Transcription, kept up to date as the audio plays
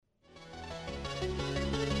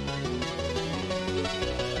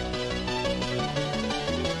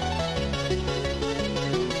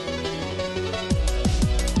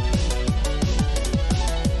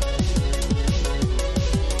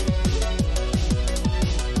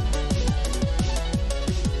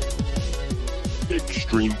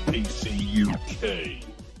Extreme PC UK.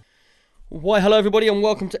 Why, hello everybody, and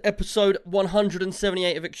welcome to episode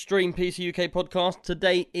 178 of Extreme PC UK podcast.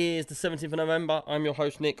 Today is the 17th of November. I'm your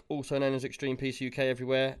host, Nick, also known as Extreme PC UK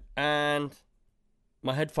everywhere, and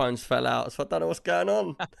my headphones fell out, so I don't know what's going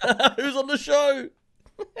on. Who's on the show?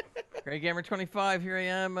 Grey Gamer 25, here I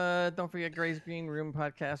am. Don't forget Grey's Green Room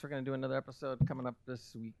podcast. We're going to do another episode coming up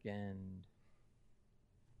this weekend.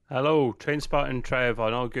 Hello, Trainspotting Trev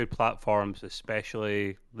on all good platforms,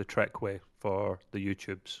 especially the Trickway for the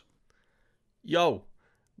YouTubes. Yo.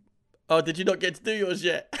 Oh, did you not get to do yours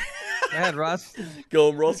yet? Go ahead, Ross. Go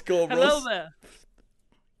on, Ross. Go on, Ross. Hello there.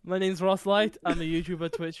 My name's Ross Light. I'm a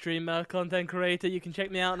YouTuber, Twitch streamer, content creator. You can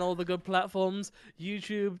check me out on all the good platforms: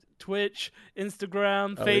 YouTube, Twitch,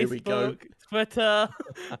 Instagram, Oh, here we go. Facebook, Twitter,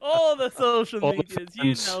 all the social All the medias.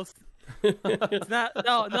 You fans. know.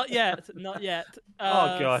 No, not yet. Not yet.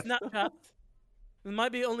 Oh, God. Snapchat. There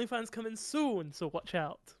might be OnlyFans coming soon, so watch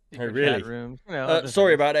out. Oh, really? Chat rooms, you know,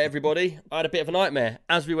 Sorry about it, everybody. I had a bit of a nightmare.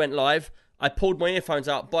 As we went live, I pulled my earphones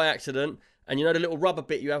out by accident, and you know the little rubber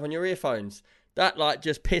bit you have on your earphones? That,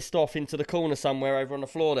 just pissed off into the corner somewhere over on the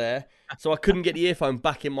floor there, so I couldn't get the earphone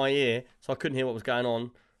back in my ear, so I couldn't hear what was going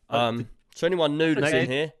on. So anyone new that's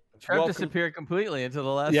in here, Trev welcome. disappeared completely until the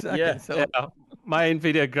last Yeah, second. yeah, So Yeah, my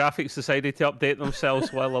NVIDIA graphics decided to update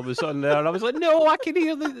themselves while I was on there, and I was like, no, I can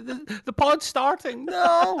hear the pod starting.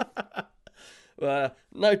 No.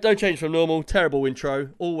 No, don't change from normal. Terrible intro.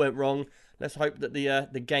 All went wrong. Let's hope that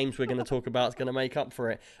the games we're going to talk about is going to make up for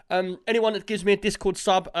it. Anyone that gives me a Discord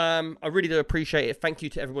sub, I really do appreciate it. Thank you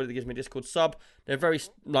to everybody that gives me a Discord sub. They're very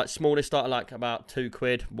small. They start at about £2,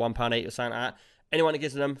 £1.80 or something like that. Anyone that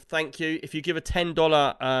gives them, thank you. If you give a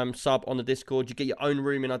 $10 sub on the Discord, you get your own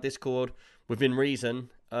room in our Discord within reason,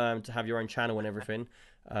 to have your own channel and everything,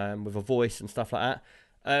 with a voice and stuff like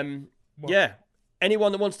that. Yeah.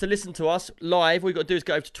 Anyone that wants to listen to us live, all you've got to do is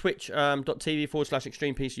go over to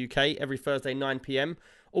twitch.tv/ExtremePeaceUK every Thursday, 9 p.m.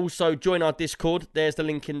 Also, join our Discord. There's the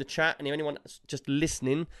link in the chat. And if anyone that's just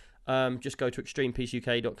listening, just go to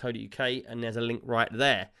extremepeaceuk.co.uk and there's a link right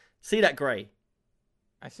there. See that, Gray?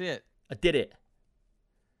 I see it. I did it.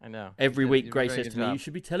 I know. Every You week, did a Gray very says good to me, job. you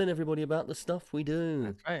should be telling everybody about the stuff we do.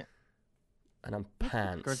 That's right. And I'm Good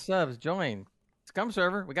pants. subs. Join. Scum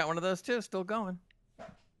server. We got one of those too. Still going.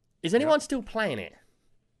 Is anyone still playing it?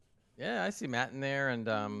 Yeah, I see Matt in there, and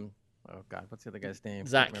oh god, what's the other guy's name?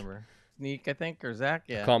 Zach. Can't remember. Sneak, I think, or Zach.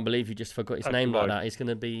 Yeah. I can't believe you just forgot his Thank name you, like Lord. that. He's going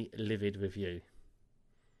to be livid with you.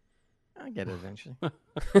 I get it eventually.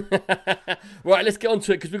 Right, let's get on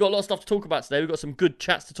to it because we've got a lot of stuff to talk about today. We've got some good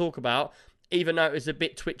chats to talk about. Even though it was a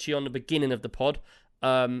bit twitchy on the beginning of the pod,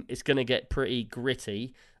 it's going to get pretty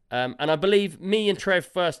gritty. And I believe me and Trev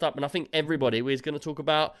first up, and I think everybody was going to talk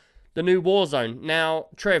about the new Warzone. Now,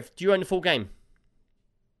 Trev, do you own the full game?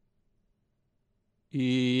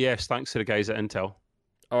 Yes, thanks to the guys at Intel.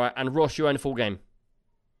 All right, and Ross, you own the full game?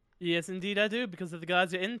 Yes, indeed I do, because of the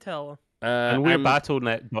guys at Intel. And we're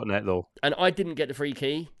Battle.net, though. And I didn't get the free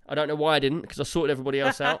key. I don't know why I didn't, because I sorted everybody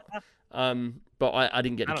else out. But I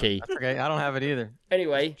didn't get the key. That's okay. I don't have it either.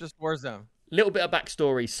 Anyway, Just Warzone. little bit of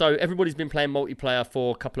backstory. So everybody's been playing multiplayer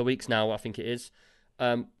for a couple of weeks now, I think it is,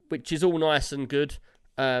 which is all nice and good.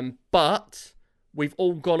 But we've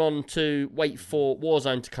all gone on to wait for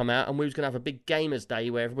Warzone to come out, and we was going to have a big gamers day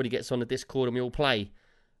where everybody gets on the Discord and we all play.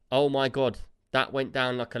 Oh my God, that went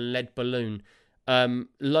down like a lead balloon.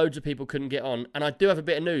 Loads of people couldn't get on. And I do have a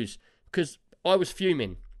bit of news, because I was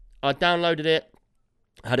fuming. I downloaded it,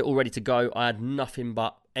 had it all ready to go. I had nothing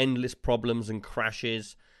but endless problems and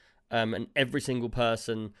crashes. And every single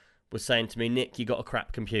person was saying to me, Nick, you got a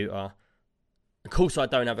crap computer. Of course I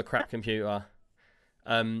don't have a crap computer.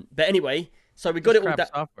 But anyway, so we got it all Crap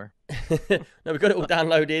software. no, we got it all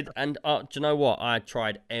downloaded, and do you know what? I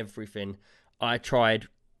tried everything. I tried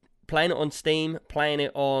playing it on Steam, playing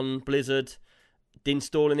it on Blizzard,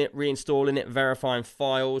 installing it, reinstalling it, verifying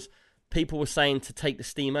files. People were saying to take the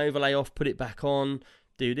Steam overlay off, put it back on,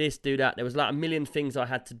 do this, do that. There was like a million things I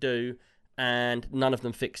had to do, and none of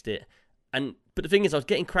them fixed it. But the thing is, I was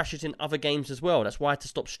getting crashes in other games as well. That's why I had to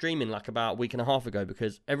stop streaming like about a week and a half ago,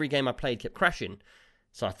 because every game I played kept crashing.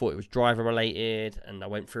 So I thought it was driver related, and I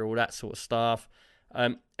went through all that sort of stuff.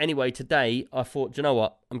 Anyway, today I thought, do you know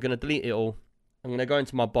what? I'm going to delete it all. I'm going to go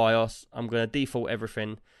into my BIOS. I'm going to default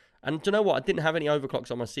everything. And do you know what? I didn't have any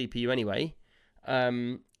overclocks on my CPU anyway.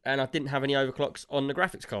 And I didn't have any overclocks on the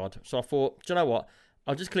graphics card. So I thought, do you know what?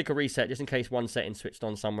 I'll just click a reset just in case one setting switched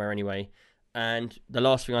on somewhere anyway. And the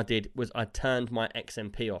last thing I did was I turned my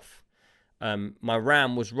XMP off. My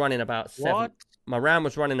RAM was running about What? My RAM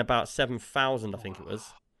was running about 7,000, I think it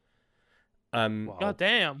was. Wow. God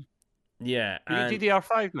damn. Yeah. You And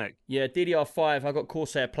DDR5, Nick? yeah, DDR5. I got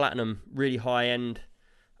Corsair Platinum, really high end,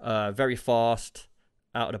 very fast,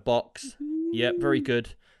 out of the box. Yeah, very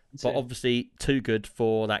good. But obviously too good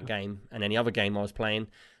for that game and any other game I was playing.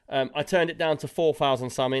 I turned it down to 4,000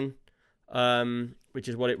 something, which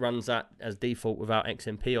is what it runs at as default without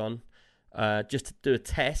XMP on, just to do a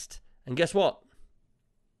test. And guess what?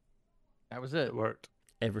 That was it. It worked.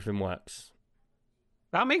 Everything works.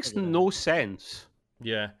 That makes no sense.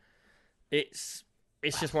 Yeah, it's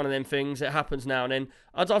just one of them things. It happens now and then.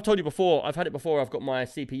 As I've told you before, I've had it before. I've got my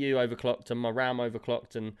CPU overclocked and my RAM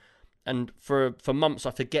overclocked, and for months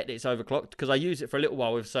I forget that it's overclocked because I use it for a little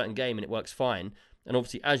while with a certain game and it works fine. And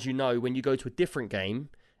obviously, as you know, when you go to a different game,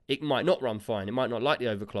 it might not run fine. It might not like the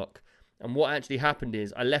overclock. And what actually happened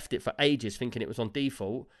is I left it for ages thinking it was on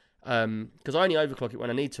default because I only overclock it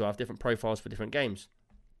when I need to. I have different profiles for different games.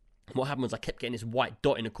 What happened was I kept getting this white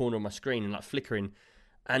dot in the corner of my screen and like flickering.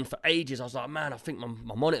 And for ages, I was like, man, I think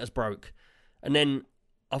my monitor's broke. And then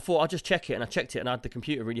I thought I'd just check it. And I checked it and I had the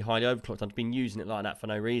computer really highly overclocked. I'd been using it like that for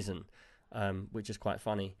no reason, which is quite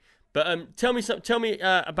funny. But tell me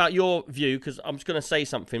about your view, because I'm just going to say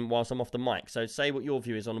something whilst I'm off the mic. So say what your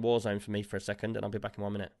view is on Warzone for me for a second, and I'll be back in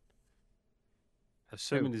 1 minute.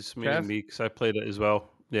 Assuming it's meaning me, because I played it as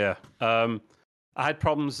well. Yeah. I had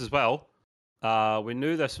problems as well. We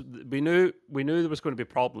knew this. We knew there was going to be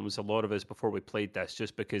problems. A lot of us before we played this,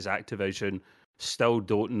 just because Activision still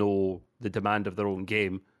don't know the demand of their own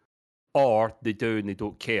game, or they do and they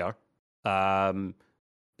don't care.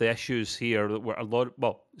 The issues here that were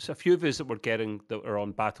a few of us that we're getting that are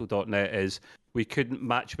on Battle.net is we couldn't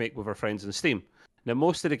matchmake with our friends on Steam. Now,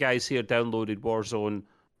 most of the guys here downloaded Warzone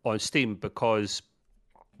on Steam because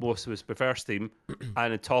most of us prefer Steam,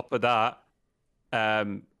 and on top of that,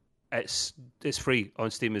 it's free on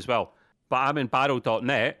Steam as well. But I'm in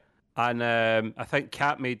Battle.net, and I think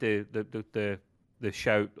Kat made the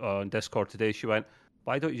shout on Discord today. She went,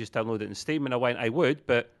 "Why don't you just download it in Steam?" And I went, "I would,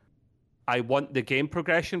 but I want the game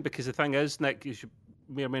progression, because the thing is, Nick, you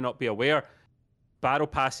may or may not be aware, battle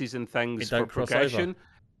passes and things for progression.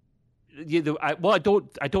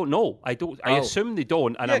 I don't know. I assume they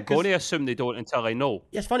don't, and I'm going to assume they don't until I know.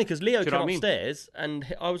 Yeah, it's funny because Leo came upstairs and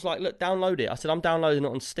I was like, "Look, download it." I said, "I'm downloading it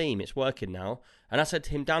on Steam. It's working now." And I said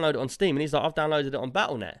to him, "Download it on Steam," and he's like, "I've downloaded it on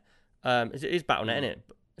Battle.net." It is Battle.net, isn't it?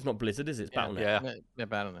 It's not Blizzard, is it? It's Battle.net. Yeah,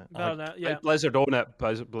 Battle.net. Battle.net, yeah. Blizzard own it.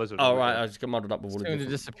 Blizzard. Oh, right. I just got muddled up with all the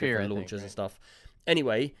different launchers and stuff.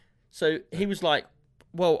 Anyway, so he was like,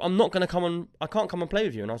 "Well, I'm not going to come on. I can't come and play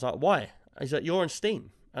with you." And I was like, "Why?" He's like, "You're on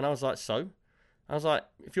Steam." And I was like, "So?" I was like,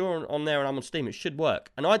 "If you're on there and I'm on Steam, it should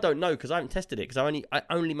work." And I don't know because I haven't tested it, because I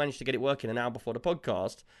only managed to get it working an hour before the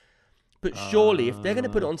podcast. But surely, if they're going to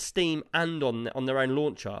put it on Steam and on their own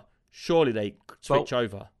launcher, surely they switch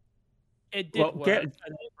over. It did work, and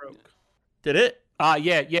it broke. Did it?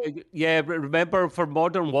 Yeah. Remember, for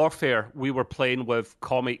Modern Warfare, we were playing with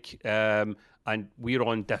Comic, and we're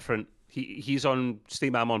on different. He's on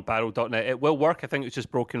Steam, I'm on Battle.net. It will work. I think it's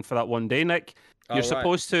just broken for that one day, Nick. You're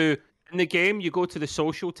supposed to, in the game, you go to the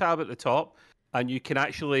social tab at the top, and you can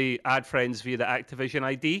actually add friends via the Activision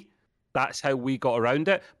ID. That's how we got around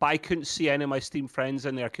it. But I couldn't see any of my Steam friends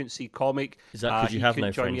in there. I couldn't see Comic. Is that because you have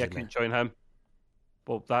no friends? I couldn't join him.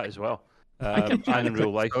 Well, that as well. I kept trying in to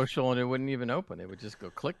real life, social, and it wouldn't even open. It would just go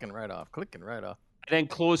clicking right off. And then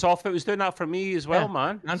close off. It was doing that for me as well,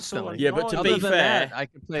 man. Constantly. Yeah, but to be fair, I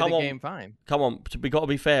could play the game fine. Come on, we got to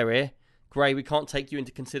be fair here. Gray, we can't take you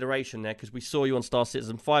into consideration there because we saw you on Star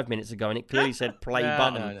Citizen 5 minutes ago and it clearly said play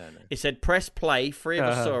button. No. It said press play. Three of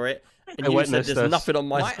us saw it. And you said there's nothing on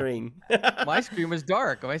my screen. My screen was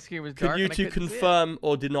dark. Could you two confirm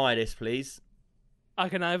or deny this, please? I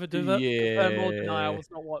can either do that. Confirm or deny I was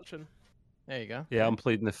not watching. There you go. Yeah, I'm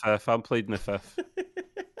pleading the fifth.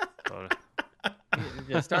 Sorry.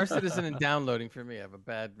 Yeah, Star Citizen and downloading for me have a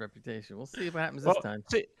bad reputation. We'll see what happens this time.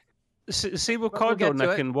 See with COD,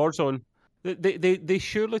 Nick, and Warzone, they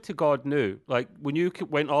surely to God knew. Like, when you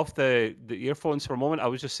went off the earphones for a moment, I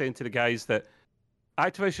was just saying to the guys that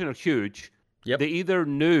Activision are huge. Yep. They either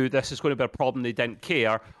knew this is going to be a problem, they didn't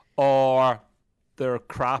care, or they're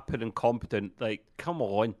crap and incompetent. Like, come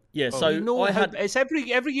on. Yeah, so it's every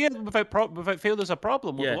year without fail there's a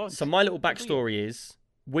problem with launch. So my little backstory is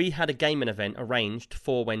we had a gaming event arranged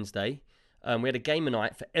for Wednesday. We had a gamer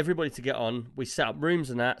night for everybody to get on. We set up rooms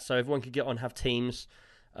and that so everyone could get on, have teams.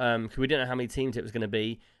 Because we didn't know how many teams it was going to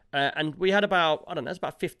be. And we had about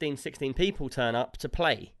 15, 16 people turn up to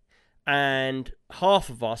play. And half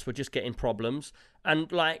of us were just getting problems.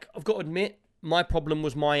 And like, I've got to admit, my problem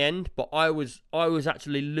was my end, but I was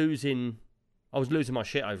actually losing my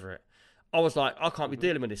shit over it. I was like, I can't be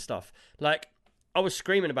dealing with this stuff. Like, I was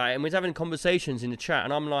screaming about it, and we was having conversations in the chat,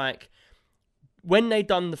 and I'm like, when they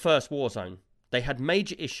done the first Warzone, they had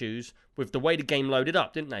major issues with the way the game loaded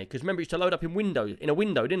up, didn't they? Because remember, it used to load up in a window,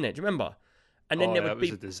 didn't it? Do you remember? And then there would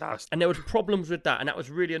be a disaster. And there was problems with that, and that was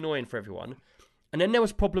really annoying for everyone. And then there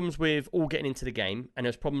was problems with all getting into the game, and there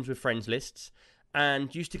was problems with friends lists,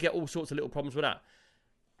 and you used to get all sorts of little problems with that.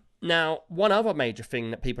 Now, one other major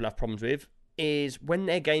thing that people have problems with is when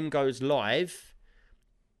their game goes live,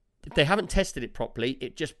 if they haven't tested it properly,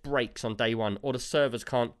 it just breaks on day one, or the servers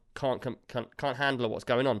can't handle what's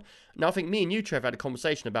going on. Now, I think me and you, Trev, had a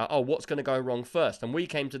conversation about, what's going to go wrong first, and we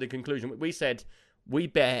came to the conclusion. We said, we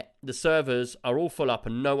bet the servers are all full up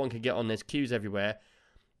and no one can get on. There's queues everywhere.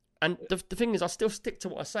 And the thing is, I still stick to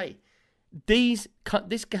what I say. This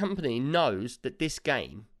company knows that this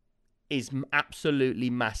game is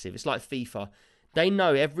absolutely massive. It's like FIFA. They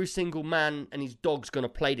know every single man and his dog's going to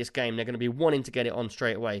play this game. They're going to be wanting to get it on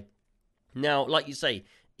straight away. Now, like you say,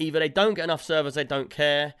 either they don't get enough servers, they don't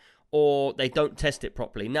care, or they don't test it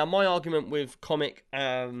properly. Now, my argument with Comic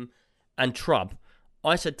and Trub,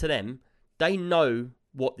 I said to them, they know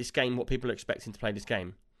what people are expecting to play this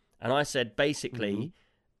game. And I said, basically,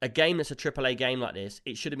 a game that's a AAA game like this,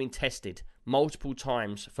 it should have been tested multiple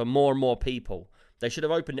times for more and more people. They should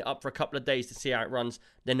have opened it up for a couple of days to see how it runs.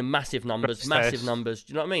 Then the massive numbers. Do you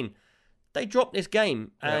know what I mean? They dropped this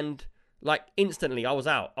game, and like instantly, I was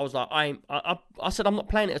out. I was like, I said I'm not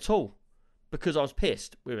playing it at all because I was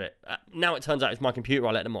pissed with it. Now it turns out it's my computer.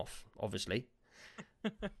 I let them off, obviously.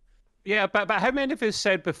 Yeah, but how many of us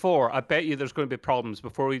said before, I bet you there's going to be problems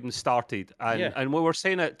before we even started. And we were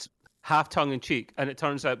saying it half tongue in cheek, and it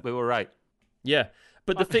turns out we were right. Yeah,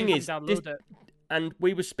 but the thing is, and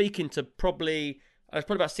we were speaking to probably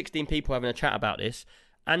about 16 people having a chat about this,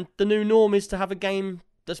 and the new norm is to have a game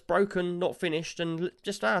that's broken, not finished, and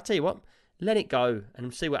just, I'll tell you what, let it go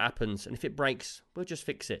and see what happens, and if it breaks, we'll just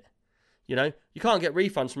fix it. You know, you can't get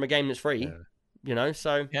refunds from a game that's free, you know,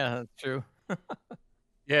 so... Yeah, that's true.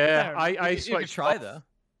 Yeah, I switched you could try, off. though.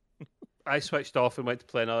 I switched off and went to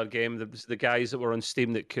play another game. The guys that were on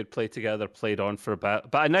Steam that could play together played on for a bit.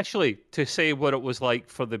 But initially, to say what it was like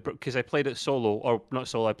because I played it solo, or not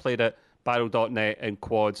solo, I played it Battle.net and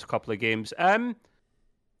quads, a couple of games.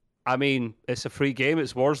 I mean, it's a free game.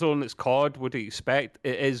 It's Warzone. It's COD. What do you expect?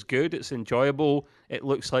 It is good. It's enjoyable. It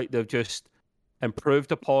looks like they've just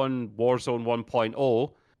improved upon Warzone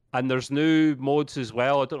 1.0. And there's new modes as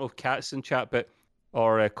well. I don't know if Cat's in chat,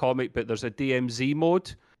 or a Comic, but there's a DMZ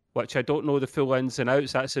mode, which I don't know the full ins and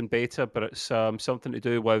outs. That's in beta, but it's something to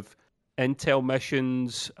do with intel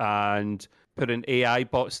missions and putting AI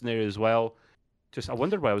bots in there as well. Just, I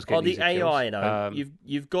wondered why I was getting the AI kills. though.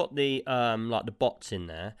 You've got the like the bots in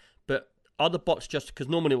there, but are the bots just because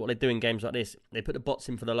normally what they do in games like this, they put the bots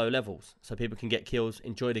in for the low levels so people can get kills,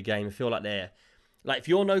 enjoy the game, and feel like they're like, if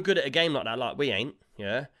you're no good at a game like that, like we ain't,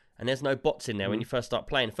 yeah. And there's no bots in there when you first start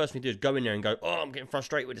playing. The first thing you do is go in there and go, I'm getting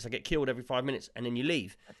frustrated with this. I get killed every 5 minutes, and then you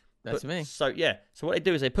leave. That's me. So what they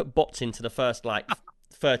do is they put bots into the first like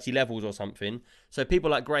 30 levels or something. So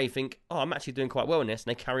people like Gray think, I'm actually doing quite well in this,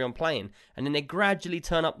 and they carry on playing. And then they gradually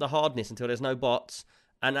turn up the hardness until there's no bots.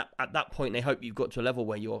 And at that point, they hope you've got to a level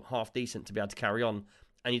where you're half decent to be able to carry on,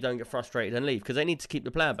 and you don't get frustrated and leave, because they need to keep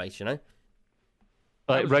the player base, you know?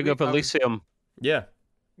 Like Ring of Elysium. Yeah.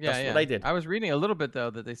 Yeah, That's what they did. I was reading a little bit, though,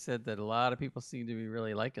 that they said that a lot of people seem to be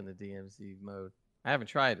really liking the DMZ mode. I haven't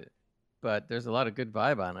tried it, but there's a lot of good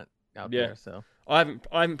vibe on it out there. So I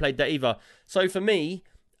haven't played that either. So for me,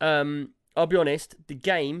 I'll be honest, the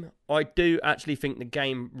game, I do actually think the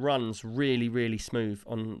game runs really, really smooth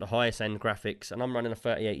on the highest end graphics, and I'm running a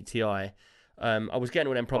 3080 Ti. I was getting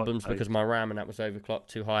all them problems because my RAM and that was overclocked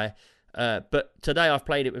too high. But today I've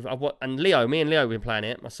played it with me and Leo have been playing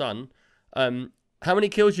it, my son. How many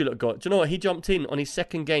kills you lot got? Do you know what? He jumped in on his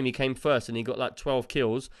second game. He came first and he got like 12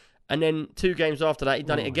 kills. And then 2 games after that, he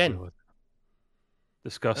done it again. God.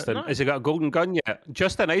 Disgusting. Has he got a golden gun yet?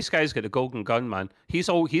 Just a nice guy's got a golden gun, man. He's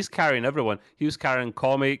carrying everyone. He was carrying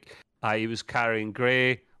Comic. He was carrying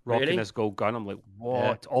Grey, rocking his gold gun. I'm like,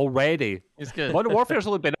 what? Yeah. Already? It's good. Modern Warfare's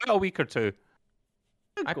only been out a week or two.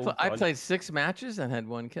 I played 6 matches and had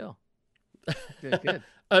 1 kill. Good.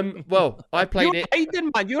 Well, I played it. Hiding,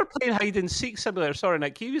 man. You were playing hide and seek simulator. Sorry,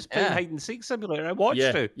 Nick. He was playing hide and seek simulator. I watched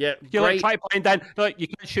you. Yeah. You're like, try playing down. No, you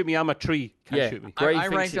can't shoot me. I'm a tree. Can't shoot me. I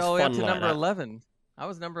ranked all the way up to number 11. I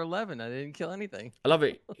was number 11. I didn't kill anything. I love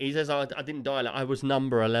it. He says, I didn't die. I was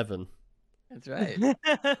number 11. That's right.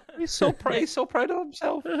 He's so proud. He's so proud of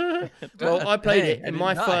himself. Well, I played it in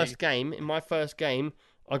my first game. In my first game,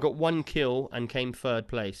 I got 1 kill and came 3rd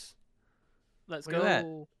place. Let's Look go. At that.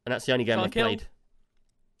 And that's the only game I played.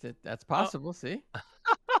 That's possible. See.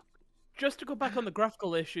 just to go back on the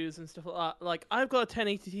graphical issues and stuff like that, like I've got a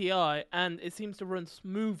 1080 Ti and it seems to run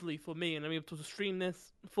smoothly for me, and I'm able to stream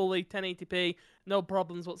this fully 1080p, no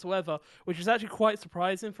problems whatsoever, which is actually quite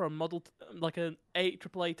surprising for a model like an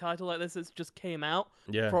AAA title like this that's just came out.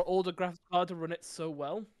 Yeah. For all the graphics card to run it so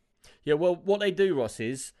well. Yeah, well, what they do, Ross,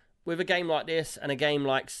 is with a game like this and a game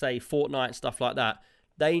like, say, Fortnite, stuff like that,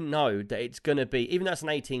 they know that it's going to be, even though it's an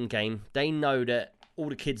 18 game, they know that all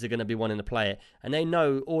the kids are going to be wanting to play it. And they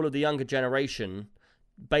know all of the younger generation,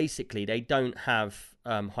 basically, they don't have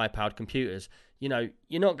high-powered computers. You know,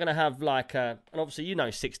 you're not going to have like and obviously,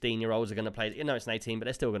 16-year-olds are going to play it. You know it's an 18, but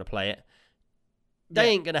they're still going to play it. They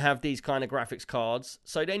ain't going to have these kind of graphics cards,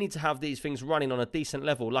 so they need to have these things running on a decent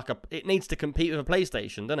level. It needs to compete with a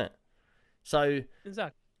PlayStation, doesn't it? So,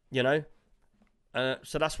 exactly.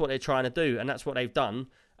 So that's what they're trying to do, and that's what they've done.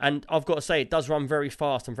 And I've got to say, it does run very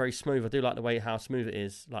fast and very smooth. I do like the way how smooth it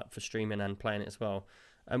is, like for streaming and playing it as well.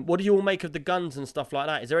 What do you all make of the guns and stuff like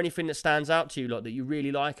that? Is there anything that stands out to you, like that you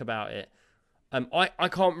really like about it? I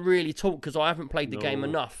can't really talk because I haven't played the game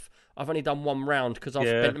enough. I've only done one round because I've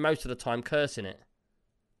spent most of the time cursing it.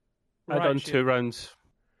 I've done 2 rounds.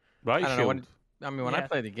 Right, I don't know. When I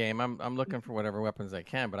play the game, I'm looking for whatever weapons I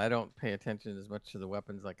can, but I don't pay attention as much to the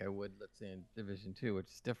weapons like I would, let's say, in Division 2, which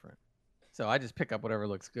is different. So I just pick up whatever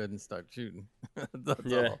looks good and start shooting.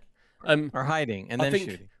 That's all. Or hiding and then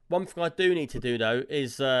shooting. One thing I do need to do, though,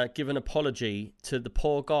 is give an apology to the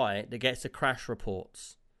poor guy that gets the crash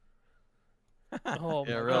reports. Oh,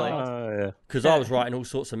 yeah, really? Because I was writing all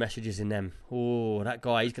sorts of messages in them. Oh, that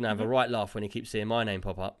guy, he's going to have a right laugh when he keeps seeing my name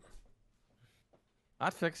pop up.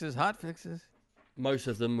 Hot fixes. Most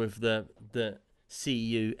of them with the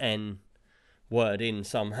CUN word in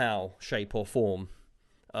somehow, shape or form.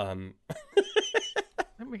 Didn't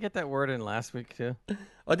we get that word in last week too?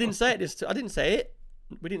 I didn't say it. I didn't say it.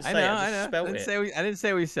 We didn't say it. I just spelled it. I didn't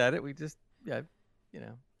say we said it. We just, But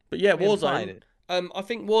yeah, Warzone. It. I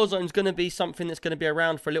think Warzone's going to be something that's going to be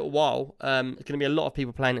around for a little while. There's going to be a lot of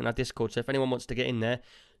people playing it in our Discord. So if anyone wants to get in there,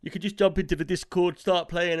 you could just jump into the Discord, start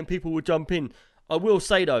playing, and people will jump in. I will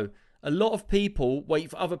say though, a lot of people wait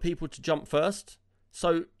for other people to jump first.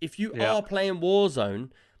 So if you are playing Warzone,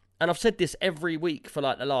 and I've said this every week for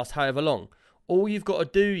like the last however long, all you've got to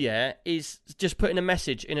do, is just put in a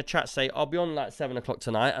message in a chat, say, I'll be on like 7 o'clock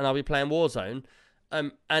tonight and I'll be playing Warzone.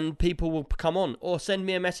 And people will come on. Or send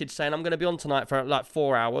me a message saying, I'm going to be on tonight for like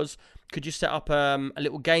 4 hours. Could you set up a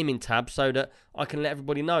little gaming tab so that I can let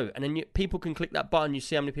everybody know? And then people can click that button, you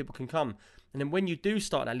see how many people can come. And then when you do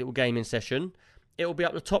start that little gaming session, it will be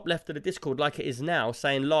up the top left of the Discord like it is now,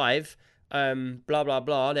 saying live, blah, blah,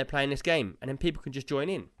 blah, they're playing this game. And then people can just join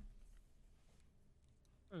in.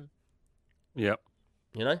 Yep.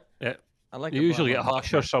 Yeah. I like. You usually get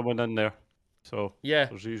Hush or someone in there, so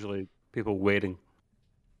there's usually people waiting.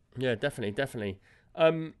 Yeah, definitely. I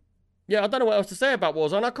don't know what else to say about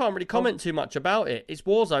Warzone. I can't really comment too much about it. It's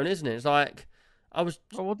Warzone, isn't it? It's like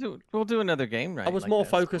we'll do another game, right? I was more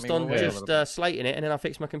focused on just slating it, and then I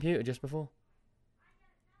fixed my computer just before.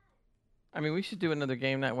 I mean, we should do another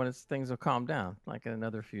game night when things will calm down, like in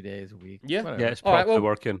another few days, a week. Yeah, whatever. Yeah, it's probably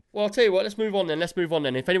working. Well, I'll tell you what. Let's move on then.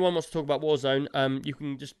 If anyone wants to talk about Warzone, you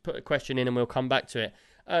can just put a question in, and we'll come back to it.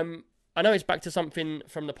 I know it's back to something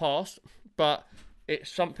from the past, but it's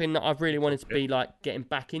something that I've really wanted to be like getting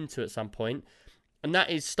back into at some point, and that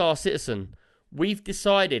is Star Citizen. We've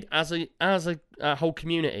decided as a whole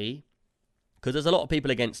community, because there's a lot of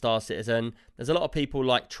people against Star Citizen. There's a lot of people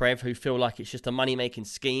like Trev who feel like it's just a money-making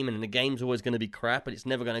scheme and the game's always going to be crap, but it's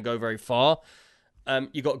never going to go very far.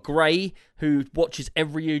 You got Gray, who watches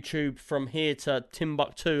every YouTube from here to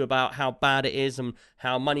Timbuktu about how bad it is and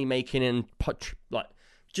how money-making and like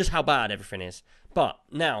just how bad everything is. But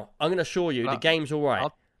now, I'm going to assure you, the game's all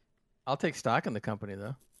right. I'll take stock in the company,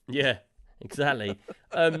 though. Yeah, exactly.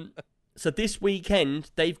 So this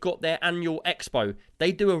weekend, they've got their annual expo.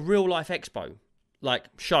 They do a real-life expo, like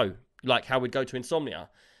show, like how we'd go to Insomnia.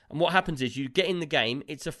 And what happens is you get in the game.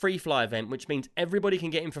 It's a free fly event, which means everybody can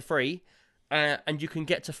get in for free, and you can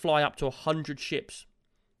get to fly up to 100 ships.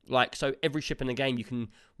 Like, so every ship in the game, you can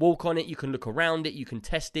walk on it, you can look around it, you can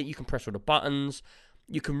test it, you can press all the buttons.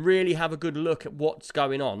 You can really have a good look at what's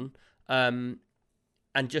going on, and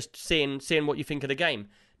just seeing what you think of the game.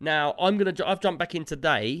 Now, I've jumped back in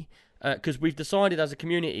today because we've decided as a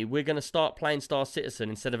community we're going to start playing Star Citizen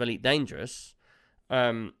instead of Elite Dangerous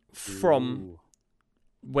from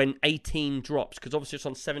when 18 drops, because obviously it's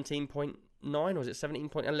on 17.9 or is it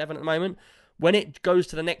 17.11 at the moment. When it goes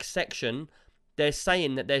to the next section, they're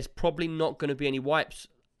saying that there's probably not going to be any wipes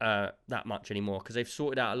that much anymore because they've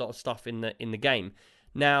sorted out a lot of stuff in the game.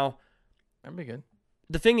 Now, that'd be good.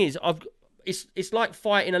 The thing is, it's like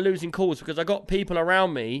fighting a losing cause because I got people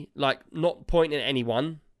around me, like not pointing at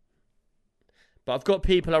anyone, but I've got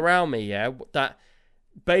people around me, yeah, that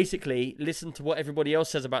basically listen to what everybody else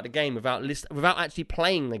says about the game without actually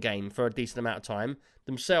playing the game for a decent amount of time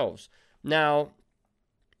themselves. Now,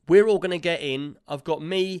 we're all going to get in. I've got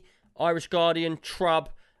me, Irish Guardian, Trub,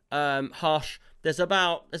 Hush. There's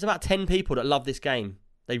about 10 people that love this game.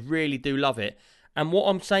 They really do love it. And what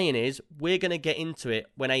I'm saying is, we're going to get into it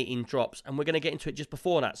when 18 drops, and we're going to get into it just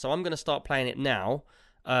before that. So I'm going to start playing it now,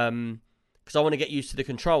 because I want to get used to the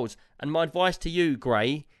controls. And my advice to you,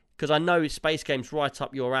 Gray, because I know Space Game's right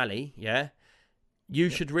up your alley, yeah? You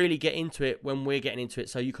should really get into it when we're getting into it,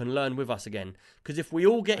 so you can learn with us again. Because if we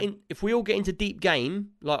all get into deep game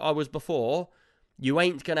like I was before, you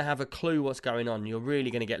ain't gonna have a clue what's going on. You're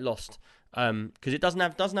really gonna get lost. Because it doesn't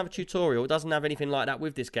have a tutorial, it doesn't have anything like that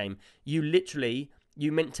with this game. You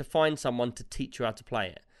meant to find someone to teach you how to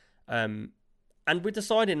play it. And we're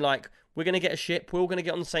deciding, like, we're going to get a ship, we're all going to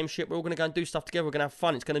get on the same ship, we're all going to go and do stuff together, we're going to have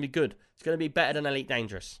fun, it's going to be good. It's going to be better than Elite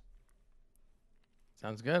Dangerous.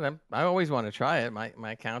 Sounds good. I always want to try it.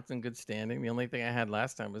 My account's in good standing. The only thing I had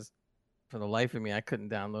last time was, for the life of me, I couldn't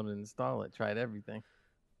download and install it. Tried everything.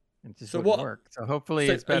 It just wouldn't work. So hopefully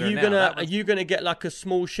it's better now. Are you gonna get like a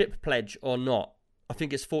small ship pledge or not? I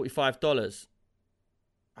think it's $45.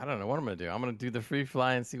 I don't know what I'm gonna do. I'm gonna do the free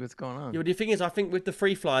fly and see what's going on. Yeah, well, the thing is, I think with the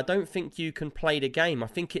free fly, I don't think you can play the game. I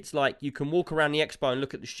think it's like you can walk around the expo and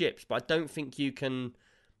look at the ships, but I don't think you can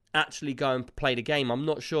actually go and play the game. I'm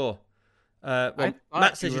not sure. Matt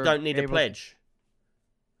says you don't need a pledge.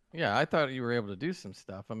 Yeah, I thought you were able to do some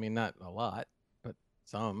stuff. I mean, not a lot, but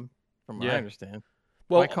some, from what I understand.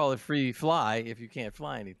 Well, I call it free fly if you can't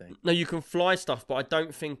fly anything. No, you can fly stuff, but I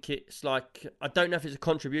don't think it's like, I don't know if it's a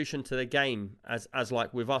contribution to the game as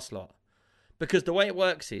like with us lot. Because the way it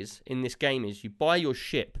works is, in this game, is you buy your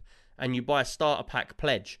ship and you buy a starter pack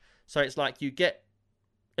pledge. So it's like you get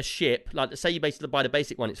a ship, like say you basically buy the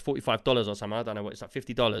basic one, it's $45 or something, I don't know what, it's like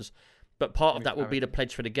 $50. But part of that will be the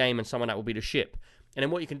pledge for the game and some of that will be the ship. And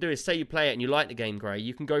then what you can do is, say you play it and you like the game, Gray,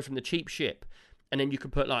 you can go from the cheap ship and then you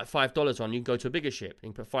can put like $5 on, you can go to a bigger ship.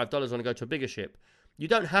 You can put $5 on and go to a bigger ship. You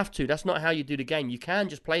don't have to. That's not how you do the game. You can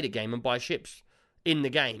just play the game and buy ships in the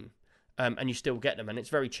game, and you still get them. And it's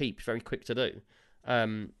very cheap, very quick to do.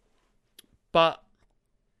 But,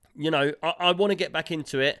 you know, I want to get back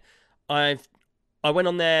into it. I went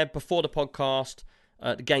on there before the podcast.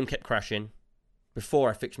 The game kept crashing before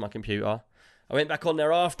I fixed my computer. I went back on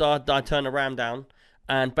there after I turned the RAM down.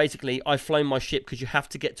 And basically, I've flown my ship because you have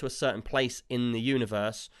to get to a certain place in the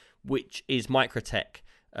universe, which is Microtech.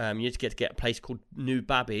 You have to get a place called New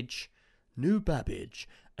Babbage.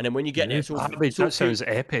 And then when you get there, it's all that sounds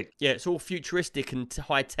epic. Yeah, it's all futuristic and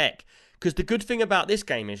high tech. Because the good thing about this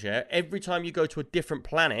game is, yeah, every time you go to a different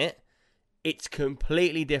planet, it's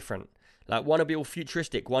completely different. Like, one will be all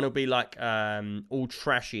futuristic, one will be like all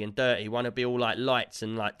trashy and dirty, one will be all like lights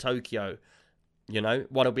and like Tokyo, you know,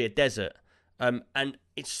 one will be a desert. And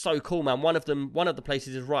it's so cool, man. One of the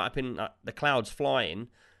places is right up in the clouds flying.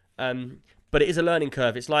 But it is a learning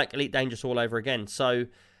curve. It's like Elite Dangerous all over again. So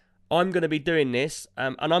I'm going to be doing this,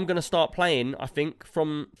 and I'm going to start playing, I think,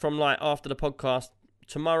 from like after the podcast.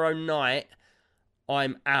 Tomorrow night,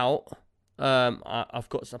 I'm out. I've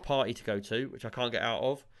got a party to go to, which I can't get out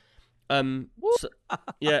of. So,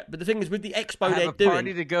 yeah, but the thing is, with the expo I have a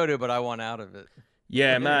party to go to, but I want out of it.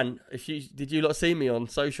 Yeah, man. Did you lot see me on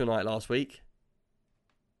Social Night last week?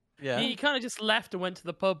 Yeah. You kind of just left and went to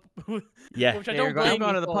the pub. Yeah. Which I don't blame you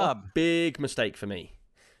going to the pub. Big mistake for me.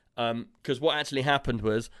 Because what actually happened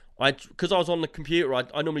was, because I was on the computer,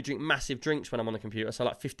 I normally drink massive drinks when I'm on the computer, so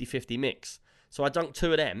like 50-50 mix. So I drank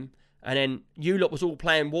 2 of them, and then you lot was all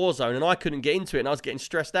playing Warzone, and I couldn't get into it, and I was getting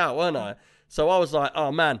stressed out, weren't I? So I was like,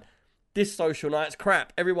 oh man, this Social Night's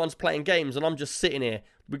crap. Everyone's playing games, and I'm just sitting here.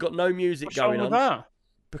 We've got no music going on. That?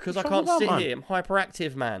 Because I can't sit here. I'm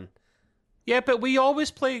hyperactive, man. Yeah, but we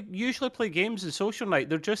usually play games in Social Night.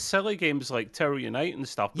 They're just silly games like Terror Unite and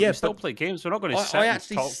stuff. But we still play games. We're not going to sit I and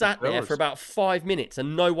actually talk sat there for about 5 minutes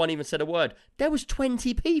and no one even said a word. There was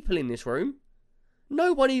 20 people in this room.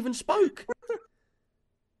 No one even spoke.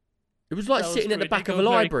 It was like sitting at the back of a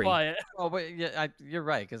library. Oh, but yeah, you're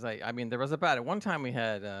right. Because I mean, there was about it. One time we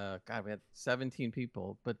had, we had 17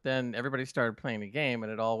 people, but then everybody started playing the game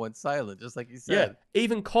and it all went silent, just like you said. Yeah,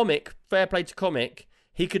 even Comic, fair play to Comic,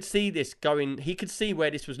 he could see this going, he could see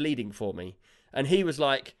where this was leading for me. And he was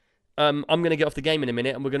like, I'm going to get off the game in a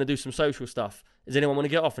minute and we're going to do some social stuff. Does anyone want to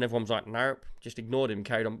get off? And everyone was like, nope. Just ignored him and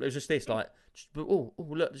carried on. It was just this, like, look,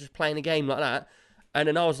 they're just playing a game like that. And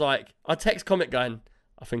then I was like, I text Comic going,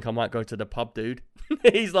 I think I might go to the pub, dude.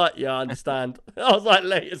 He's like, yeah, I understand. I was like,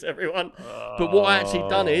 laters, everyone. But what I actually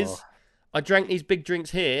done is, I drank these big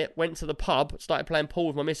drinks here, went to the pub, started playing pool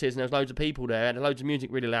with my missus, and there was loads of people there, and loads of music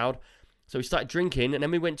really loud. So we started drinking, and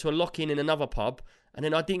then we went to a lock-in in another pub, and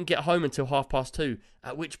then I didn't get home until 2:30,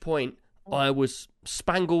 at which point I was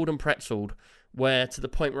spangled and pretzeled, where to the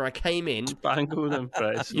point where I came in. Spangled and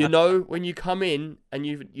pretzeled. You know, when you come in and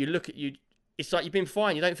you look at you, it's like you've been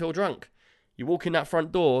fine, you don't feel drunk. You walk in that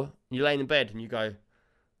front door, you lay in bed, and you go,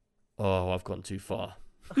 oh, I've gone too far.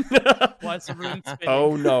 Why is the room spinning?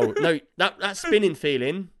 Oh no, that spinning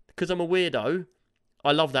feeling, because I'm a weirdo,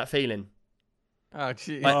 I love that feeling. Oh,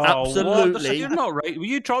 gee. Like, absolutely. You're not right. Well,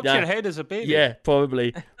 you dropped your head as a baby. Yeah,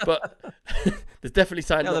 probably. But there's definitely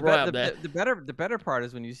something not right up there. The better part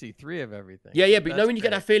is when you see 3 of everything. Yeah, but you know when you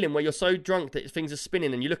get that feeling where you're so drunk that things are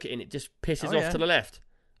spinning and you look at it and it just pisses off to the left.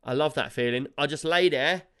 I love that feeling. I just lay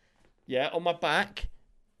there, on my back.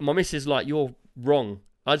 My missus is like, you're wrong.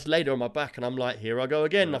 I just lay there on my back and I'm like, here I go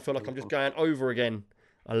again. I feel like I'm just going over again.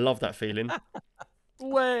 I love that feeling.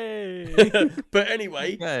 Way. But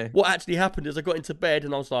anyway, what actually happened is I got into bed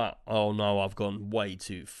and I was like, oh no, I've gone way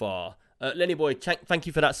too far. Lenny boy, thank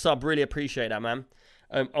you for that sub. Really appreciate that, man.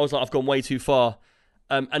 I was like, I've gone way too far.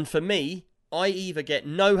 And for me, I either get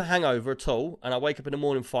no hangover at all and I wake up in the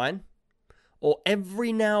morning fine, or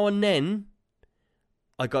every now and then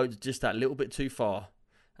I go just that little bit too far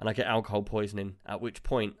and I get alcohol poisoning, at which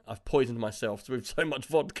point I've poisoned myself with so much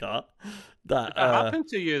vodka that... Did that happen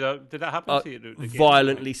to you, though? Did that happen to you?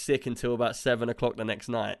 Violently sick until about 7 o'clock the next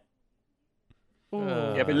night.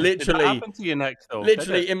 Yeah, but literally, did that happen to you next, though?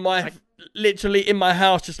 Literally in my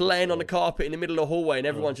house, just laying on the carpet in the middle of the hallway, and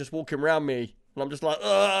everyone's just walking around me, and I'm just like,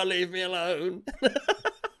 oh, leave me alone.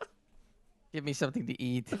 Give me something to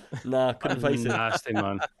eat. Nah, couldn't face it. Nasty,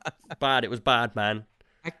 man. Bad. It was bad, man.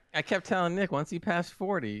 I kept telling Nick, once he passed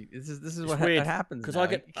 40, this is what happens. Because I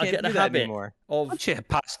get the habit of. Once you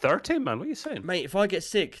past 30, man, what are you saying? Mate, if I get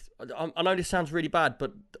sick, I know this sounds really bad,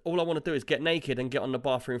 but all I want to do is get naked and get on the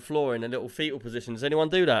bathroom floor in a little fetal position. Does anyone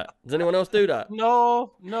do that? Does anyone else do that?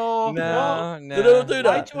 No. Do anyone do that?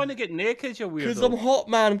 Why do you want to get naked, you weirdo? Because I'm hot,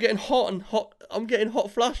 man. I'm getting hot. I'm getting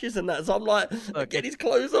hot flushes and that. So I'm like, get his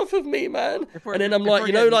clothes off of me, man. And then I'm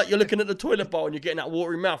like, you're looking at the toilet bowl and you're getting that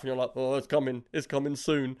watery mouth and you're like, oh, it's coming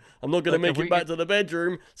soon. I'm not going to make it back to the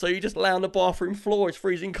bedroom. So you just lay on the bathroom floor. It's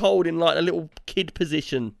freezing cold in like a little kid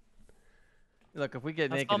position. Look, if we get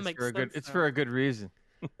naked, it's for a good reason.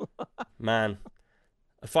 Man,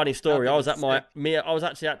 a funny story.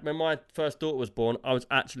 When my first daughter was born, I was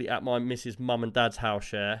actually at my missus' mum and dad's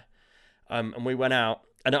house, and we went out,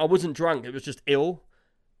 and I wasn't drunk. It was just ill.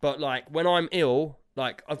 But like when I'm ill,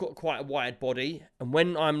 like I've got quite a wide body, and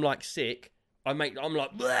when I'm like sick, I'm like,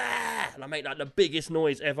 bleh, and I make like the biggest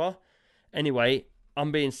noise ever. Anyway,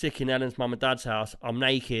 I'm being sick in Ellen's mum and dad's house. I'm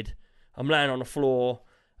naked. I'm laying on the floor.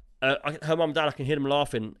 Her mum and dad, I can hear them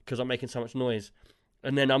laughing because I'm making so much noise.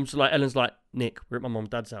 And then I'm just like, Ellen's like, Nick, we're at my mum and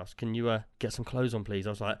dad's house. Can you get some clothes on, please?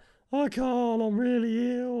 I was like, I can't. I'm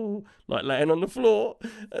really ill. Like laying on the floor.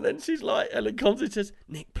 And then she's like, Ellen comes and says,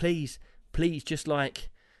 Nick, please, just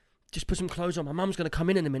put some clothes on. My mum's going to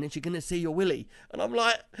come in a minute. She's going to see your willy. And I'm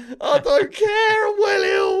like, I don't care. I'm well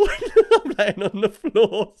ill. I'm laying on the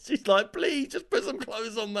floor. She's like, please, just put some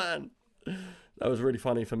clothes on, man. That was really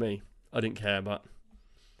funny for me. I didn't care, but...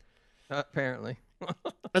 Apparently.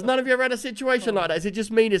 Has none of you ever had a situation like that? Is it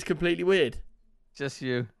just me that's completely weird? Just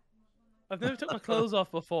you. I've never took my clothes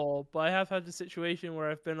off before, but I have had the situation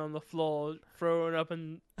where I've been on the floor, throwing up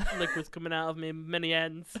and liquids coming out of me in many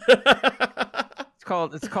ends.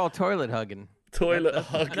 It's called toilet hugging. Toilet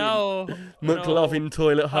hugging. No. McLovin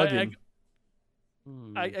toilet hugging.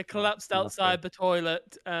 I collapsed outside the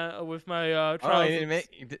toilet with my trousers. Oh,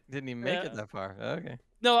 you didn't even make it that far. Okay.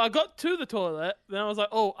 No, I got to the toilet, then I was like,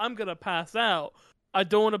 oh, I'm going to pass out. I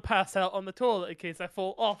don't want to pass out on the toilet in case I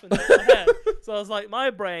fall off and hit my head. So I was like,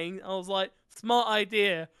 I was like, smart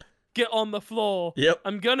idea. Get on the floor. Yep.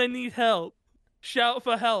 I'm going to need help. Shout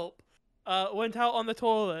for help. Went out on the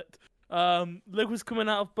toilet. Liquid was coming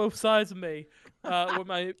out of both sides of me. With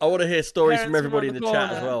my I want to hear stories from everybody in the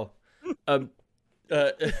chat as well.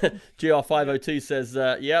 GR502 says,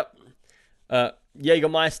 yep.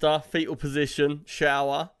 Jägermeister, fetal position,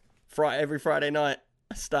 shower, every Friday night.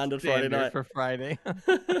 Standard Friday night. For Friday.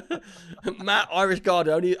 Matt, Irish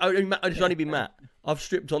Guardian, only be Matt. I've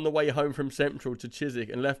stripped on the way home from Central to Chiswick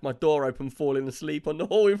and left my door open, falling asleep on the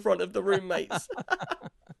hall in front of the roommates.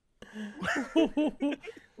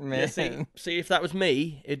 Man. Yeah, see, if that was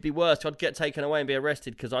me, it'd be worse. I'd get taken away and be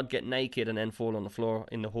arrested because I'd get naked and then fall on the floor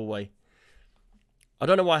in the hallway. I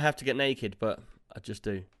don't know why I have to get naked, but I just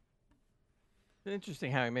do.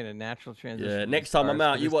 Interesting how he made a natural transition. Yeah, next time I'm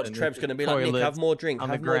out, you watch Trev's going to be like, Nick, have more drink,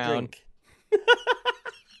 have more drink.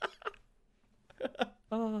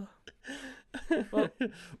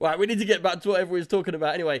 Right, we need to get back to what everyone's talking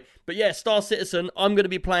about anyway. But yeah, Star Citizen, I'm going to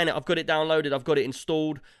be playing it. I've got it downloaded. I've got it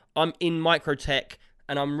installed. I'm in Microtech,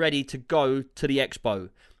 and I'm ready to go to the expo.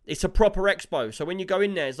 It's a proper expo. So when you go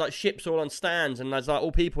in there, it's like ships all on stands, and there's like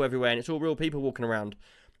all people everywhere, and it's all real people walking around.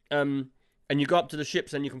 And you go up to the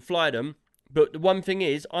ships, and you can fly them. But the one thing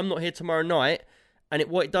is, I'm not here tomorrow night, and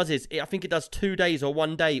what it does is, I think it does 2 days or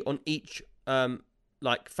 1 day on each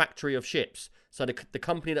like factory of ships. So the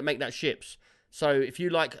company that make that ships. So if you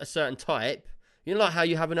like a certain type, you know like how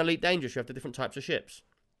you have an Elite Dangerous, you have the different types of ships.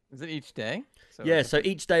 Is it each day? So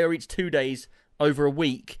each day or each 2 days over a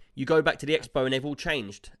week, you go back to the expo and they've all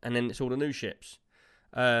changed, and then it's all the new ships.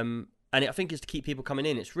 And I think it's to keep people coming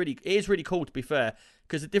in. It is really cool, to be fair,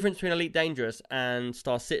 because the difference between Elite Dangerous and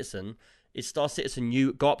Star Citizen is Star Citizen,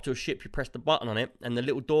 you go up to a ship, you press the button on it, and the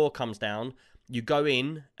little door comes down, you go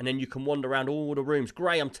in, and then you can wander around all the rooms.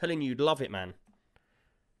 Gray, I'm telling you, you'd love it, man.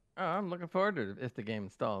 Oh, I'm looking forward to it if the game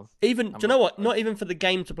installs. Do you know what? Not even for the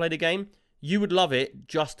game, to play the game. You would love it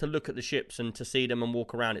just to look at the ships and to see them and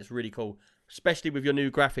walk around. It's really cool, especially with your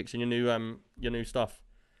new graphics and your new stuff.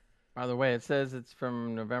 By the way, it says it's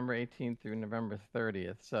from November 18th through November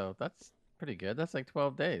 30th, so that's pretty good. That's like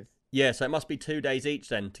 12 days. Yeah, so it must be 2 days each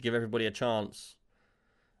then to give everybody a chance.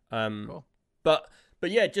 Cool. But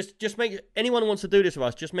yeah, just make anyone who wants to do this with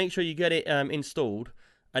us, just make sure you get it installed.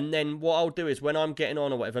 And then what I'll do is when I'm getting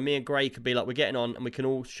on or whatever, me and Gray could be like, we're getting on and we can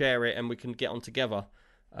all share it and we can get on together.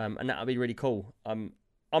 And that'll be really cool. I'm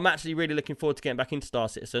actually really looking forward to getting back into Star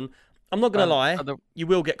Citizen. I'm not going to lie. You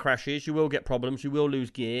will get crashes. You will get problems. You will lose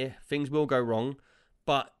gear. Things will go wrong.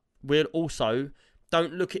 But we'll also,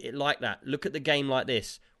 don't look at it like that. Look at the game like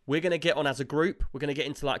this. We're going to get on as a group. We're going to get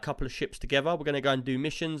into like a couple of ships together. We're going to go and do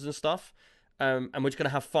missions and stuff. And we're just going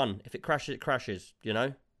to have fun. If it crashes, it crashes, you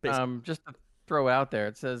know? Just to throw out there,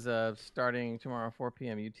 it says starting tomorrow 4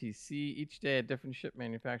 p.m. UTC, each day a different ship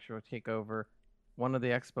manufacturer will take over one of the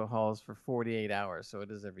expo halls for 48 hours. So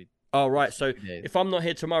it is every... Oh, right. So if I'm not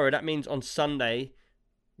here tomorrow, that means on Sunday...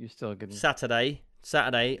 You're still good. Saturday,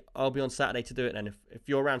 I'll be on Saturday to do it then. If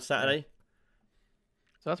you're around Saturday... Yeah.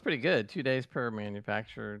 So that's pretty good. 2 days per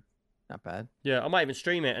manufacturer. Not bad. Yeah, I might even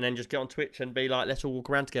stream it and then just get on Twitch and be like, let's all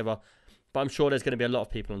walk around together. But I'm sure there's going to be a lot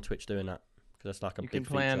of people on Twitch doing that. Because that's like a big feature. You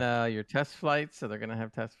can plan your test flights, so they're going to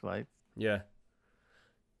have test flights. Yeah.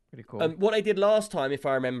 Pretty cool. What they did last time, if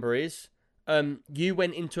I remember, is you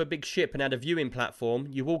went into a big ship and had a viewing platform.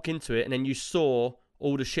 You walk into it and then you saw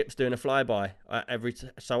all the ships doing a flyby every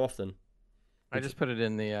so often. I just put it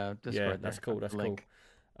in the Discord. Yeah, that's cool. That's cool.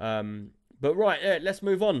 But right, let's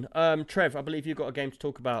move on. Trev, I believe you've got a game to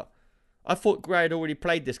talk about. I thought Gray had already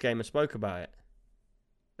played this game and spoke about it.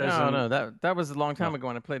 No, that was a long time ago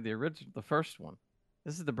when I played the first one.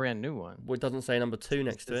 This is the brand new one. Well, it doesn't say number 2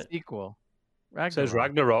 next to it. Sequel. Ragnarok. It says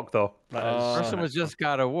Ragnarok though. First one was just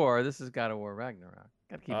God of War. This is God of War Ragnarok.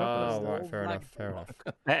 Got to keep up with right, fair enough.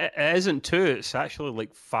 It isn't 2. It's actually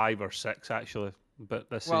like 5 or 6 actually.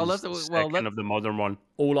 But this is the second of the modern one.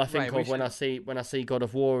 All I think of when I see God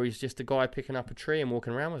of War is just a guy picking up a tree and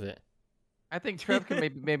walking around with it. I think Trev can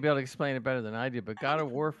maybe be able to explain it better than I do. But God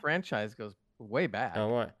of War franchise goes way back.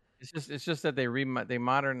 Oh right. It's just that they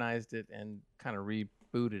modernized it and kind of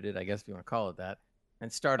rebooted it, I guess if you want to call it that,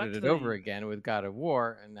 and started it over again with God of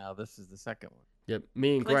War, and now this is the second one. Yeah,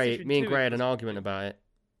 me and Gray had an argument about it.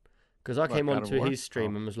 Because I came onto his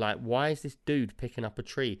stream and was like, why is this dude picking up a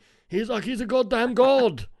tree? He's like, he's a goddamn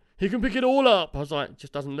god. He can pick it all up. I was like, it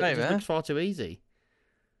just doesn't look, it just looks far too easy.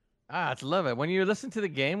 I love it. When you listen to the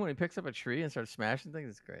game, when he picks up a tree and starts smashing things,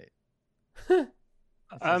 it's great.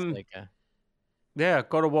 Yeah,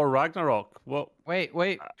 God of War Ragnarok. What?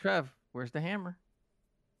 Wait, Trev, where's the hammer?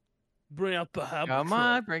 Bring up the hammer. Come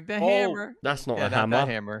on, bring the hammer. That's not a hammer. That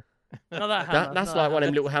hammer. Not that hammer. That's like one of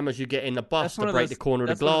them little hammers you get in the bus to break the corner of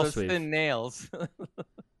the glass with. Thin nails.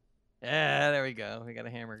 Yeah, there we go. We got a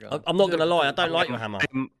hammer going. I'm not going to lie. I don't like the hammer.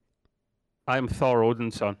 I'm Thor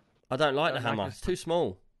Odin's son. I don't like the hammer. It's too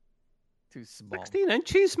small. Too small. 16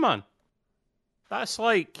 inches, man. That's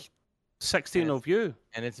like 16 of you.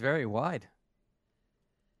 And it's very wide.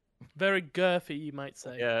 Very girthy, you might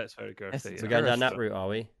say. Yeah, it's very girthy. We're going down that route, are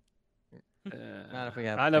we? Not if we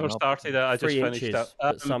have. I never started it. I just finished it.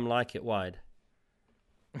 But some like it wide.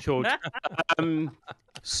 Showed.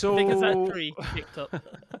 So because that tree picked up.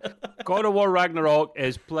 God of War Ragnarok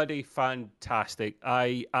is bloody fantastic.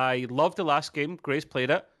 I love the last game. Grace played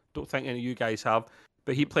it. Don't think any of you guys have,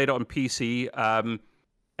 but he played it on PC.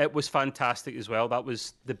 It was fantastic as well. That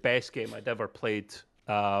was the best game I'd ever played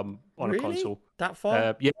on a console. That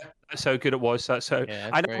far? Yeah, that's how good it was. That's how.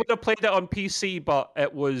 I would have played it on PC, but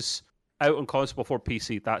it was out on console before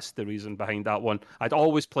PC. That's the reason behind that one. I'd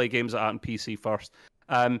always play games like that on PC first.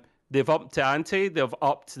 They've upped the ante. They've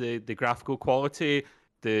upped the graphical quality,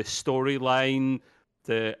 the storyline.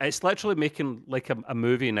 It's literally making like a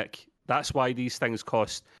movie, Nick. That's why these things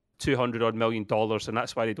cost $200 million, and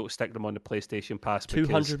that's why they don't stick them on the PlayStation Pass.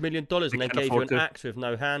 $200 million, and they gave you an axe with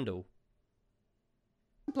no handle.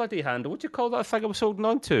 Bloody handle! What do you call that thing I was holding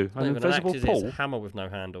on to? An invisible pole? It's a hammer with no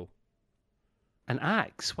handle. An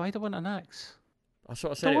axe? Why do I want an axe? I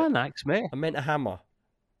sort of said I want an axe, mate. I meant a hammer.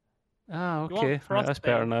 Ah, okay. Right, that's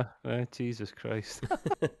better now. Jesus Christ.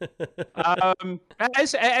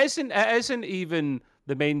 It isn't even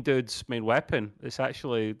the main dude's main weapon. It's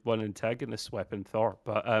actually one antagonist's weapon, Thor.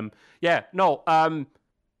 But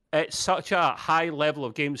it's such a high level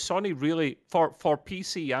of games. Sony really, for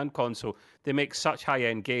PC and console, they make such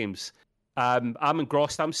high-end games. I'm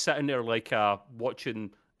engrossed. I'm sitting there like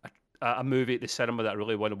watching a movie at the cinema that I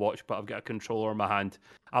really want to watch, but I've got a controller in my hand.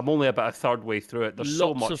 I'm only about a third way through it. There's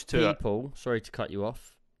so much to it. Lots of people, sorry to cut you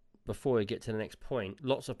off, before we get to the next point,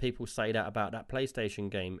 lots of people say that about that PlayStation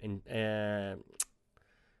game in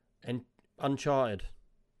Uncharted.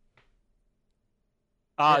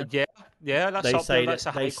 Yeah, that's up there. That's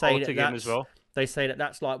a high quality game as well. They say that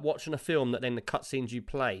that's like watching a film that then the cutscenes you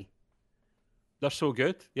play. They're so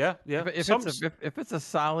good. Yeah. If it's a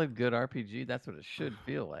solid, good RPG, that's what it should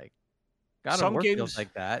feel like. God of War feels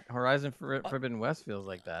like that. Horizon Forbidden West feels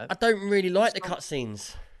like that. I don't really like the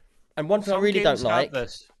cutscenes. And one thing I really don't like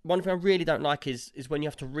is when you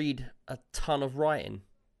have to read a ton of writing.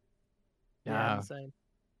 Yeah, same.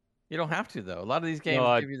 You don't have to though. A lot of these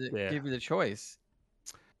games give you the choice.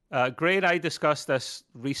 Gray and I discussed this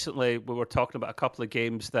recently. We were talking about a couple of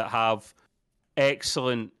games that have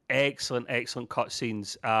excellent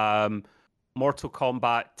cutscenes. Mortal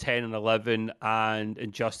Kombat 10 and 11 and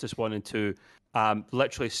Injustice 1 and 2.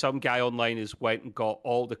 Literally, some guy online has went and got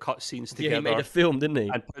all the cutscenes together. Yeah, he made a film, didn't he?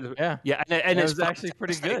 And it was actually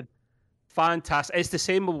pretty good. Fantastic. It's the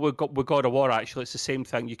same with God of War, actually. It's the same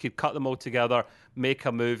thing. You could cut them all together, make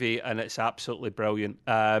a movie, and it's absolutely brilliant.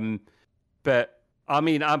 But, I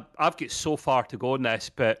mean, I've got so far to go in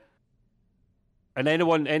this, but... And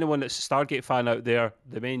anyone that's a Stargate fan out there,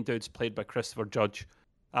 the main dude's played by Christopher Judge.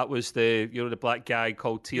 That was the black guy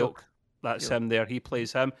called Teal'c. That's him there. He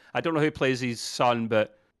plays him. I don't know who plays his son,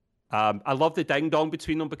 but I love the ding dong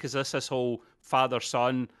between them because this whole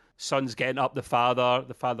father-son. Son's getting up the father.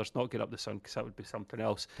 The father's not getting up the son because that would be something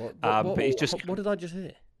else. But he's just. What did I just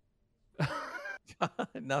hear?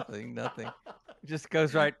 Nothing. It just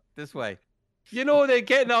goes right this way. You know, they're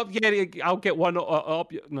getting up. Yeah, I'll get one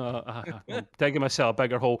up. No, I'm digging myself a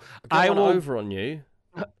bigger hole. I will over on you.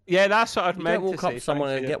 Yeah, that's what I've meant to say. Don't walk up to someone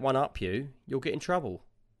and get one up you. You'll get in trouble.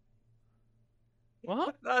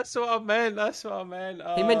 What? That's what I meant.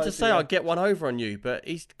 He meant to say I'd get one over on you, but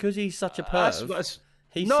because he's such a perv.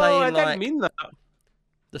 He's saying I didn't mean that.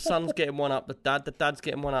 The son's getting one up the dad's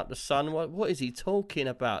getting one up the son. What is he talking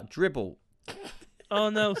about? Dribble. Oh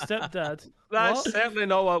no, stepdad. That's certainly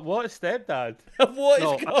not what stepdad. What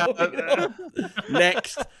is going on?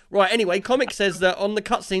 Next. Right, anyway, Comic says that on the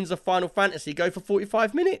cutscenes of Final Fantasy go for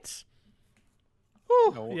 45 minutes.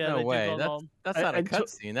 No way. That's not a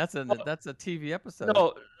cutscene. That's a TV episode.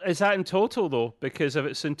 No, is that in total though? Because if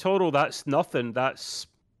it's in total, that's nothing. That's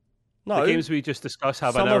the games we just discussed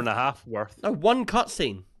have an hour and a half worth. No, one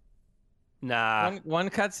cutscene. Nah. One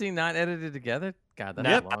cutscene not edited together? God,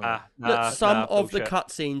 that's long. Look, some of the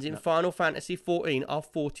cutscenes in Final Fantasy 14 are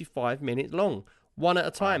 45 minutes long. One at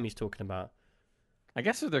a time he's talking about. I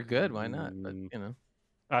guess if they're good, why not? But,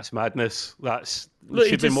 That's madness.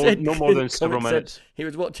 Should be no more than several minutes. He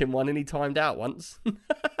was watching one and he timed out once.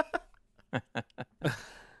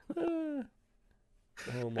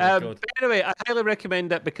 Oh my God. But anyway, I highly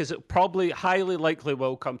recommend it because it probably highly likely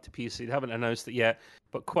will come to PC. They haven't announced it yet,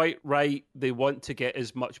 but quite right, they want to get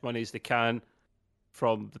as much money as they can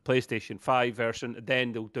from the PlayStation 5 version.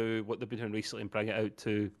 Then they'll do what they've been doing recently and bring it out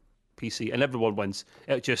to PC, and everyone wins.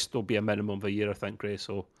 There'll be a minimum of a year, I think, Gray.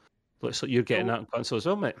 So looks like you're getting that on console as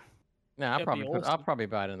well, mate. Yeah, I'll probably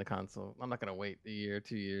buy it in the console. I'm not gonna wait a year,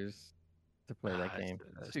 2 years to play that game.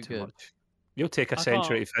 It's too good. Much. You'll take a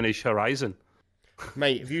century to finish Horizon.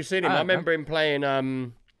 Mate, have you seen him? I remember him playing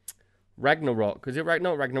Ragnarok. Was it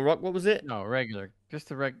Ragnarok? What was it? No, regular. Just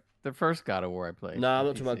the first God of War I played. No, I'm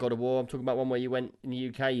not talking about God of War. I'm talking about one where you went in the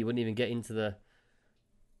UK. You wouldn't even get into the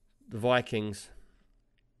Vikings.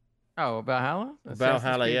 Oh, Valhalla?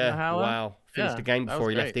 Valhalla, yeah. Valhalla? Wow. Finished the game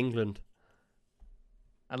before he left England.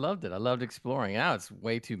 I loved it. I loved exploring. Now it's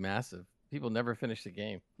way too massive. people never finish the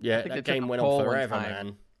game. Yeah, think that they took game a went poll on one forever, time.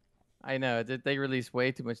 man. I know they released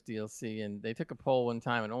way too much DLC, and they took a poll one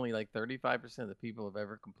time, and only like 35% of the people have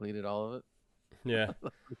ever completed all of it. Yeah.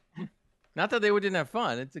 Not that they didn't have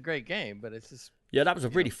fun. It's a great game, but it's just Yeah, that was a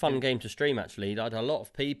really fun game to stream, actually. I had a lot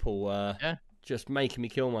of people Yeah. just making me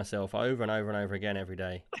kill myself over and over and over again every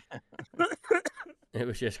day. It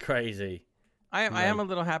was just crazy. I am a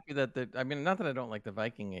little happy that I mean, not that I don't like the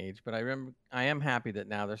Viking Age, but I am happy that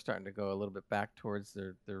now they're starting to go a little bit back towards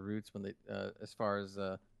their roots when they as far as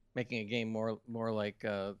making a game more like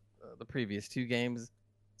the previous two games.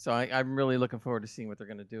 So I'm really looking forward to seeing what they're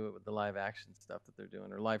going to do with the live action stuff that they're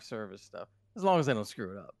doing, or live service stuff, as long as they don't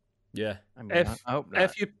screw it up. Yeah. I mean, I hope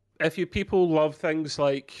not. If you people love things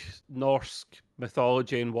like Norse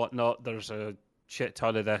mythology and whatnot, there's a shit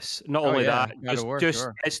ton of this. Not only that,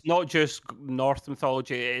 sure. It's not just Norse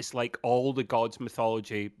mythology. It's like all the gods'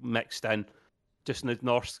 mythology mixed in. Just the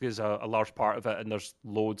Norse is a large part of it, and there's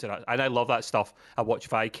loads of that. And I love that stuff. I watch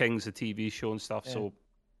Vikings, the TV show and stuff. Yeah. So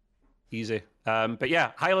easy. But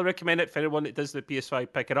yeah, highly recommend it for anyone that does the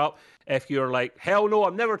PS5. Pick it up. If you're like, hell no,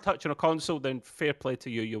 I'm never touching a console, then fair play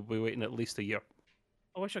to you. You'll be waiting at least a year.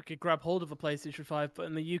 I wish I could grab hold of a PlayStation 5, but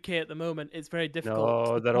in the UK at the moment, it's very difficult.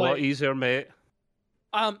 No, they're a lot easier, mate.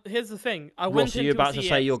 Here's the thing. Ross, are you about to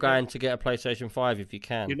say you're going to get a PlayStation 5 if you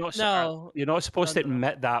can? You're not supposed to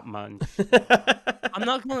admit that, man. I'm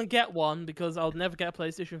not going to get one because I'll never get a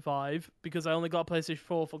PlayStation 5 because I only got a PlayStation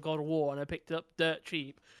 4 for God of War and I picked it up dirt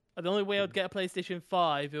cheap. And the only way I'd get a PlayStation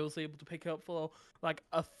 5, I was able to pick it up for like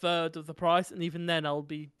a third of the price, and even then I'll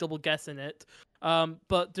be double guessing it.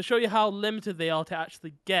 But to show you how limited they are to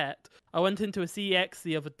actually get, I went into a CEX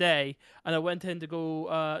the other day, and I went in to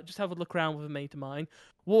go just have a look around with a mate of mine.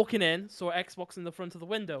 Walking in, saw Xbox in the front of the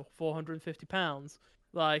window, £450.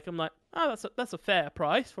 Like, I'm like, that's a fair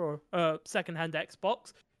price for a second-hand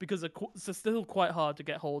Xbox, because it's still quite hard to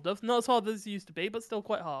get hold of. Not as hard as it used to be, but still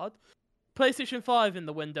quite hard. PlayStation 5 in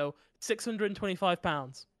the window,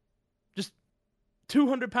 £625. Just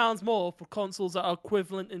 £200 more for consoles that are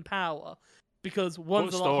equivalent in power, because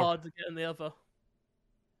one's a lot harder to get than the other.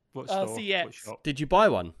 What store? CX. Did you buy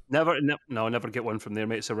one? Never get one from there,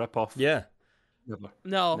 mate. It's a rip-off. Yeah. Never.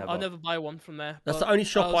 I'll never buy one from there. That's the only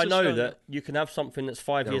shop I know that you can have something that's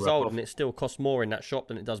 5 years old and it still costs more in that shop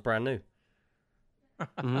than it does brand new.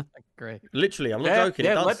 Mm-hmm. Great. Literally, I'm not joking.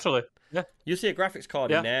 Yeah, it does. literally. Yeah. You see a graphics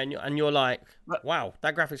card in there, and you're like, wow,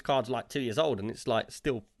 that graphics card's like 2 years old, and it's like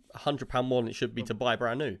still £100 more than it should be to buy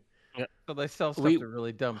brand new. Yeah. So they sell stuff to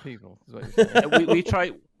really dumb people. Is what you're saying. we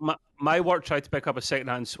try. My work tried to pick up a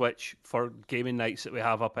second-hand Switch for gaming nights that we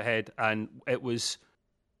have up ahead, and it was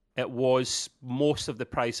most of the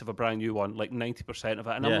price of a brand new one, like 90% of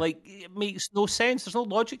it. And I'm like, it makes no sense. There's no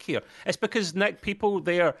logic here. It's because, Nick, people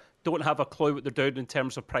there don't have a clue what they're doing in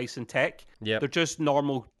terms of price and tech. Yep. They're just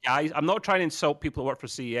normal guys. I'm not trying to insult people that work for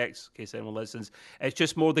CEX, in case anyone listens. It's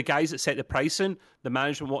just more the guys that set the pricing, the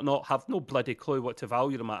management and whatnot, have no bloody clue what to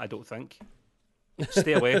value them at, I don't think.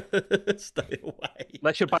 Stay away. Stay away.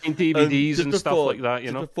 Unless you're buying DVDs and stuff like that,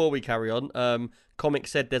 you know. Before we carry on, Comic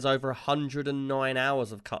said there's over 109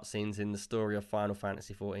 hours of cutscenes in the story of Final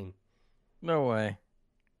Fantasy XIV. No way.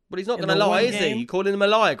 But he's not going to lie, is he? You calling him a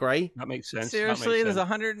liar, Gray? That makes sense. Seriously, there's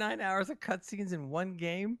 109 hours of cutscenes in one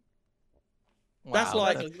game? Wow,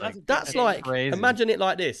 that's like crazy. Imagine it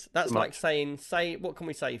like this. That's like say what can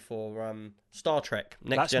we say for Star Trek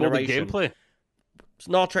Next Generation? More the gameplay.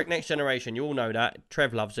 Star Trek Next Generation, you all know that.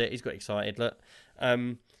 Trev loves it. He's got excited. Look,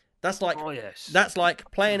 that's like that's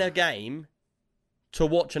like playing a game to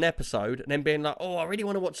watch an episode and then being like, oh, I really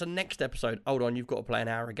want to watch the next episode. Hold on, you've got to play an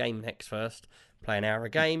hour a game next first. Play an hour a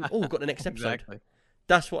game. Oh, we've got the next episode. Exactly.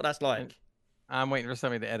 That's what that's like. I'm waiting for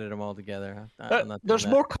somebody to edit them all together. There's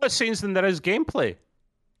more cutscenes than there is gameplay.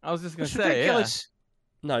 I was just going to say, ridiculous.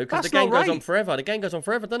 No, because the game goes on forever. The game goes on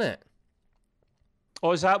forever, doesn't it?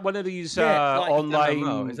 Oh, is that one of these like online?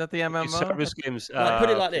 MMO. Is that the MMO? Service games. Put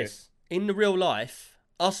it like this: in the real life,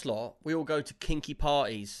 us lot, we all go to kinky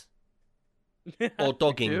parties or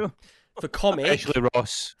dogging. For Comic, especially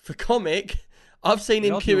Ross. For Comic, I've seen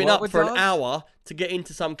him queuing up for an hour to get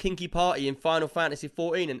into some kinky party in Final Fantasy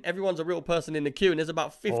XIV, and everyone's a real person in the queue, and there's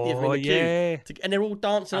about 50 of them in the queue, and they're all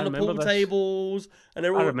dancing on the pool tables, and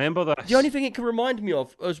they're all. I remember this. The only thing it can remind me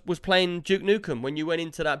of was playing Duke Nukem when you went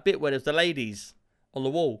into that bit where there's the ladies on the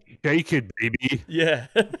wall. Shake it, baby. Yeah.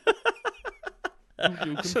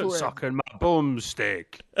 Sucking my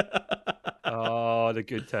boomstick. Oh, the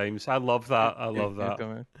good times. I love that. I love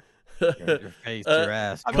that. Your face, your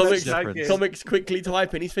ass. Comic's quickly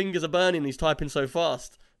typing. His fingers are burning. He's typing so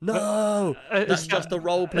fast. No, that's just the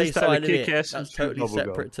roleplay side of it. That's totally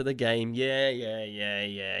separate to the game.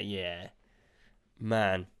 Yeah.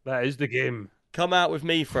 Man, That is the game. come out with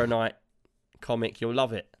me for a night, comic. You'll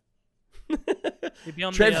love it. You'd be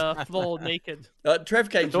on Trev- the floor naked. Trev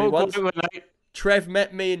came to me Don't go once. out with night. Trev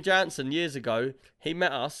met me and Jansen years ago. He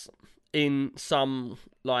met us in some,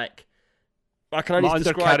 like, I can only My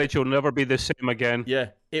describe. undercarriage will never be the same again. Yeah,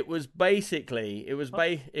 it was basically,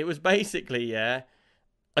 yeah,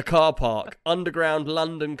 a car park, underground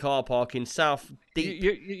London car park in South Deep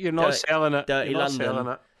You're not selling it. dirty You're not London. selling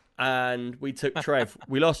it. And we took Trev.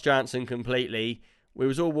 We lost Jansen completely. We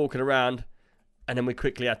was all walking around, and then we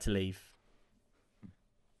quickly had to leave.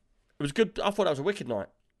 It was good. I thought that was a wicked night.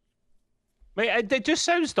 Mate, it just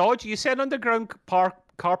sounds dodgy. You said underground car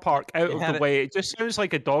park out of the way. It just sounds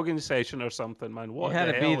like a dogging session or something, man. What You had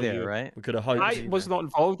the to be hell are there, you? right? We could have hoped. I was not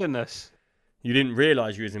involved in this. You didn't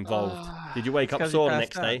realise you was involved. Did you wake up 'cause sore you the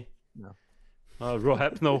passed next out. day? Oh, raw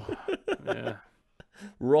hypno. Yeah,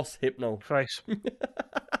 Ross Hypno. Christ.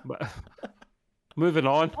 But, moving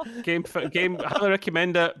on. Game. Highly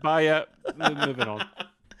recommend it. Buy it. Moving on.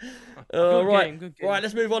 All right, Good game. right.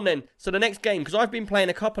 Let's move on then. So the next game, because I've been playing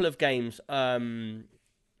a couple of games. I've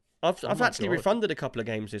actually God. refunded a couple of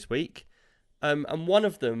games this week, and one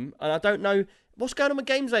of them, and I don't know what's going on with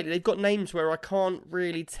games lately. They've got names where I can't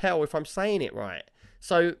really tell if I'm saying it right.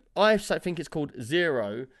 So I think it's called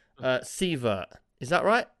Zero Sievert. Is that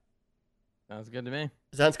right? Sounds good to me.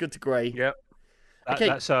 Sounds good to Gray. Yep. Okay.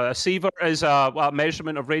 That's a sievert is a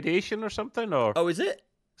measurement of radiation or something, or Oh, is it?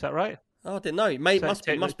 is that right? Oh, I didn't know. It must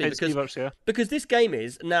be because Sieverts, yeah. Because this game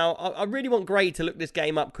is now, I really want Gray to look this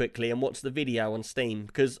game up quickly and watch the video on Steam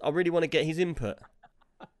because I really want to get his input.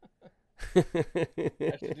 I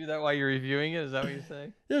should do that while you're reviewing it. Is that what you're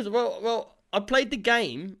saying? Yes, well, I played the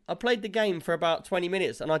game. I played the game for about 20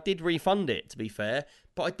 minutes and I did refund it. To be fair,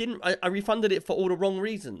 but I didn't. I refunded it for all the wrong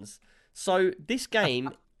reasons. So this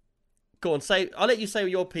game, go on, say. I'll let you say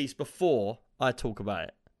your piece before I talk about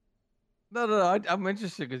it. No. I'm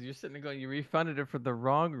interested because you're sitting there going, you refunded it for the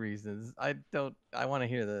wrong reasons. I want to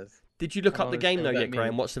hear this. Did you look I up the don't game though understand yet, what that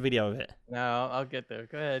Graham? Watch the video of it. No, I'll get there.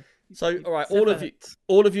 Go ahead. So, all right, Sievert.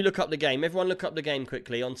 all of you look up the game. Everyone look up the game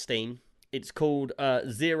quickly on Steam. It's called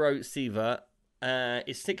Zero Sievert.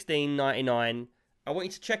 It's $16.99. I want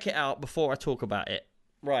you to check it out before I talk about it.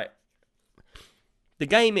 Right. The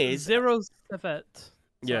game is Zero Sievert.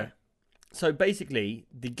 yeah. So basically,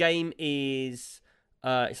 the game is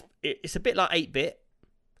it's a bit like 8-bit,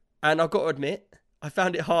 and I've got to admit, I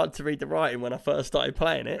found it hard to read the writing when I first started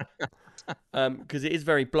playing it, because it is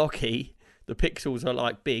very blocky. The pixels are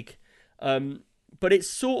like big, but it's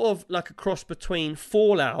sort of like a cross between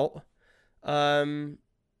Fallout, and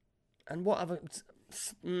what other,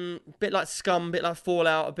 bit like Scum, a bit like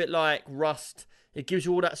Fallout, a bit like Rust. It gives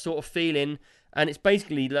you all that sort of feeling. And it's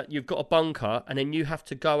basically like you've got a bunker, and then you have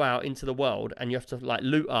to go out into the world, and you have to like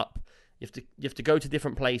loot up. You have to go to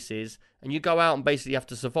different places, and you go out and basically have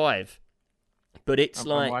to survive. But it's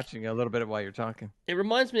I'm watching a little bit of while you're talking. it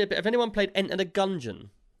reminds me a bit. Have anyone played Enter the Gungeon?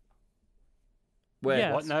 Where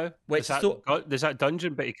Yeah. What now? Wait, Is that, so- there's that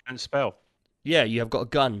dungeon, but you can't spell. yeah, you have got a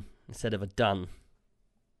gun instead of a dun.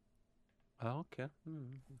 Oh, okay.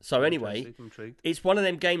 So anyway, Intrigued. it's one of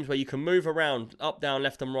them games where you can move around up, down,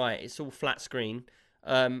 left, and right. It's all flat screen.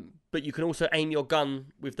 But you can also aim your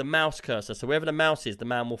gun with the mouse cursor. So wherever the mouse is, the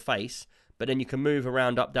man will face. But then you can move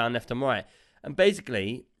around up, down, left, and right. And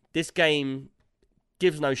basically, this game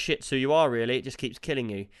gives no shits who you are, really. It just keeps killing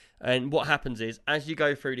you. And what happens is, as you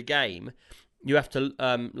go through the game, you have to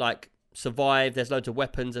like survive. There's loads of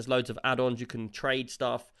weapons. There's loads of add-ons. You can trade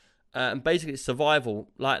stuff. And basically, it's survival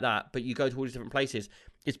like that. But you go to all these different places.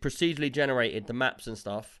 It's procedurally generated, the maps and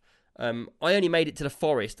stuff. I only made it to the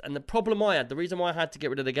forest, and the problem I had, the reason why I had to get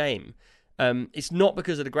rid of the game, it's not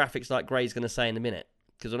because of the graphics, like Gray's going to say in a minute,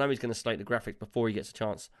 because I know he's going to slate the graphics before he gets a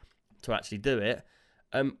chance to actually do it.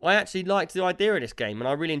 I actually liked the idea of this game, and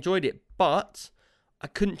I really enjoyed it, but I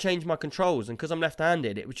couldn't change my controls, and because I'm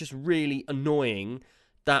left-handed, it was just really annoying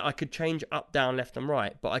that I could change up, down, left, and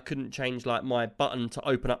right, but I couldn't change like my button to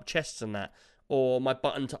open up chests and that, or my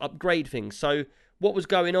button to upgrade things. So what was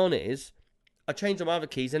going on is, I changed all my other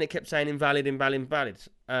keys and it kept saying invalid,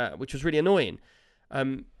 which was really annoying.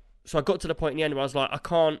 So I got to the point in the end where I was like,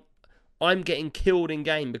 I'm getting killed in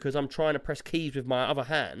game because I'm trying to press keys with my other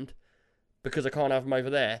hand because I can't have them over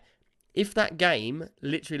there. If that game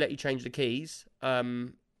literally let you change the keys, I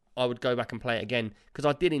would go back and play it again because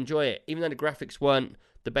I did enjoy it. Even though the graphics weren't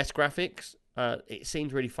the best graphics, it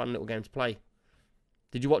seemed a really fun little game to play.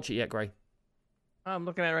 Did you watch it yet, Gray? I'm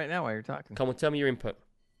looking at it right now while you're talking. Come on, tell me your input.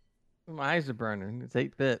 My eyes are burning. It's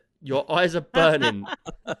 8-bit. Your eyes are burning.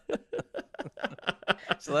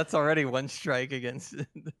 So that's already one strike against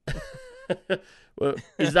it. Well,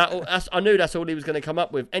 is that all? I knew that's all he was going to come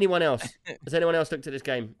up with. Anyone else? Has anyone else looked at this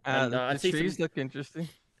game? And, the trees look interesting.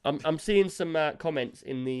 I'm seeing some comments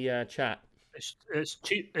in the chat. It's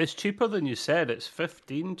cheap. It's cheaper than you said. It's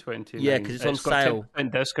 $15.29. Yeah, because it's on sale.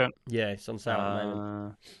 And discount. Yeah, it's on sale at the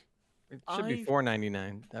moment. It should be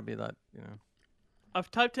 $4.99. That'd be that. I've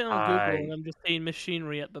typed in on Google and I'm just seeing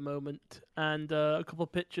machinery at the moment, and a couple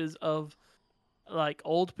of pictures of like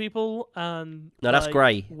old people and. No, that's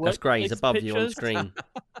grey. That's grey. It's above you on the screen.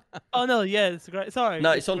 Oh no, yeah, it's great. Sorry.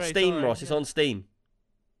 No, it's on Steam, Ross. It's on Steam.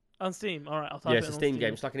 On Steam. All right, I'll type it in. Yeah, it's a Steam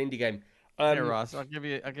game. It's like an indie game. Hey Ross, I'll give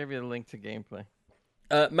you the link to gameplay.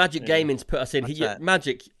 Magic Gaming's put us in.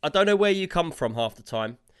 Magic, I don't know where you come from half the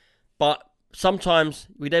time, but sometimes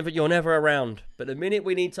you're never around. But the minute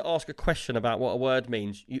we need to ask a question about what a word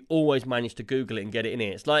means, you always manage to Google it and get it in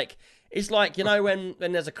here. It's like when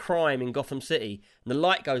there's a crime in Gotham City and the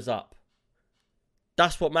light goes up.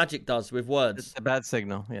 That's what Magic does with words. It's a bad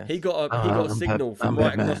signal. Yeah. He got a signal from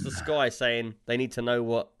right across the sky saying they need to know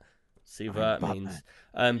what Sievert means.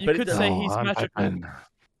 You could say he's magical.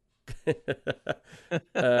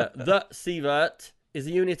 The Sievert is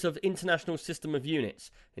a unit of international system of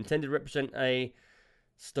units intended to represent a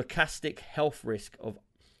stochastic health risk of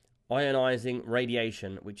ionizing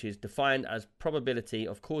radiation, which is defined as probability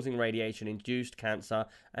of causing radiation-induced cancer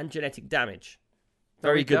and genetic damage.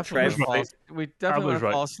 Very good, Trev. We definitely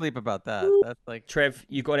fall asleep about that. That's like Trev,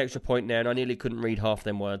 you got an extra point there, and I nearly couldn't read half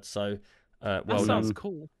them words. So, well done. That sounds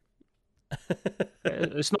cool.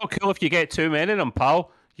 It's not cool if you get too many of them,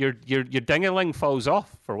 pal. Your ding-a-ling falls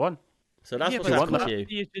off for one. So that's what's happened to you.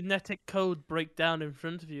 Your genetic code break down in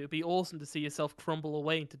front of you. It'd be awesome to see yourself crumble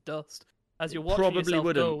away into dust as you're watching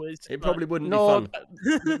yourself go. It probably wouldn't be fun.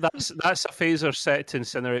 That's a phaser set to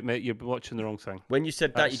incinerate, mate. You're watching the wrong thing. When you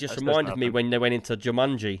said that, you just reminded me when they went into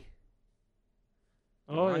Jumanji.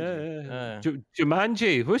 Oh, yeah.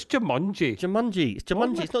 Jumanji. Who's Jumanji? Jumanji. It's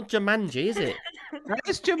Jumanji. It's not Jumanji, is it?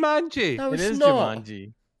 It's Jumanji. No, it's it is not.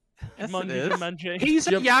 Jumanji. Yes, Jumanji. He's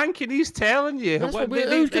a Yank and he's telling you. Who's going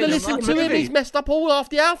to listen to him? He's messed up all half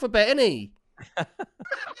the alphabet, isn't he?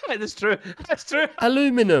 That's true. That's true.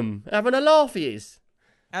 Aluminum. Having a laugh, he is.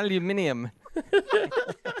 Aluminium.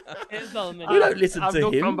 It's aluminium. We don't listen to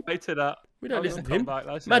him. Come back to that. We don't listen to him.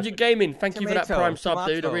 Magic Gaming, thank you for that Prime sub,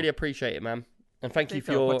 dude. I really appreciate it, man. And thank you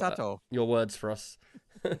for your words for us.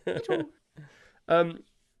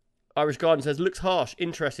 Irish Garden says, looks harsh,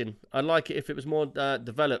 interesting. I'd like it if it was more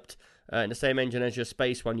developed in the same engine as your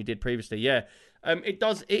Space one you did previously. Yeah, it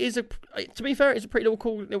does. It is to be fair, it's a pretty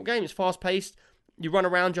cool little game. It's fast paced. You run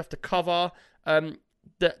around. You have to cover.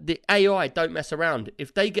 The AI don't mess around.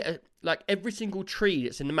 If they get like every single tree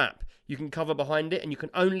that's in the map, you can cover behind it, and you can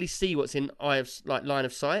only see what's in line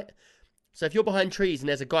of sight. So if you're behind trees and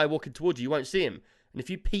there's a guy walking towards you, you won't see him. And if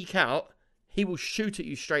you peek out, he will shoot at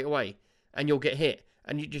you straight away, and you'll get hit.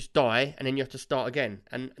 And you just die, and then you have to start again.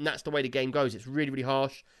 And that's the way the game goes. It's really, really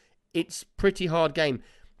harsh. It's a pretty hard game.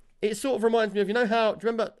 It sort of reminds me of, do you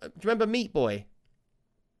remember Meat Boy?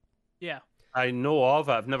 Yeah. I know of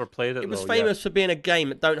it. I've never played it. It was famous for being a game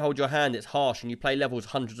that don't hold your hand. It's harsh, and you play levels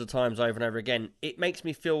hundreds of times over and over again. It makes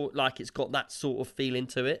me feel like it's got that sort of feeling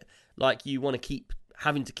to it. Like you want to keep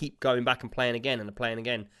having to keep going back and playing again and playing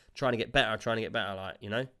again, trying to get better, like, you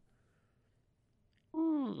know?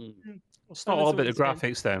 It's not all about the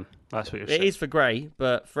graphics then. That's what you're saying. It is for Gray,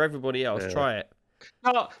 but for everybody else, try it.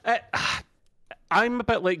 No, I'm a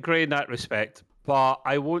bit like Gray in that respect, but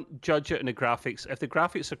I won't judge it in the graphics. If the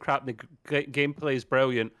graphics are crap and the gameplay is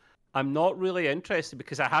brilliant, I'm not really interested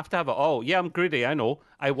because I have to have it all. Yeah, I'm greedy, I know.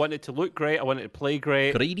 I want it to look great. I want it to play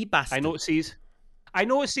great. Greedy bastard. I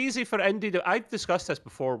know it's easy for indie. I've discussed this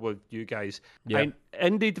before with you guys. Yeah.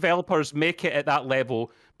 Indie developers make it at that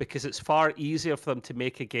level because it's far easier for them to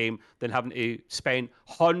make a game than having to spend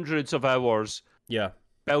hundreds of hours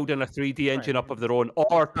building a 3D engine up of their own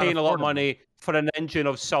or paying a lot of money for an engine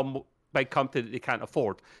of some big company that they can't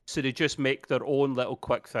afford. So they just make their own little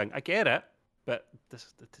quick thing. I get it, but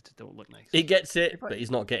this don't look nice. He gets it, but he's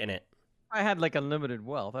not getting it. If I had like unlimited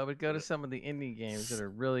wealth, I would go to some of the indie games that are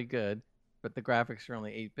really good, but the graphics are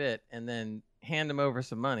only 8-bit, and then hand them over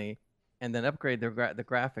some money, and then upgrade the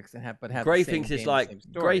graphics and have Gray the same thinks it's like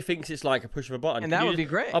Gray thinks it's like a push of a button. And that would be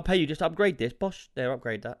great. I'll pay you, just upgrade this, bosh. There,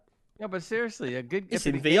 upgrade that. No, but seriously, it's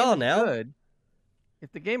in VR now.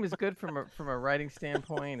 If the game is good from a writing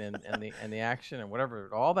standpoint and the action and whatever,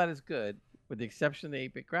 all that is good, with the exception of the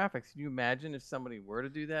 8-bit graphics. Can you imagine if somebody were to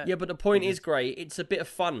do that? Yeah, but the point is, Gray, it's a bit of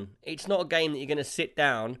fun. It's not a game that you're going to sit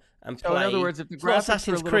down and play. So in other words, if the graphics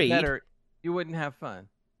were a little better, you wouldn't have fun.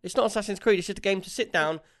 It's not Assassin's Creed. It's just a game to sit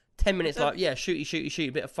down, 10 minutes, like, yeah, shooty,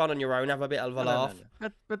 a bit of fun on your own, have a bit of a laugh. No.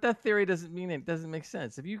 But that theory doesn't mean it doesn't make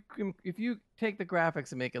sense. If you take the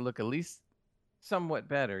graphics and make it look at least somewhat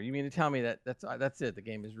better, you mean to tell me that that's it? The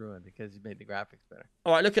game is ruined because you made the graphics better.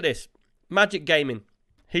 All right, look at this. Magic Gaming.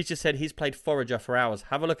 He's just said he's played Forager for hours.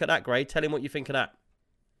 Have a look at that, Gray. Tell him what you think of that.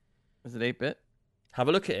 Is it 8-bit? Have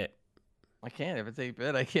a look at it. I can't. If it's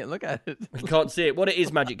 8-bit, I can't look at it. He can't see it. What it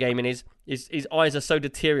is, Magic Gaming, is his eyes are so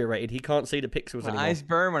deteriorated he can't see the pixels anymore. My eyes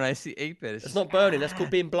burn when I see 8-bit. It's not burning. That's called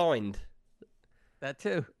being blind. That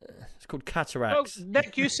too. It's called cataracts. Well,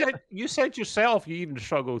 Nick, you said yourself you even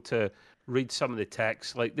struggle to read some of the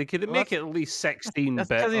text. Like they could make it at least 16-bit. That's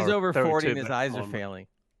because he's over 40 and his eyes are failing.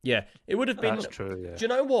 Yeah, it would have been. That's true. Yeah. Do you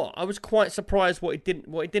know what? I was quite surprised what it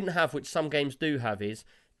didn't have, which some games do have, is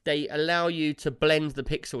they allow you to blend the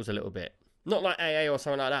pixels a little bit. Not like AA or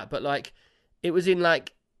something like that, but like it was in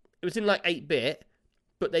like 8-bit,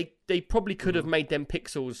 but they probably could have made them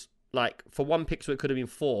pixels like for one pixel it could have been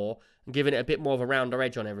 4 and given it a bit more of a rounder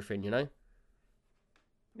edge on everything, you know?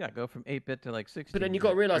 Yeah, go from 8-bit to like 16. But then you got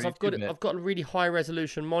to realize I've got a really high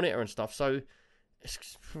resolution monitor and stuff, so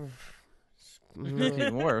it's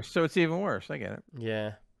even worse. So it's even worse. I get it.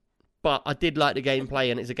 Yeah. But I did like the gameplay,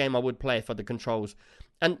 and it's a game I would play if I had the controls.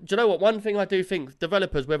 And do you know what? One thing I do think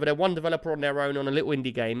developers, whether they're one developer on their own on a little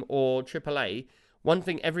indie game or AAA, one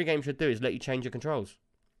thing every game should do is let you change your controls.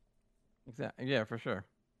 Exactly. Yeah, for sure.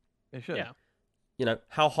 They should. Yeah. You know,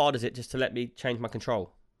 how hard is it just to let me change my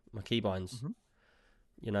control, my keybinds? Mm-hmm.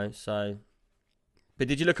 You know, so. But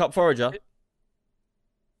did you look up Forager?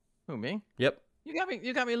 Who, me? Yep.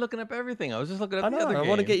 You got me looking up everything. I was just looking up I the know. other I game.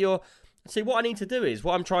 want to get your. See, what I need to do is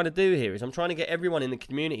what I'm trying to do here is I'm trying to get everyone in the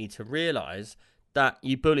community to realise that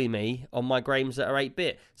you bully me on my games that are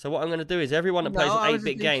 8-bit. So what I'm going to do is everyone that plays an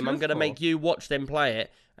 8-bit game, I'm going to make you watch them play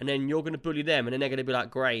it, and then you're going to bully them, and then they're going to be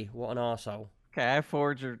like, Gray, what an arsehole. Okay, I have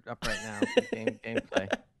Forager up right now.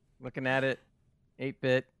 Gameplay. Looking at it.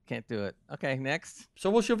 8-bit. Can't do it. Okay, next. So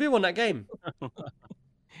what's your view on that game?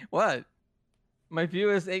 What? My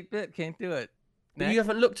view is 8-bit. Can't do it. But you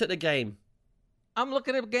haven't looked at the game. I'm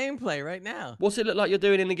looking at gameplay right now. What's it look like you're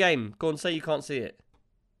doing in the game? Go on, say you can't see it.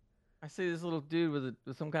 I see this little dude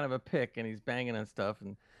with some kind of a pick, and he's banging on stuff.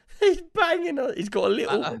 And He's banging on. He's got a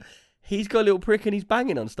little. He's got a little prick, and he's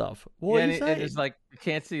banging on stuff. What are you saying? And it's like you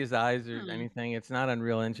can't see his eyes or anything. It's not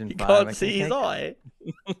Unreal Engine 5. You can't see his eye.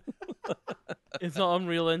 It's not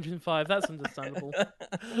Unreal Engine 5. That's understandable.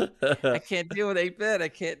 I can't do it 8-bit. I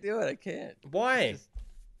can't do it. I can't. Why?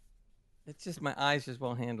 It's just my eyes just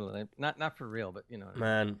won't handle it. Not for real, but you know.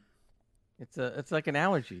 Man. It's like an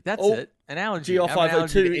allergy. That's it. An allergy.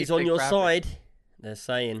 GR502 is on your side. They're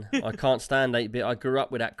saying I can't stand 8-bit. I grew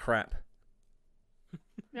up with that crap.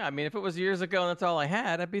 Yeah, I mean, if it was years ago and that's all I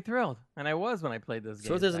had, I'd be thrilled. And I was when I played those games.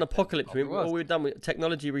 So if there's an apocalypse, all we've done with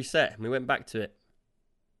technology reset, and we went back to it.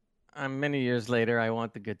 Many years later, I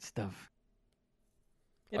want the good stuff.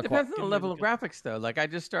 It depends on the level of graphics, though. Like I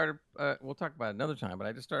just started. We'll talk about it another time, but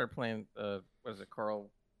I just started playing. What is it? Coral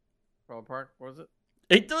Park? What was it?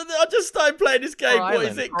 I just started playing this game. Coral What Island.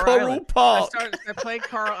 is it? Coral Park. I played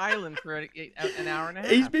Coral Island for an hour and a half.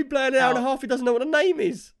 He's been playing an hour and a half. He doesn't know what the name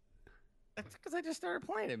is. That's because I just started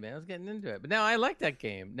playing it, man. I was getting into it. But now I like that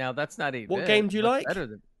game. Now that's not 8-bit. What game do you like? Better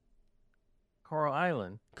than Coral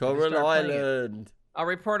Island. Coral Island. I'll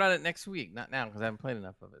report on it next week. Not now because I haven't played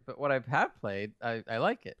enough of it. But what I have played, I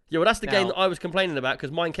like it. Yeah, well, that's the game that I was complaining about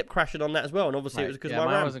because mine kept crashing on that as well, and obviously it was because my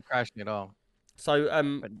RAM wasn't crashing at all. So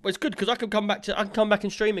it's good because I can come back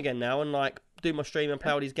and stream again now and like do my stream and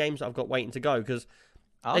play all these games that I've got waiting to go because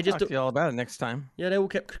I'll talk to you all about it next time. Yeah,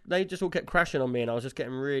 they just all kept crashing on me, and I was just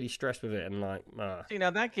getting really stressed with it and like. See,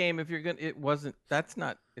 now that game, if you're gonna,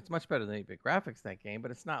 it's much better than 8-bit graphics, that game,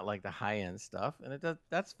 but it's not like the high end stuff, and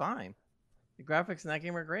that's fine. The graphics in that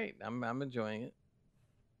game are great. I'm enjoying it.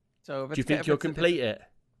 So do you think you'll complete it?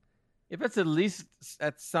 If it's at least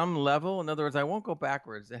at some level, in other words, I won't go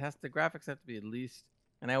backwards. The graphics have to be at least,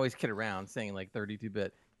 and I always kid around saying like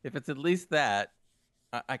 32-bit. If it's at least that,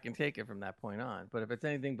 I can take it from that point on. But if it's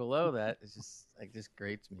anything below that, it just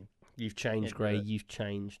grates me. You've changed, Gray. You've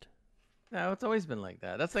changed. No, it's always been like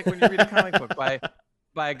that. That's like when you read a comic book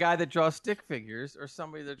by a guy that draws stick figures or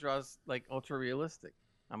somebody that draws like ultra realistic.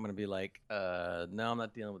 I'm gonna be like, no, I'm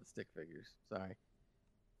not dealing with the stick figures. Sorry,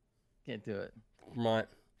 can't do it. Right.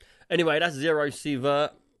 Anyway, that's Zero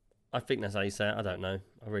Seavert. I think that's how you say it. I don't know.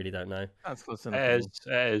 I really don't know. That's close enough. It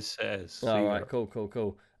is. All right.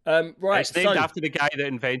 Cool. Right. It's named after the guy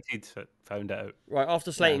that found it out. Right.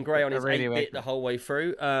 After slating Gray on his 8-bit the whole way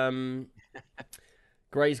through,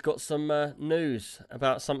 Gray's got some news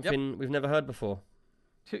about something we've never heard before.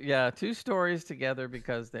 Two stories together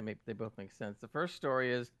because they both make sense. The first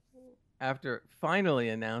story is after finally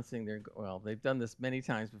announcing they've done this many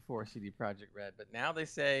times before, CD Projekt Red, but now they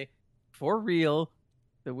say, for real,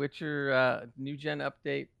 the Witcher new gen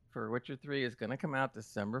update for Witcher 3 is going to come out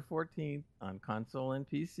December 14th on console and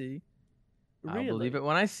PC. Really? I'll believe it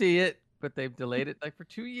when I see it, but they've delayed it like for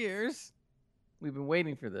 2 years. We've been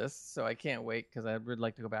waiting for this, so I can't wait because I would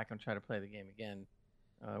like to go back and try to play the game again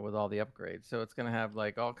with all the upgrades. So it's going to have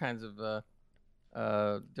like all kinds of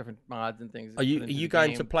different mods and things. Are you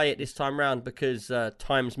going to play it this time round because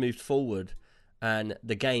time's moved forward, and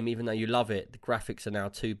the game, even though you love it, the graphics are now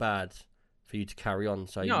too bad for you to carry on?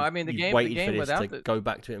 So no, I mean the game. Waited the game for this without to go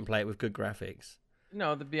back to it and play it with good graphics.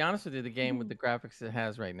 No, to be honest with you, the game with the graphics it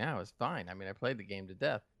has right now is fine. I mean, I played the game to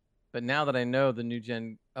death, but now that I know the new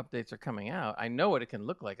gen updates are coming out, I know what it can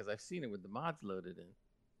look like because I've seen it with the mods loaded in.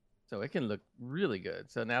 So it can look really good.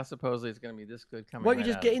 So now supposedly it's going to be this good coming. Why don't you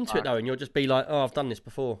just get into it though, and you'll just be like, "Oh, I've done this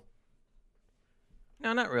before."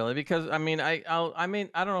 No, not really, because I mean, I don't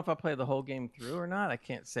know if I'll play the whole game through or not. I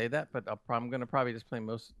can't say that, but I'm going to probably just play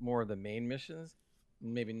more of the main missions,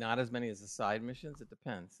 maybe not as many as the side missions. It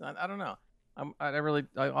depends. I don't know.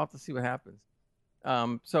 I'll have to see what happens.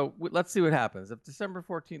 So let's see what happens. If December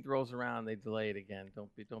 14th rolls around, they delay it again.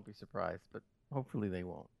 Don't be surprised, but hopefully they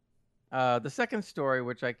won't. The second story,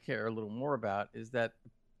 which I care a little more about, is that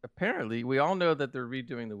apparently we all know that they're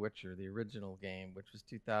redoing The Witcher, the original game, which was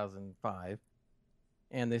 2005.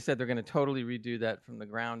 And they said they're going to totally redo that from the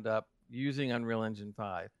ground up using Unreal Engine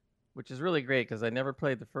 5, which is really great because I never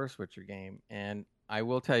played the first Witcher game. And I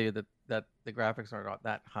will tell you that the graphics aren't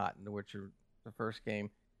that hot in The Witcher, the first game.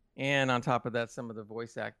 And on top of that, some of the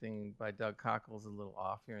voice acting by Doug Cockle is a little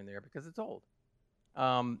off here and there because it's old.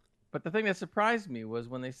 But the thing that surprised me was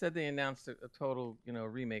when they said they announced a total,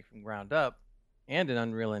 remake from ground up and an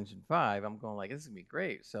Unreal Engine 5, I'm going like, this is going to be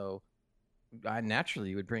great. So I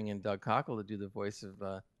naturally would bring in Doug Cockle to do the voice of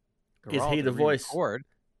Geralt. Is he the voice?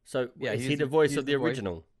 So yeah, is he the voice of the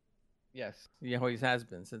original? Yes. Yeah, he has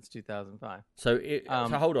been since 2005. So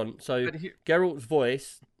hold on. So Geralt's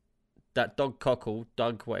voice, that Doug Cockle,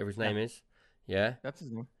 whatever his name is, yeah? That's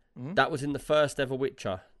his name. Mm-hmm. That was in the first ever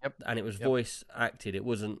Witcher. Yep. And it was voice acted. It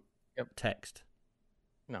wasn't text.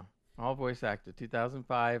 No, all voice acted.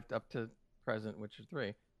 2005 up to present Witcher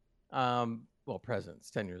 3. Present.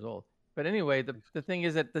 It's 10 years old. But anyway, the thing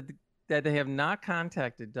is that that they have not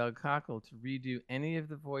contacted Doug Cockle to redo any of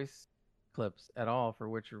the voice clips at all for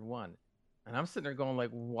Witcher 1. And I'm sitting there going like,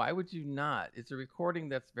 why would you not? It's a recording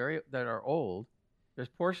that are old. There's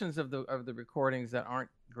portions of the recordings that aren't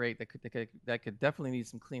great that could definitely need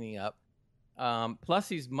some cleaning up. Plus,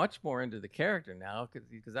 he's much more into the character now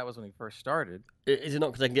because that was when he first started. Is it not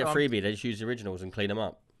because they can get freebie? They just use the originals and clean them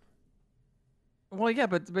up. Well, yeah,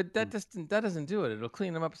 but that doesn't do it. It'll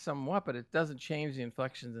clean them up somewhat, but it doesn't change the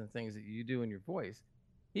inflections and things that you do in your voice.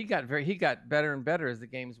 He got better and better as the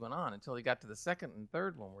games went on until he got to the second and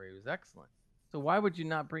third one where he was excellent. So why would you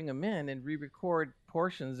not bring him in and re-record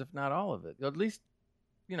portions, if not all of it? At least,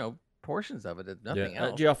 portions of it, if nothing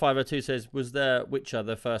else. GR502 says, was the Witcher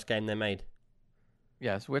the first game they made?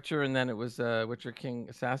 Yes, Witcher, and then it was Witcher King,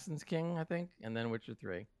 Assassin's King, I think, and then Witcher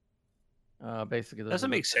 3. Basically, doesn't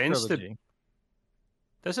make sense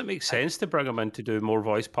Doesn't make sense to bring him in to do more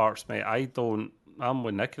voice parts, mate. I'm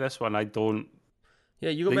with Nick this one. I don't. Yeah,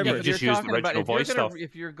 you remember just use the original voice stuff.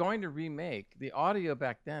 If you're going to remake, the audio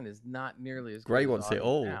back then is not nearly as good. Gray wants it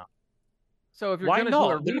all. Now. So if you're why going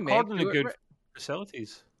not? to do a remake, they're recording good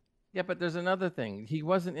facilities. Yeah, but there's another thing. He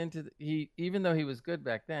wasn't into even though he was good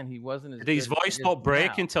back then, he wasn't as. Did his voice not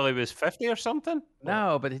break until he was 50 or something?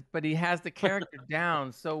 No, but he has the character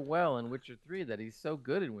down so well in Witcher 3 that he's so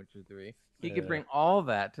good in Witcher 3. He could bring all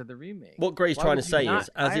that to the remake. What Gray's trying to say is,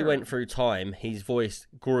 as he went through time, his voice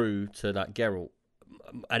grew to that Geralt,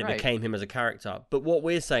 and it became him as a character. But what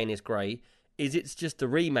we're saying is, Gray, is it's just a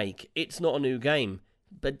remake. It's not a new game.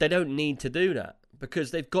 But they don't need to do that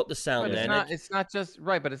because they've got the sound there. It's not just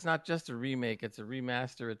right, but it's not just a remake. It's a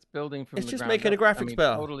remaster. It's building from. It's the just ground making up. the graphics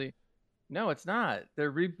better. Totally. No, it's not.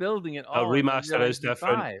 They're rebuilding it all. A remaster is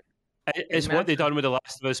different. It's what they done with The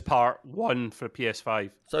Last of Us Part 1 for PS5.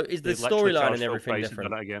 So is the storyline and everything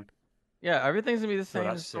different? Again. Yeah, everything's going to be the same.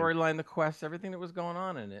 The storyline, the quests, everything that was going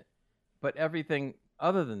on in it. But everything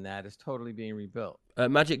other than that is totally being rebuilt.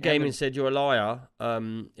 Magic Gaming said you're a liar.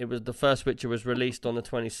 It was the first Witcher was released on the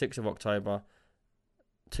 26th of October,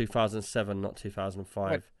 2007, not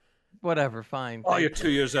 2005. Whatever, fine. Oh, you're 2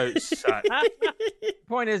 years out.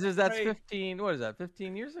 Point is that's 15, what is that,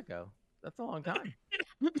 15 years ago? That's a long time.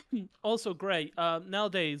 Also great.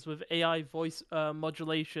 Nowadays with AI voice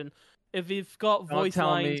modulation, if you've got voice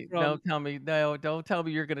lines Don't tell me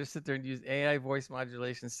you're going to sit there and use AI voice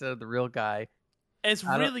modulation instead of the real guy It's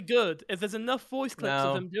really good. If there's enough voice clips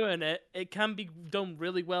of them doing it, it can be done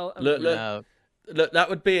really well. Look, that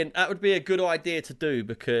would be a good idea to do,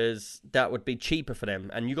 because that would be cheaper for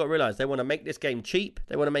them. And you got to realize they want to make this game cheap.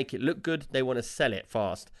 They want to make it look good. They want to sell it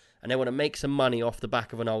fast, and they want to make some money off the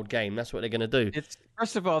back of an old game. That's what they're going to do.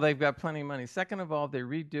 First of all, they've got plenty of money. Second of all, if they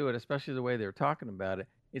redo it, especially the way they were talking about it,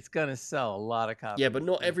 it's going to sell a lot of copies. Yeah, but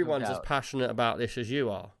not everyone's as passionate about this as you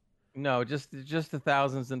are. No, just the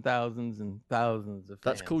thousands and thousands and thousands of fans.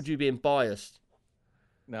 That's called you being biased.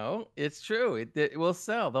 No, it's true. It will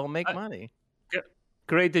sell. They'll make money.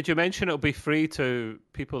 Great. Did you mention it'll be free to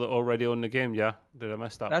people that already own the game? Yeah. Did I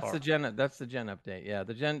miss that part? That's the gen update. Yeah,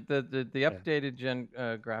 the updated gen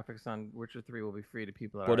graphics on Witcher 3 will be free to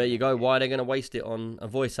people. Well, there you go. Why are they going to waste it on a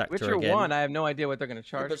voice actor Witcher again? 1, I have no idea what they're going to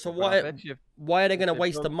charge. But so why are they going to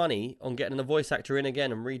waste the money on getting a voice actor in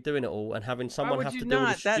again and redoing it all and having someone have to do all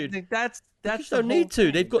the studio? They just don't need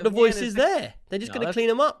to. They've got the voices there. They're just going to clean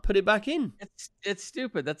them up, put it back in. It's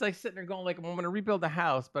stupid. That's like sitting there going, like, I'm going to rebuild the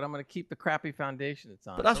house, but I'm going to keep the crappy foundation it's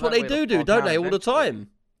on. But that's what they do, don't they, all the time?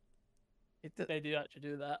 They do actually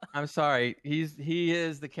do that. I'm sorry. He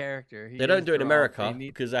is the character. They don't do it in America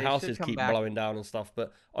because their houses keep blowing down and stuff.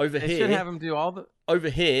 But over here, they should have them do all the. Over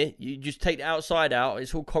here, you just take the outside out.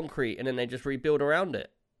 It's all concrete, and then they just rebuild around it.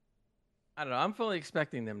 I don't know. I'm fully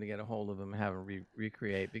expecting them to get a hold of them and have them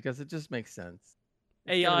recreate, because it just makes sense.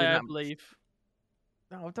 AI, I believe.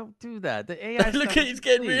 No, don't do that. The AI. Look at he's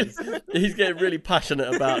getting really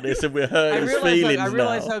passionate about this, and we're hurting his feelings now. I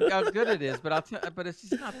realize how good it is, but it's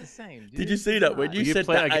just not the same. Dude. Did you see that when you said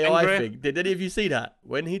that AI thing? Did any of you see that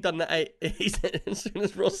when he done that? He said, as soon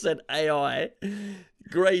as Ross said AI,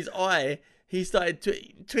 Gray's eye, he started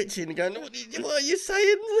twitching and going, "What are you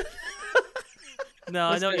saying?" No,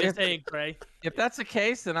 I know what you're saying, Gray. If that's the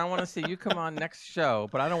case, then I want to see you come on next show,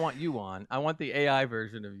 but I don't want you on. I want the AI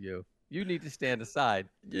version of you. You need to stand aside.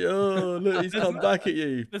 Yo, look, he's come back at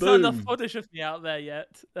you. There's not enough footage of me out there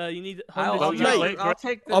yet. You need. I'll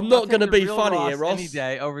take. I'm not going to be funny here, Ross. Any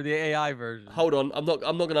day over the AI version. Hold on, I'm not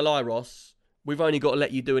going to lie, Ross. We've only got to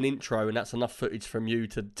let you do an intro, and that's enough footage from you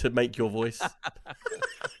to make your voice.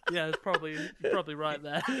 Yeah, you're probably right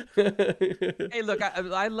there. Hey, look,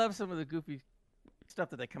 I love some of the goofy stuff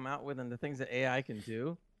that they come out with and the things that AI can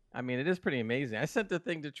do. I mean, it is pretty amazing. I sent the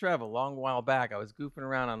thing to Trev a long while back. I was goofing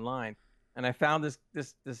around online, and I found this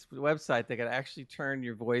website that could actually turn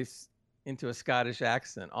your voice into a Scottish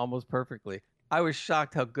accent almost perfectly. I was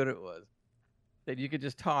shocked how good it was. That you could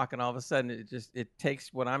just talk, and all of a sudden it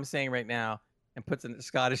takes what I'm saying right now and puts a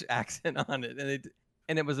Scottish accent on it,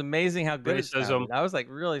 and it was amazing how good it sounded. I was like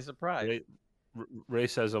really surprised.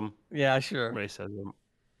 Racism. Yeah, sure. Racism.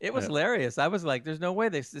 It was hilarious. I was like, "There's no way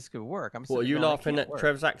this could work." What, are you laughing at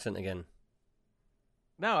Trev's accent again?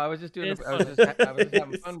 No, I was just doing. I was just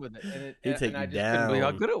having fun with it, and I just couldn't believe how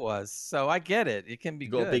good it was. So I get it. It can be.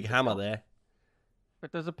 You got a big hammer there.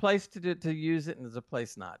 But there's a place to use it, and there's a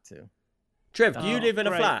place not to. Trev, do you live in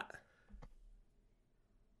a flat?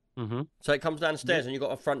 Mm-hmm. So it comes down the stairs, and you've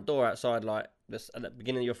got a front door outside, like this at the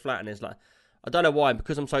beginning of your flat, and it's like, I don't know why,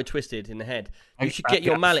 because I'm so twisted in the head. You should get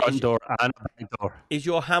your mallet. Front door and back door. Is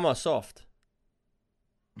your hammer soft?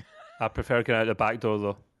 I prefer getting out the back door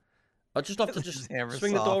though. I just love to just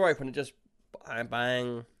swing the door open and just bang,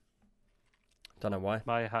 bang. Don't know why.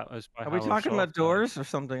 Are we talking about doors or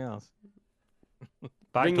something else?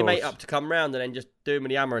 Bring your mate up to come round and then just do him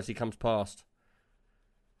with the hammer as he comes past.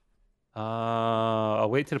 I'll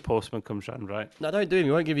wait till the postman comes round, right? No, don't do him.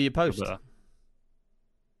 He won't give you your post.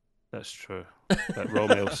 That's true. But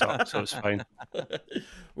Romeo sucks, so it's fine.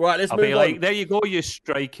 Right, let's move on. Like, there you go, you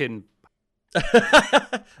striking.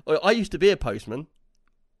 I used to be a postman.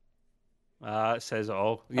 It says it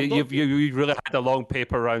all. You really had a long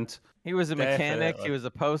paper round. He was a mechanic. He was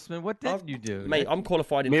a postman. What did you do, mate? I'm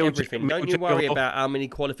qualified in everything. Don't you worry about how many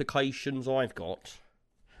qualifications I've got.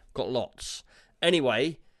 Got lots.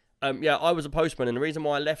 Anyway, yeah, I was a postman, and the reason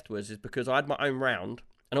why I left is because I had my own round.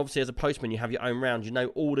 And obviously, as a postman, you have your own round. You know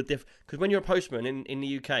all the because when you're a postman in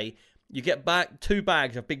the UK, you get back 2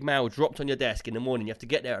 bags of big mail dropped on your desk in the morning. You have to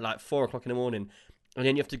get there at like 4 o'clock in the morning. And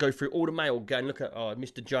then you have to go through all the mail, go and look at,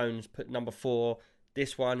 Mr. Jones put number 4,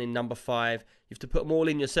 this one in number 5. You have to put them all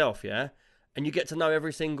in yourself, yeah? And you get to know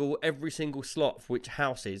every single slot for which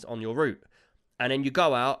house is on your route. And then you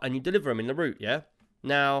go out and you deliver them in the route, yeah?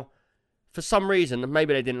 Now, for some reason,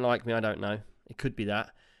 maybe they didn't like me, I don't know. It could be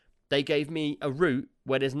that. They gave me a route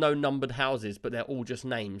where there's no numbered houses, but they're all just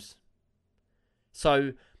names.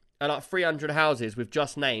 So, like 300 houses with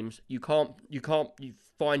just names, you can't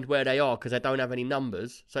find where they are because they don't have any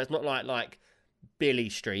numbers. So it's not like Billy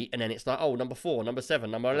Street, and then it's like, oh, number 4, number 7,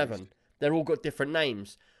 number 11. They're all got different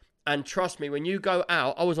names. And trust me, when you go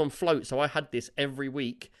out, I was on float, so I had this every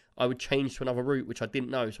week. I would change to another route, which I didn't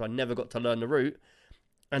know, so I never got to learn the route.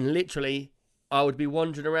 And literally, I would be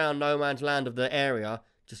wandering around no man's land of the area,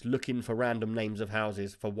 just looking for random names of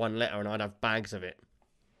houses for one letter, and I'd have bags of it.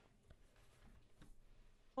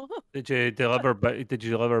 Did you deliver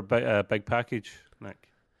a big package, Nick?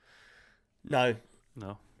 No.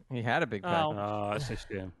 No. He had a big pack. Oh, that's a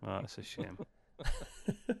shame. Oh, that's a shame.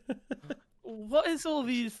 What is all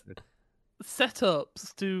these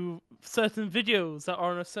setups to certain videos that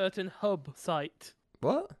are on a certain hub site?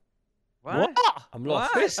 What? What? I'm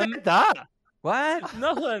lost. Who said that? What?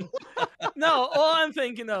 Nothing. No, all I'm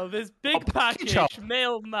thinking of is big package package hub.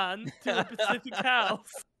 mailman to the Pacific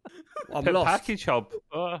House. I'm lost. Package hub.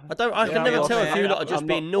 I can never tell if you lot are just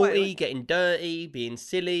being naughty, getting dirty, being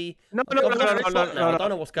silly. No. I don't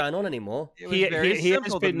know what's going on anymore. It was very he has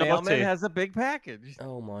simple. been the mailman naughty. has a big package.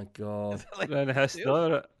 Oh my god. Then it has to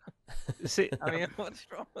deliver it. See, I mean, what's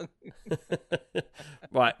wrong?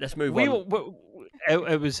 Right, let's move on.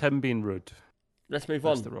 It was him being rude. Let's move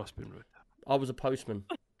That's on. the Ross being rude. I was a postman.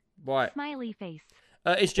 Right. Smiley face.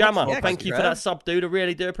 It's Jammer. What's Thank you for Trev? that sub, dude. I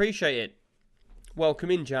really do appreciate it.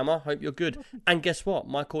 Welcome in, Jammer. Hope you're good. And guess what?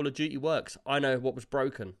 My Call of Duty works. I know what was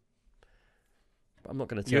broken. But I'm not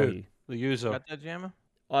going to tell you. The user. Got that, Jammer?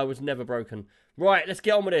 I was never broken. Right, let's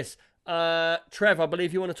get on with this. Trev, I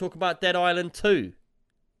believe you want to talk about Dead Island 2.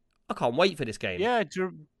 I can't wait for this game. Yeah, do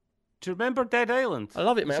you remember Dead Island? I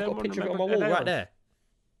love it, man. Does I've got a anyone picture of it on my remember wall Dead right Island? there.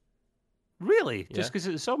 Really? Yeah. Just because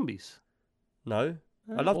it's zombies? No.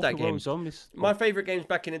 I love that Open game. world Zombies. My favourite games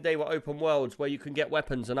back in the day were open worlds where you can get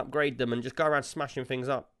weapons and upgrade them and just go around smashing things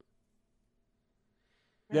up.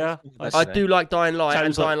 Yeah. I do like Dying Light and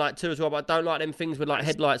Sounds like- Dying Light 2 as well, but I don't like them things with like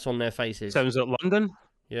headlights on their faces. Sounds like London.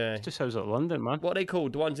 Yeah. It just sounds like London, man. What are they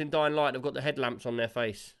called? The ones in Dying Light, they've got the headlamps on their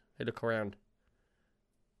face. They look around.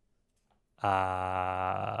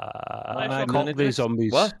 Bioshock Cockney Infinite?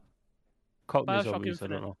 zombies. What? Cockney Bioshock zombies, I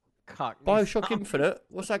Infinite. don't know. Bioshock Infinite?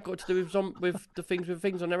 What's that got to do with the things with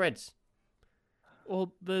things on their heads?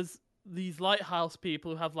 Well, there's these lighthouse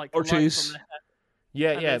people who have like Or lights cheese. on their head.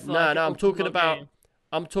 Yeah, And yeah. it's like an I'm open talking world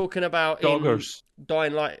about game. Joggers. in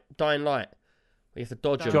Dying Light. You have to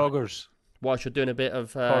dodge them Joggers. whilst you're doing a bit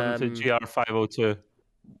of According to GR502.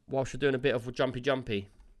 whilst you're doing a bit of jumpy. Jumpy,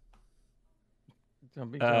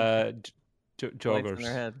 Joggers. lights on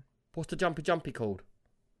their head. What's the jumpy called?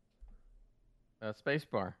 Space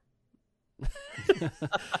bar.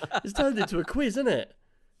 It's turned into a quiz, isn't it?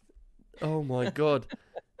 Oh my god.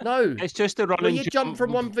 No. It's just a running When you jump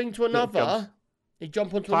from one thing to another, jumps. you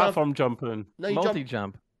jump onto another. Platform jumping. No, you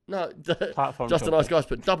Multi-jump. No, Platform just a jumping. nice guys,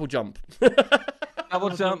 but double jump. Double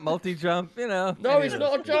jump, multi-jump, you know. No, it's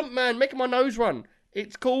not a jump, man. Making my nose run.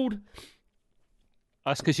 It's called.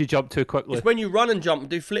 That's because you jump too quickly. It's when you run and jump and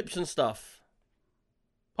do flips and stuff.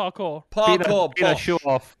 Parkour. Parkour, Being a bosh. show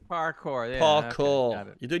off. Parkour, yeah. Parkour. Okay, got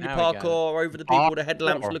it. You're doing your Now we got it. parkour over the people with the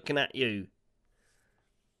headlamps Parkour. looking at you.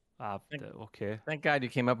 Okay. Thank God you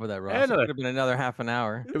came up with that, Ross. Anyway. It could have been another half an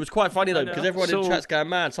hour. It was quite funny though, I because know. everyone in the So- chat's going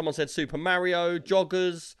mad. Someone said Super Mario,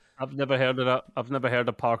 joggers. I've never heard of that. I've never heard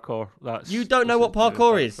of parkour. You don't know what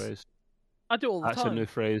parkour is? Phrase. I do it all the That's a time. new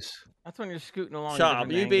phrase. That's when you're scooting along. Shut at up. Are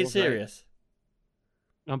different you being angles, right? serious?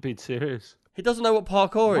 I'm being serious. He doesn't know what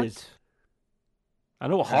parkour What? is. I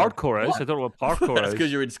know what hardcore is. I don't know what parkour That's is.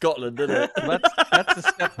 because you're in Scotland, isn't it? That's a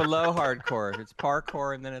step below hardcore. It's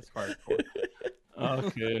parkour and then it's hardcore.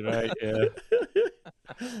 Okay, right, yeah.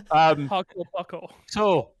 Parkour.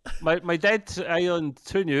 So my Dead Island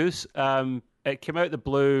 2 news. It came out the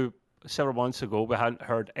blue several months ago. We hadn't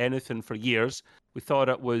heard anything for years. We thought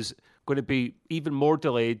it was going to be even more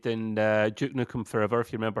delayed than Duke Nukem Forever,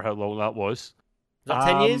 if you remember how long that was. Is that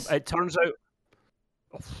 10 years? It turns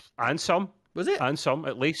out, and some, Was it?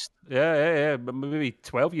 at least. Yeah, maybe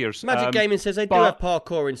 12 years. Magic Gaming says they do but- have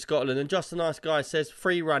parkour in Scotland, and Just a Nice Guy says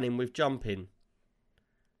free running with jumping.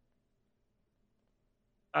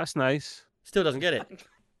 That's nice. Still doesn't get it.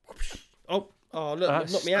 Oh, look,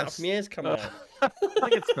 That's- knocked me out. that's- My hair's come out. I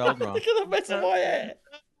think it's spelled wrong. Look at the mess of my hair.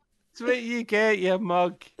 That's what you get, you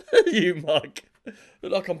mug. You mug.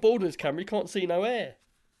 Look like I'm bald in this camera. You can't see no hair.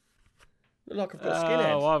 Look like I've got a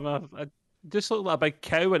skinhead. Well, I just looked like a big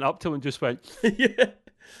cow went up to him and just went, Yeah.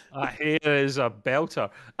 that hair is a belter.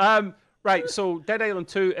 Right, so Dead Island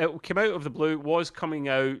 2, it came out of the blue, was coming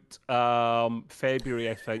out February,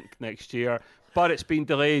 I think, next year, but it's been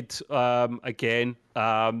delayed again.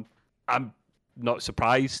 I'm not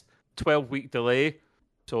surprised. 12-week delay.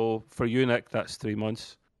 So for you, Nick, that's 3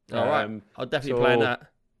 months. All right. I'll definitely so-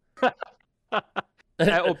 play that.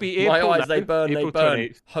 It'll be My April eyes, now, they burn, April they burn.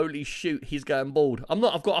 28th. Holy shoot, he's going bald. I'm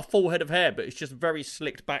not. I've got a full head of hair, but it's just very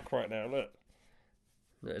slicked back right now. Look,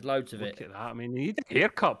 there's loads of it. Look at that. I mean, you need a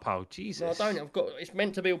haircut, pal. Jesus. No, I don't. I've got. It's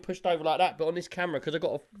meant to be all pushed over like that, but on this camera, because I've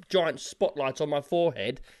got a giant spotlight on my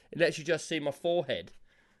forehead, it lets you just see my forehead.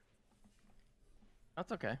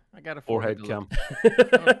 That's okay. I got a Forehead cam.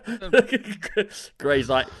 Gray's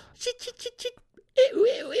like, chit, chit, chit, chit. Ew,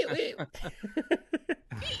 ew, ew, ew.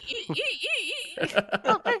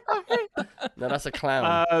 No, that's a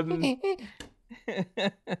clown.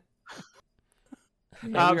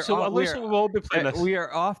 So it looks like we'll all be playing this. We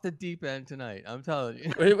are off the deep end tonight. I'm telling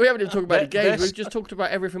you. We haven't even talked about the games. We've just talked about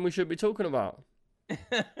everything we should be talking about.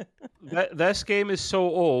 This game is so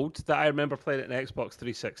old that I remember playing it on Xbox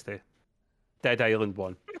 360. Dead Island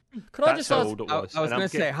 1. Can I just how ask? old it was. I was going to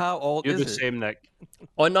say, how old You're is the it? same, Nick.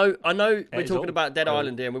 I know we're is talking old. about Dead Oh.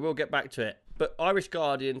 Island here, and we will get back to it. But Irish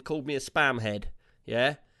Guardian called me a spam head.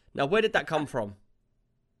 Yeah. Now, where did that come from?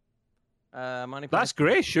 Monty Python. That's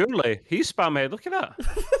great, surely. He's spam head. Look at that.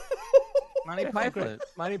 Monty Python.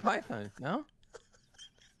 Monty Python. No.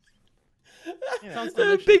 Sounds The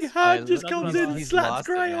delicious. big hand I just love comes it. in and He's slaps lost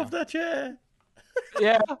it Gray now. off that chair.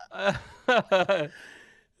 Yeah.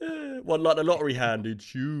 One like the lottery hand.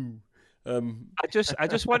 It's you. I just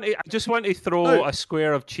want to throw a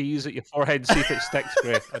square of cheese at your forehead and see if it sticks,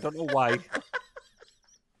 Gray. I don't know why.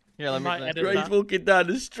 Here, let me. Might edit Gray's that. walking down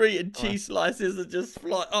the street and cheese slices are just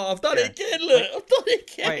flying. Oh, I've done it again, look. I've done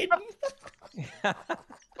it again.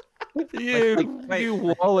 Wait.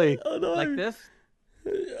 You Wally. Oh, no. Like this?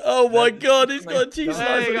 Oh, my God. He's got a Like- cheese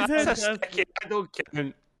slice on his head. That's a sticky. I don't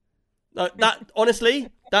count. No, that honestly,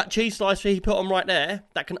 that cheese slice he put on right there,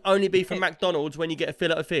 that can only be from McDonald's when you get a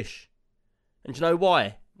fillet of fish. And do you know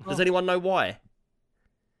why? Does anyone know why?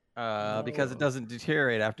 Because it doesn't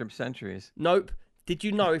deteriorate after centuries. Nope. Did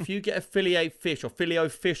you know if you get a filet of fish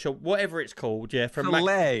or whatever it's called, yeah, from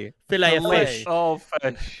Filet. fillet of Filet. fish. Oh,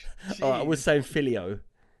 fish. Oh, I was saying filio.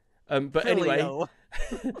 But anyway, Filio.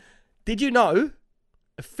 did you know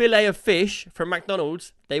a fillet of fish from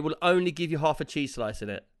McDonald's, they will only give you half a cheese slice in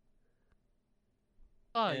it?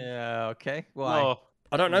 Fine. Yeah. Okay. Why? No.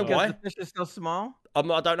 I don't know Because why. the fish is so small. I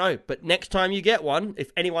don't know. But next time you get one,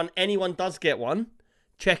 if anyone does get one,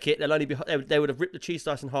 check it. They'll only be. They would have ripped the cheese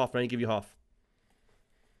slice in half and only give you half.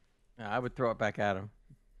 Yeah, I would throw it back at him.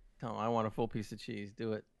 Tell him I want a full piece of cheese.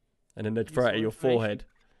 Do it. And then they'd throw it at your Useful forehead.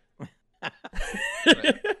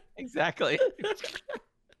 Exactly.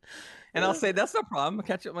 And I'll say that's no problem. I'll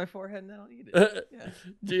catch it on my forehead and I'll eat it. Yeah.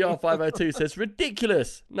 GR502 says,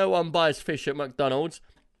 ridiculous. No one buys fish at McDonald's.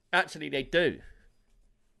 Actually, they do.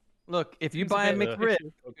 Look, if you It's a buy a bit McRib,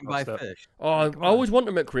 fishy. you can buy Stop. fish. Oh, I Come on. always want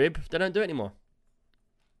a McRib. They don't do it anymore.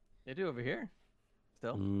 They do over here.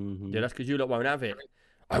 Still, Mhm. Yeah, that's because you lot won't have it.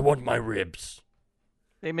 I want my ribs.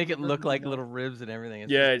 they make it look like little ribs and everything.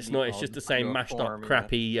 Yeah, just it's not. It's meatballs just the in same a mashed form, up, you know.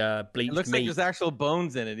 crappy, It bleached looks like meat. there's actual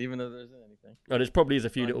bones in it, even though there isn't anything. Oh, there's probably is a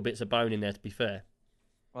few little bits of bone in there, to be fair.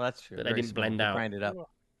 Well, that's true. But they Very didn't small. blend They out. Grind it up.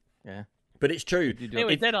 But it's true. You do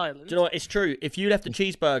Anyway, If- Dead Island. Do you know what? It's true. If you left a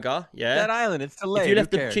cheeseburger, yeah. That island, it's delayed. If you Who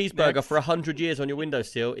left the cares? cheeseburger Next. for 100 years on your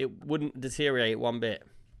windowsill, it wouldn't deteriorate one bit.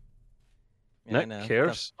 Yeah, I Nick know.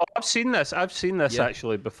 cares. Oh, I've seen this. Yeah.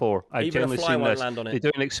 Actually before. I've Even a generally fly seen won't this. land on They it.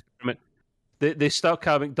 do an experiment. They stuck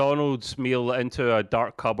a McDonald's meal into a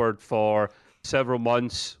dark cupboard for several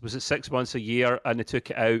months. Was it 6 months, a year? And they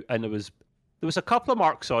took it out, and there was a couple of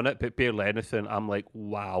marks on it, but barely anything. I'm like,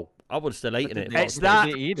 wow. I would have still eaten it. But It's They that.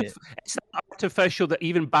 eat it. It's that artificial that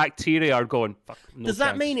even bacteria are going. Fuck, no Does that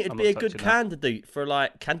chance. mean it'd I'm be not a good touching that." candidate for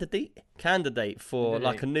candidate for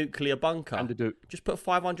like a nuclear bunker? Candidate. Just put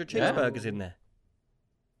 500 Yeah. cheeseburgers in there.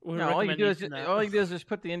 We No, all you recommend do is using that. just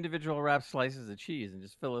put the individual wrapped slices of cheese and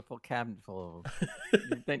just fill a full cabinet full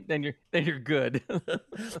of them. then you're good.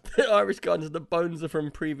 The Irish Guardians, the bones are from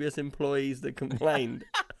previous employees that complained.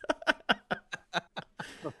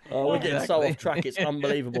 Oh, we're getting so Exactly. off track. It's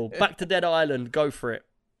unbelievable. Back to Dead Island. Go for it.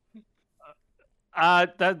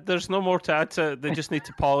 There's no more to add to it. They just need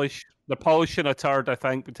to polish. They're polishing a turd, I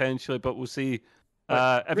think, potentially, but we'll see.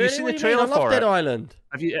 Have Really? you seen What the do you mean? trailer I love for Dead it? Island.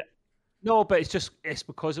 Have you? No, but it's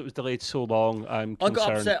because it was delayed so long. I'm I concerned.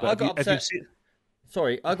 got upset. But I got have you upset. seen-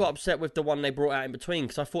 Sorry, I got upset with the one they brought out in between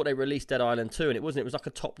because I thought they released Dead Island 2 and it wasn't. It was like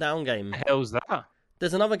a top-down game. the hell's that?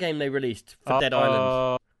 There's another game they released for Dead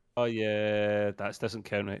Island. Oh yeah, that doesn't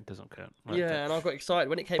count. It doesn't count. Right, Yeah, okay. and I got excited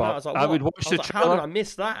when it came But out. I was like, I what? would watch I was the like, how did trailer. I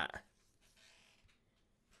miss that?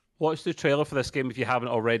 Watch the trailer for this game if you haven't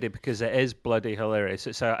already, because it is bloody hilarious.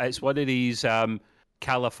 It's one of these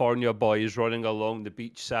California boys running along the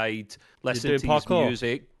beachside, listening to doing his parkour?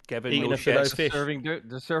 music, giving Eating no a fillet of shits. fish.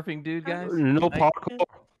 The surfing dude guys. No Like- parkour.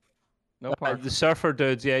 No park. The surfer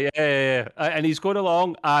dudes, yeah. And he's going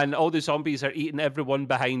along, and all the zombies are eating everyone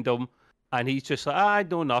behind him, and he's just like, I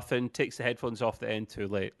know nothing. Takes the headphones off the end too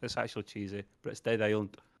late. It's actually cheesy, but it's Dead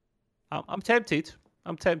Island. I'm tempted.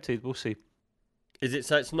 We'll see. Is it?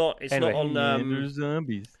 So it's not. It's Anyway. not on. There's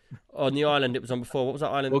zombies. On the island it was on before. What was that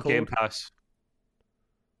island No called? Game Pass.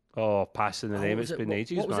 Oh, passing the name. What It's was been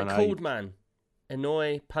ages, What was man. it called, man?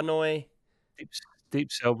 Hanoi.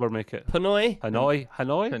 Deep Silver make it. Hanoi. Hanoi.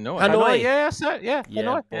 Hanoi. Yeah, that's it. Yeah, Yeah,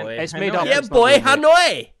 Hanoi. boy. It's made up. Yeah, It's not boy, real,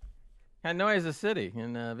 mate. Hanoi. Hanoi is a city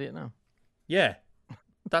in Vietnam. Yeah,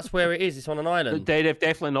 that's where it is. It's on an island. They're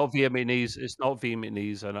definitely not Vietnamese. It's not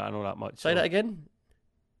Vietnamese, and I know that much. Say so. that again.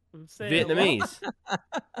 Say it Vietnamese.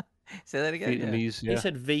 Say that again. Yeah. Vietnamese, yeah. He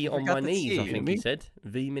said V on forgot my the knees. I T. think he said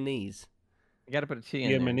Vietnamese. You got to put a T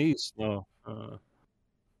in there. Vietnamese, no.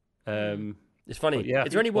 It's funny. But yeah,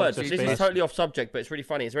 is there any what's words? his This is face? totally off subject, but it's really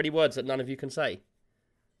funny. Is there any words that none of you can say?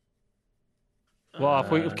 Well,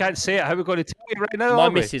 if we can't say it, how are we going to tell you right now? My are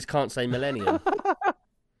we? missus can't say millennium.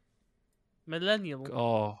 Millennial.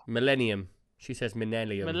 Oh, Millennium. She says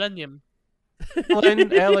millennium. Millennium.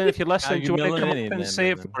 Ellen, if you're listening, do you you're want to come up millennium and then, say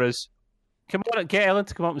it Evan. for us? Come on, get Ellen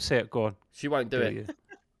to come up and say it. Go on. She won't do it. you.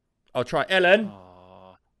 I'll try. Ellen.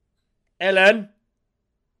 Oh. Ellen.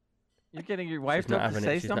 You're getting your wife She's not to having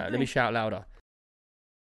say it. She's not. something? Let me shout louder.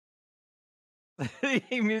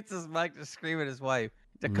 He mutes his mic to scream at his wife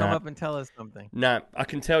to come Nah. up and tell us something. No, I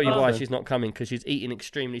can tell you why Okay. she's not coming, because she's eating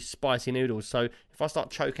extremely spicy noodles. So if I start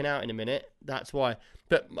choking out in a minute, that's why.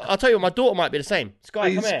 But I'll tell you what, my daughter might be the same.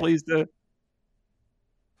 Sky, come here. Please do.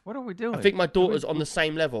 What are we doing? I think my daughter's on the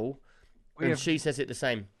same level, we and have- she says it the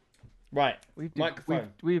same. Right. We've,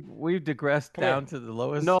 Microphone. we've digressed Come here. down to the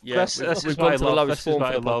lowest. No, Yeah, this we've is gone what I to the love. lowest This is form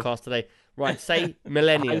what for I the love. podcast today. Right, say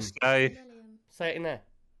millennium. This guy. Millennium. Say it in there.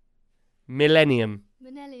 Millennium.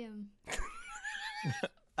 Millennium.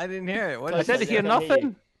 I didn't hear it. What I did you didn't say? hear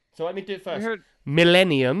nothing. So let me do it I first. heard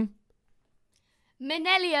Millennium.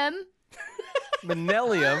 Millennium.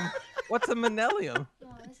 Millennium. What's a millennium? Oh,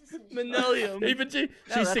 this is so Millennium. Even she, Yeah,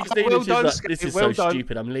 she's that's- 16 well and she's done, like, Sky, this is well so done.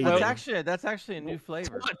 stupid, I'm leaving. That's actually a new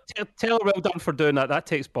flavor. Tell her well done for doing that. That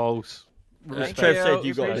takes balls. Trev Thank said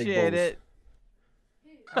you got big appreciate balls. it.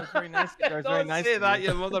 That was very nice. That was very nice. of you.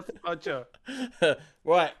 motherfucker.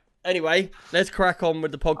 Right, anyway, let's crack on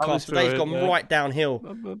with the podcast. was Today's right, gone yeah. right downhill.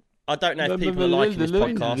 I don't know if people are liking this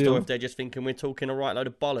podcast or if they're just thinking we're talking a right load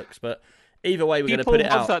of bollocks, but either way, we're going to People put it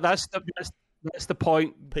love out. that. That's the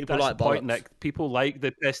point. People That's like the point, bollocks. Nick. People like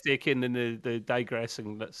the piss taking and the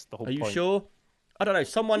digressing. That's the whole Are you point. sure? I don't know.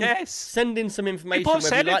 Someone Yes. send in some information People have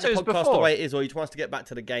whether said you it like the to us podcast the before. way it is or you just want us to get back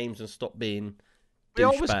to the games and stop being We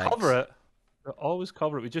always douchebags. cover it. We always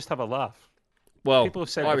cover it. We just have a laugh. Well, People have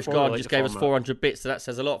said Irish before they Guard like just the gave us format. 400 bits, so that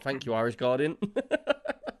says a lot. Thank you, Irish Guardian.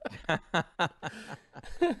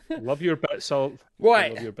 Love your bit, Salt.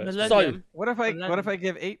 Right. Love your bits. Millennium. What if I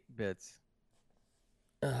give 8 bits?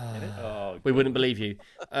 Oh, We wouldn't believe you.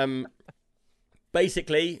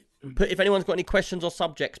 Basically, if anyone's got any questions or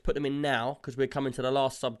subjects, put them in now, because we're coming to the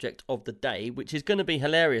last subject of the day, which is going to be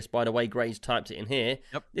hilarious, by the way. Gray's typed it in here.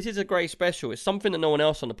 Yep. This is a Gray special. It's something that no one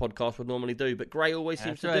else on the podcast would normally do, but Gray always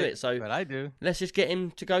seems That's to do right, it. So but I do. let's just get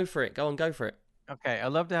him to go for it. Go for it. Okay, I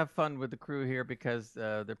love to have fun with the crew here because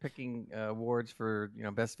they're picking awards for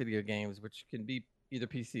best video games, which can be either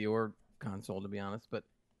PC or console, to be honest. But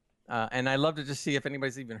and I love to just see if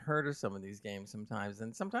anybody's even heard of some of these games sometimes,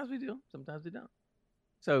 and sometimes we do, sometimes we don't.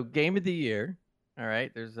 So, Game of the Year. All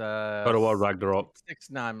right, there's God of War Ragnarok.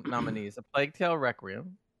 6 nominees: A Plague Tale: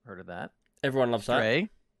 Requiem. Heard of that? Everyone loves that.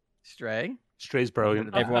 Stray. Stray's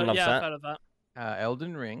brilliant. Everyone loves yeah, that. I've heard of that.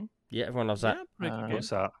 Elden Ring. Yeah, everyone loves that. Yeah, pretty good game. What's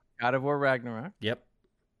that? God of War Ragnarok. Yep.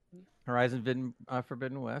 Horizon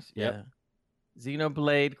Forbidden West. Yep. Yeah.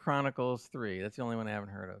 Xenoblade Chronicles 3. That's the only one I haven't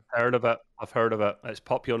heard of. Heard of it. I've heard of it. It's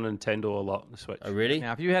popular on Nintendo a lot on the Switch. Oh, really?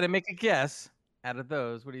 Now, if you had to make a guess out of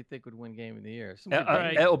those, what do you think would win Game of the Year? Some good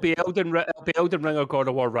Right. games. It'll be Elden Ring or God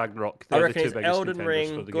of War Ragnarok. I They're reckon the two it's biggest Elden contenders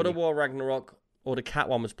Ring, for the God of game. War Ragnarok, or the Cat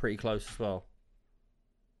one was pretty close as well.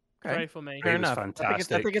 Okay. Great for me. Fair Game is enough. I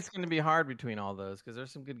fantastic. think it's going to be hard between all those because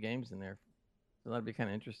there's some good games in there. So that'd be kind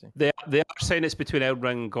of interesting. They are saying it's between Elden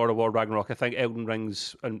Ring and God of War Ragnarok. I think Elden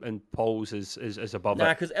Ring's and Paul's is above Nah,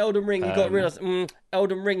 it. because Elden Ring, you got to realize.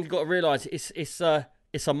 Elden Ring, you got to realize it's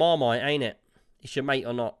a Marmite, ain't it? It's your mate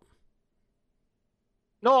or not.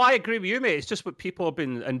 No, I agree with you, mate. It's just what people have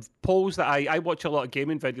been and polls that I watch a lot of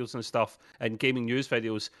gaming videos and stuff and gaming news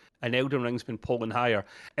videos, and Elden Ring's been polling higher.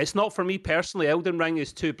 It's not for me personally. Elden Ring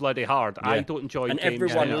is too bloody hard. Yeah. I don't enjoy And games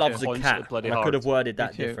everyone that are loves a constantly cat. bloody And I hard. could have worded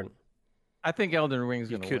that too. different. I think Elden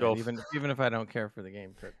Ring's You going could to win, have. even if I don't care for the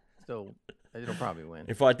game. But still, it'll probably win.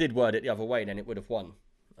 If I did word it the other way, then it would have won.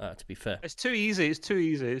 To be fair, It's too easy. It's too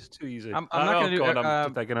easy. It's too easy. I'm not gonna do. God,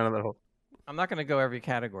 I'm digging another hole. I'm not gonna go every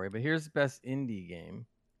category, but here's best indie game.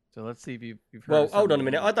 So let's see if you've heard. well, of hold on a some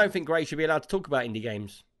minute. indie I don't games. think Gray should be allowed to talk about indie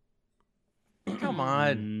games. Come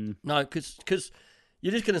on. No, because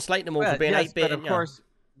you're just going to slate them all Well, for being yes, 8-bit. but of course,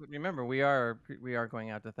 remember we are going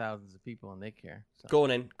out to thousands of people and they care. So. Go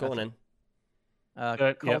on in. Go on in.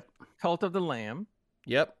 Cult of the Lamb.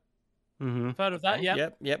 Yep. Mm-hmm. I've heard of that, yeah.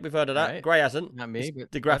 Yep. We've heard of that. Right. Gray hasn't. Not me,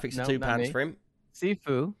 but The graphics are not £2 me. for him.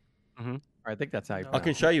 Sifu. Mm-hmm. I think that's how you I pronounce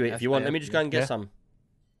can show you it if you want. Let me just go and get Yeah. some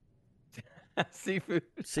Sifu.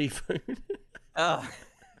 seafood.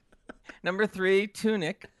 Number 3,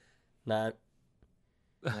 Tunic. No.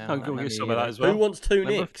 No, I'll not go me get some of either. that as well. Who wants two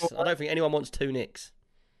Number nicks? 4. I don't think anyone wants two nicks.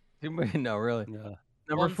 No, really. Yeah.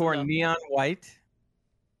 Number One's 4, enough. Neon White.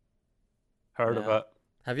 Heard of Yeah. it.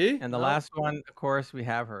 Have you? And the No. last one, of course, we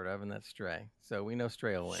have heard of, and that's Stray. So we know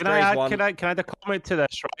Stray will win. Can I add, one. can I add a comment to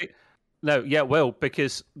this, right? No, yeah, well,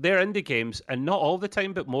 because they're indie games, and not all the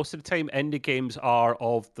time, but most of the time, indie games are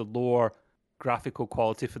of the lower graphical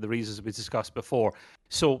quality for the reasons we discussed before.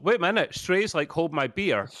 So, wait a minute, Stray's like Hold My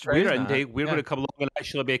Beer. Stray's We're not, indie, we're yeah. going to come along and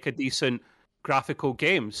actually make a decent graphical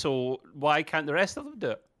game. So, why can't the rest of them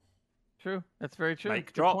do it? True. That's very true. Mic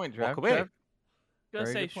Good drop, point, walk Trav. away. Trav. I was Very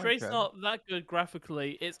gonna say good point, Stray's Trev. not that good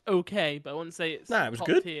graphically. It's okay, but I wouldn't say it's Nah, it was top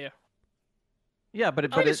good. tier. Yeah, but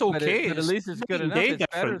think it's okay. But at least it's It's good night and enough. day It's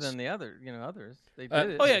better difference. than the others. They did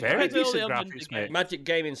it. Oh yeah, Very compared to all the decent other graphics, indie mate. games. Magic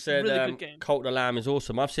Gaming said Really good game. Cult of the Lamb is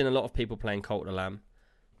awesome. I've seen a lot of people playing Cult of the Lamb.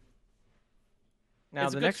 Now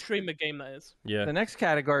It's a the good next streamer game that is. Yeah. the next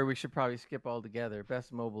category we should probably skip altogether.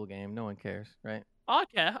 Best mobile game. No one cares, right? I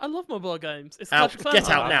care. I love mobile games. It's Out. Clash of Clans.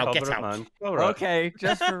 Get out Ah, now, cover get it, out. man. All right. Okay,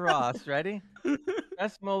 just for Ross. Ready?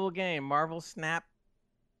 Best mobile game. Marvel Snap.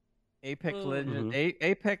 Apex Oh. Legends.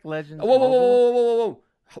 Apex Legends. Whoa, whoa, whoa, Mobile. whoa, whoa, whoa, whoa.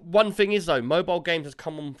 One thing is though, mobile games has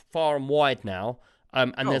come on far and wide now,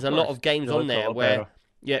 and Oh, there's of a lot course. of games It on looks a there lot where, better.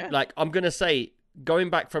 yeah, Yeah. like I'm gonna say, going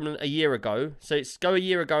back from a year ago, so it's go a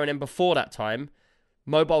year ago and then before that time,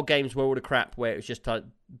 mobile games were all the crap where it was just like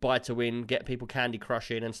buy to win, get people Candy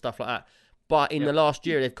Crushing and stuff like that. But in the last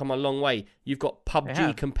year, they've come a long way. You've got They PUBG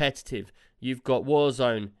have. competitive, you've got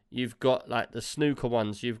Warzone, you've got like the snooker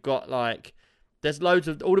ones, you've got like, there's loads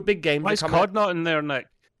of all the big games. Why that is come COD out. not in there, Nick?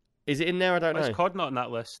 Is it in there? I don't Why is know. COD not on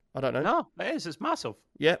that list? I don't know. No, it is. It's massive.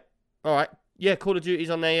 Yeah. All right. Yeah, Call of Duty's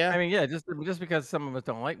on there, yeah. I mean, yeah, just because some of us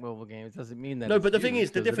don't like mobile games doesn't mean that. No, it's but the thing used,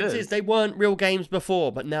 is, the 'cause it difference is they weren't real games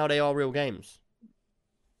before, but now they are real games.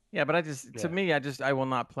 Yeah, but to Yeah. me, I will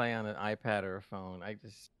not play on an iPad or a phone.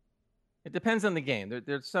 It depends on the game.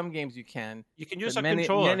 There's some games you can. You can use But a many-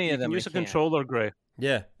 controller. many You of them can I use a can't. controller, Gray.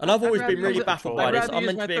 Yeah. And I've always I'd been rather really use a- baffled I'd by this. rather I'm use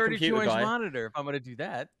meant my to be a computer 32-inch guy. monitor if I'm going to do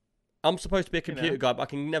that. I'm supposed to be a You know. computer guy, but I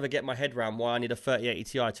can never get my head around why I need a 3080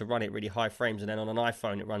 Ti to run it really high frames, and then on an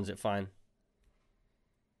iPhone it runs it fine.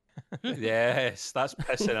 Yes, that's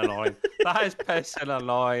pissing annoying. That is pissing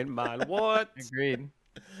annoying, man. What? Agreed.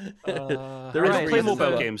 There I is a don't play reason mobile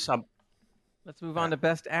though. games. Let's move on to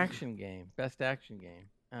best action game. Best action game.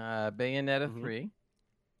 Bayonetta Mhm. 3.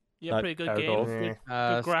 Yeah, No, pretty good heard game. of. Good,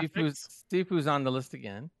 Uh, good graphics. Sifu's on the list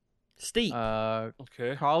again. Steep.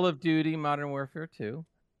 Okay. Call of Duty Modern Warfare 2.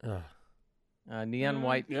 Ugh. Neon Mm.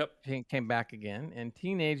 White Yep. came back again. And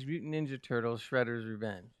Teenage Mutant Ninja Turtles Shredder's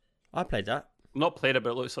Revenge. I played that. Not played it,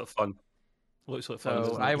 but it looks like fun. Looks like fun. So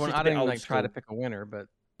doesn't I it? It's just a don't bit even old like try to school. pick a winner, but it's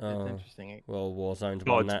Oh. interesting. Well, Warzone's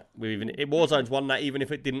God. won that. Warzone's won that even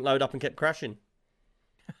if it didn't load up and kept crashing.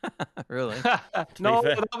 Really? No,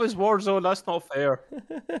 fair. that was Warzone. That's not fair.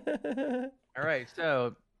 All right.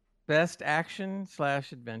 So, best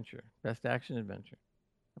action/adventure. Best action adventure.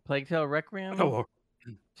 A Plague Tale Requiem. Oh,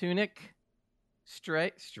 Tunic.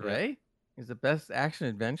 Stray is the best action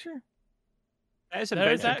adventure. it's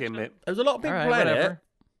There is adventure game, action. mate. There's a lot of people All right, playing whatever.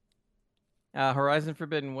 it. Horizon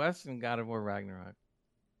Forbidden West and God of War Ragnarok.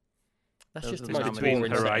 That's Those just are the the most nominations.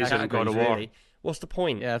 boring set of Horizon, God categories, of War. really. What's the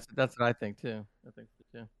point? Yeah, that's what I think too.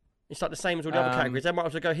 It's like the same as all the other Um, categories. They might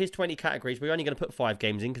as well go, here's 20 categories. We're only going to put 5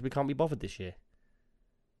 games in because we can't be bothered this year.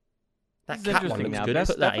 That This is cat one interesting looks now. good.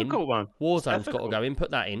 Best Put that in. Difficult one. Warzone's got to difficult. go in.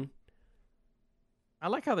 Put that in. I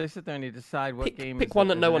like how they sit there and you decide what game. Pick is one a-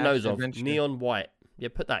 that is no an one knows of. action-adventure. Neon White. Yeah,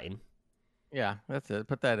 put that in. Yeah, that's it.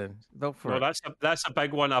 Put that in. Vote for No, it. that's a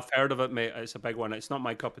big one. I've heard of it, mate. It's a big one. It's not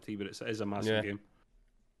my cup of tea, but it is a massive Yeah. game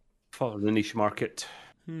for the niche market.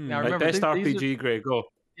 Now Right, remember, best these are- RPG, Greg. Go.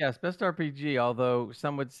 Yes, best RPG. Although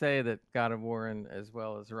some would say that God of War and as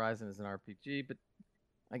well as Horizon is an RPG, but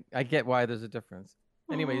I get why there's a difference.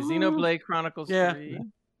 Anyway, Xenoblade Chronicles Yeah. 3.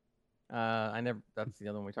 That's the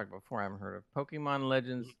other one we talked about before. I haven't heard of Pokemon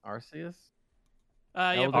Legends Arceus.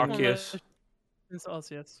 Yeah, Elden Pokemon Arceus. Legends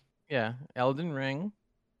Arceus. Yeah, Elden Ring,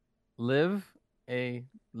 Live a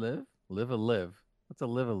live? Live a live. What's a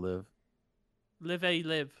live a live? Live a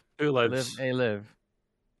live. Who Live lives? a live.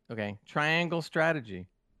 Okay. Triangle strategy.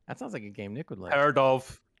 That sounds like a game Nick would like. Heard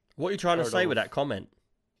of. What are you trying to Heard say of. with that comment?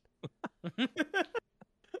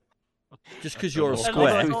 Just because Don't you're a know.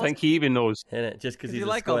 square, I don't think he even knows. innit? Just because Because he's you a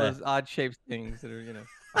like all square. those odd shaped things that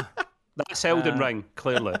are. That's Elden Uh, Ring,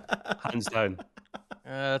 clearly. Hands down.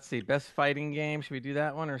 Let's see. Best fighting game. Should we do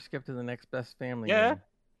that one or skip to the next best family Yeah. game?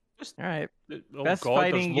 All right. Oh, Best God,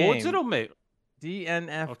 there's fighting loads game. of them, mate.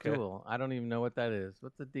 DNF Okay. duel. I don't even know what that is.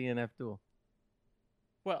 What's a DNF duel?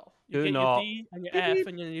 Well, Do you get not- your D and your F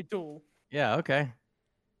and your duel. Yeah, okay.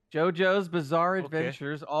 JoJo's Bizarre Okay.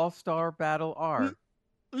 Adventures All-Star Battle R.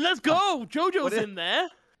 Let's go! JoJo's What is- in there.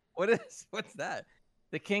 What's that?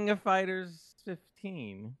 The King of Fighters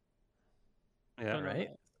 15. Yeah. Don't know right.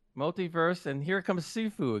 that. Multiverse, and here comes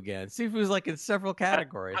Sifu again. Sifu's like in several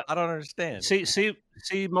categories. I don't understand. See,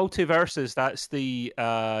 Multiverses. That's the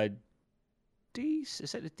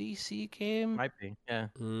Is it the DC game? Might be. Yeah,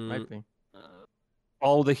 might be.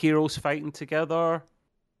 All the heroes fighting together.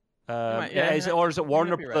 might- yeah, yeah, is it yeah, or is it you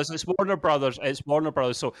Warner might be right. Brothers? It's Warner Brothers. It's Warner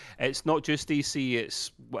Brothers. So it's not just DC.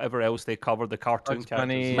 It's whatever else they cover. The cartoon Bugs characters.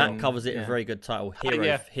 Bunny. Matt and- covers it yeah. a very good title.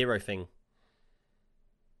 yeah. Hero thing.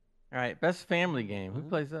 All right, best family game. Who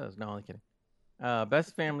plays those? No, I'm kidding.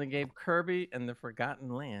 Best family game: Kirby and the Forgotten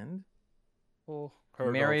Land, Oh, Heard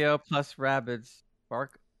of. Mario plus Rabbids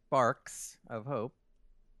Barks of Hope.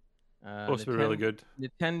 Supposed to be really good.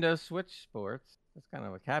 Nintendo Switch Sports. That's kind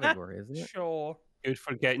of a category, isn't it? sure. Good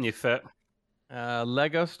for getting you fit.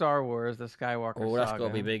 Lego Star Wars: The Skywalker Oh, that's Saga. got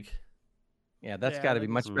to be big. Yeah, that's Yeah, got to be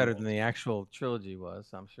Lego's much better cool. than the actual trilogy was.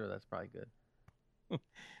 So I'm sure that's probably good.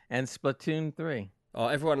 And Splatoon 3. Oh,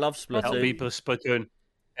 everyone loves It'll be Splatoon. Splatoon.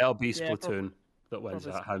 It'll be Yeah, Splatoon that wins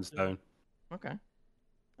probably that, hands Splatoon. down. Okay.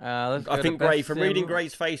 Let's go I to think Gray, best from sim- reading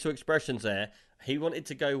Gray's facial expressions there, he wanted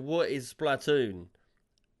to go, "What is Splatoon?"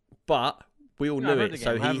 But we all No, I knew heard it, the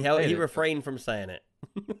so game. I haven't played he it, but- refrained from saying it.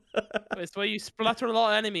 It's where you splatter a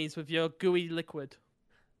lot of enemies with your gooey liquid.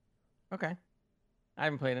 Okay. I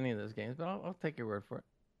haven't played any of those games, but I'll take your word for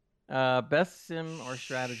it. Best sim or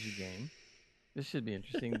strategy game. This should be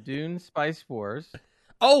interesting. Dune Spice Wars.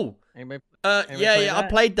 Oh, Anybody? yeah, play yeah, I that?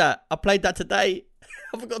 played that. I played that today.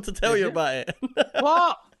 I forgot to tell Did you you? about it.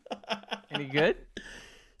 What? Any good?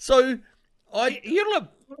 So, You're like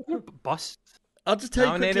bust. I'll just tell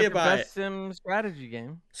you Nominated quickly for about best it. sim strategy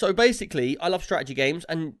game. So basically, I love strategy games,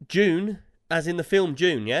 and June, as in the film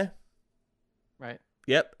June, yeah? Right.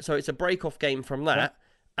 Yep. So it's a break-off game from that,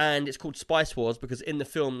 and it's called Spice Wars because in the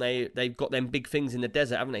film they've got them big things in the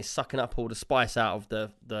desert, haven't they? Sucking up all the spice out of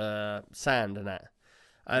the sand and that.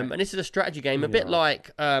 And this is a strategy game, a bit like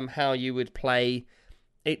how you would play.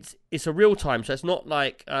 It's a real time, so it's not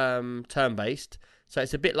like turn-based. So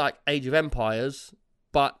it's a bit like Age of Empires,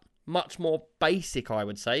 but much more basic, I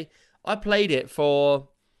would say. I played it for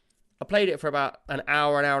about an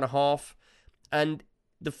hour and a half, and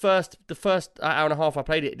the first hour and a half I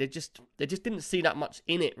played it, they just didn't see that much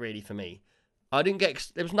in it really for me. I didn't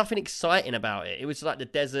get there was nothing exciting about it. It was like the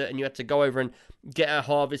desert, and you had to go over and get a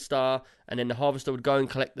harvester, and then the harvester would go and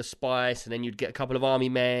collect the spice, and then you'd get a couple of army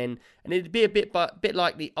men, and it'd be a bit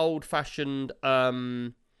like the old fashioned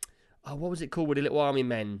what was it called with the little army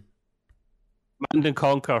men? Command and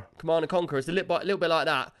Conquer. Command and Conquer. It's a little bit like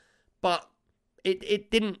that, but it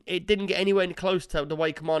didn't get anywhere close to the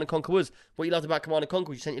way Command and Conquer was. What you loved about Command and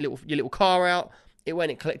Conquer, you sent your little car out. It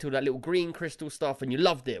went and collected all that little green crystal stuff, and you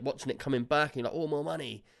loved it. Watching it coming back, and you're like, "Oh, more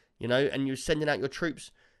money," you know. And you're sending out your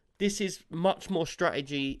troops. This is much more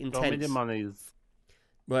strategy How many intense, monies?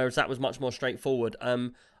 whereas that was much more straightforward.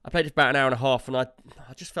 I played it for about an hour and a half, and I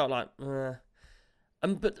just felt like,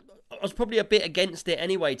 but I was probably a bit against it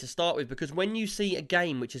anyway to start with, because when you see a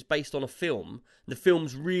game which is based on a film, the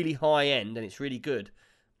film's really high end and it's really good.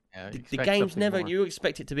 Yeah, you The expect game's something never. more. You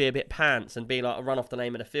expect it to be a bit pants and be like a run off the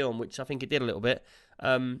name of the film, which I think it did a little bit.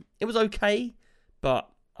 It was okay, but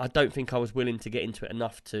I don't think I was willing to get into it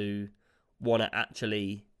enough to want to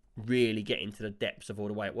actually really get into the depths of all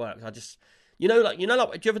the way it works. I just, like, do you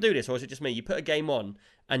ever do this, or is it just me? You put a game on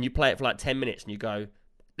and you play it for like 10 minutes and you go,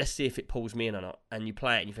 let's see if it pulls me in or not. And you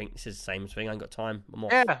play it and you think, this is the same thing. I ain't got time. I'm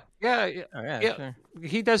off. Yeah. Oh, yeah, Yeah. sure.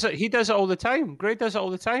 He does it. He does it all the time. Gray does it all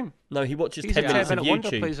the time. No, he watches He's 10 a minutes of 10-minute wonder.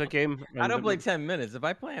 YouTube. Plays a game. I don't play 10 minutes. If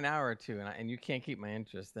I play an hour or two and you can't keep my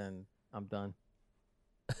interest, then I'm done.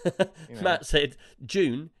 know. Matt said,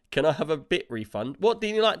 June, can I have a bit refund? What,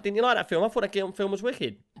 didn't you like that film? I thought that film was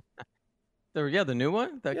wicked. The new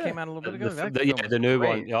one that Yeah. came out a little bit ago. That The film new was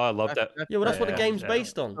one. great. Yeah, I loved it. Yeah, well, that's what the Yeah, game's yeah.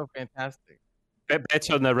 based on. So fantastic. Bit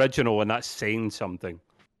better than the original, and that's saying something.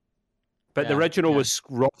 But the original was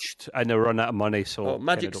rushed and they run out of money. So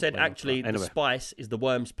Magic said actually anyway. the spice is the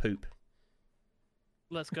worm's poop.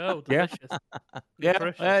 Let's go. Delicious. Yeah,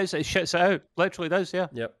 it shits it out. Literally does, yeah.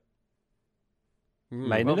 Yep.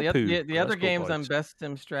 Well, the other games on Best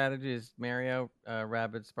Sim Strategy is Mario,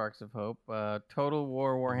 Rabbids Sparks of Hope, Total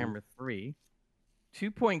War Warhammer 3.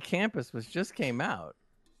 2 Point Campus just came out.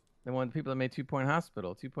 The one people that made 2 Point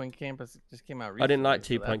Hospital. 2 Point Campus just came out recently. I didn't like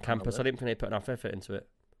 2 Point Campus. I didn't think they put enough effort into it.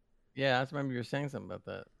 Yeah, I remember you were saying something about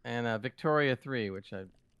that. And Victoria 3, which I've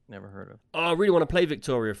never heard of. Oh, I really want to play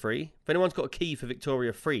Victoria 3. If anyone's got a key for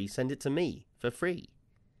Victoria 3, send it to me for free.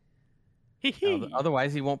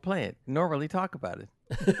 Otherwise, he won't play it, nor will he talk about it.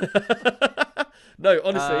 No,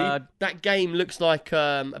 honestly, that game looks like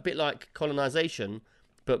a bit like Colonization,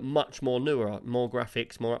 but much more newer, more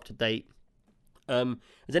graphics, more up to date.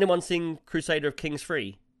 Has anyone seen Crusader of Kings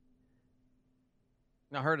 3?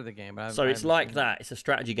 Not heard of the game, but it's like that. It's a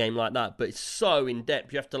strategy game like that, but it's so in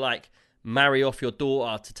depth. You have to like marry off your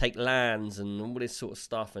daughter to take lands and all this sort of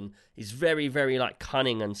stuff, and it's very, very like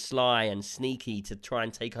cunning and sly and sneaky to try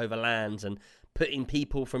and take over lands and putting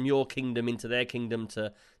people from your kingdom into their kingdom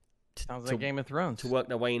to sounds like Game of Thrones to work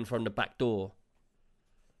their way in from the back door.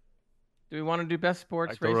 Do we want to do best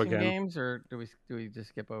sports racing games, or do we just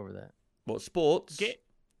skip over that? What sports?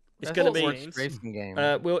 It's going to be racing game.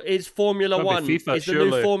 Well, is Formula One? FIFA, is the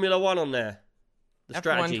new Formula One on there? The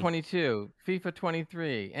strategy. F1 22, FIFA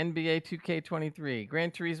 23, NBA 2K23,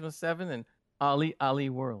 Gran Turismo 7, and Ali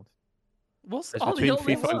World. What's it's between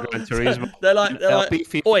FIFA and Gran Turismo? they're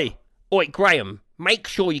like, oi, Graham, make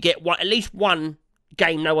sure you get at least one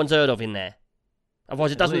game no one's heard of in there.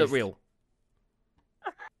 Otherwise, it doesn't look real.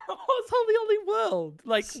 What's Oli World?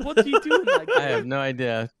 Like, what do you do in that game? I have no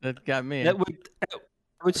idea. That got me.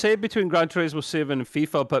 I would say between Gran Turismo 7 and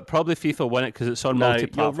FIFA, but probably FIFA win it because it's on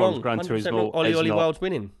multi-platforms. Gran Turismo Oli World's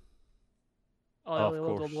winning. Oli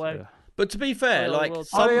World all the way. Yeah. But to be fair, like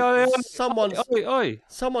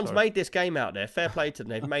someone's made this game out there. Fair play to them.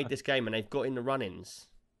 They've made this game and they've got in the run-ins.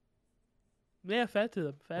 Yeah, fair to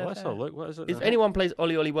them. Fair. Let's have a look. What is it? If anyone plays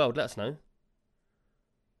Oli World, let us know.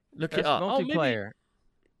 Look it up. Multiplayer.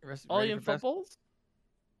 Oli and footballs?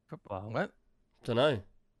 Football. What? Don't know.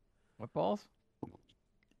 What balls?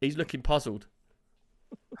 He's looking puzzled.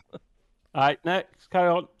 All right, next. Carry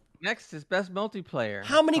on. Next is best multiplayer.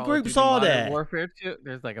 How many groups are there? Warfare 2.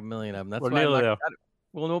 There's like a million of them. That's why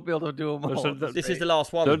we'll not be able to do them all. This is the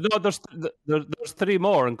last one. There's 3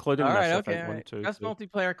 more, including all right, this. Okay, I think, all right. 1, 2, best 3.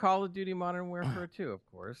 multiplayer: Call of Duty Modern Warfare 2, of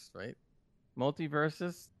course, right?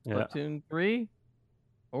 Multiversus, Splatoon 3,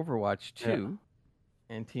 Overwatch 2,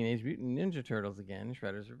 and Teenage Mutant Ninja Turtles again,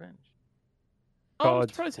 Shredder's Revenge. I'm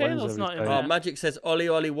surprised Halo's not in there. Magic says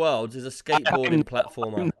Oli Worlds is a skateboarding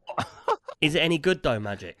platformer. Is it any good though,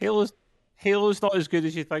 Magic? Halo's not as good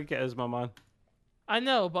as you think it is, my man. I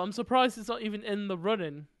know, but I'm surprised it's not even in the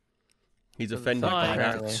running. He's offended by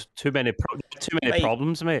that. Too many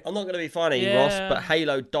problems, mate. I'm not going to be funny, Ross, but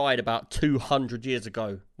Halo died about 200 years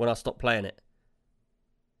ago when I stopped playing it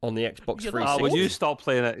on the Xbox 360. When you stopped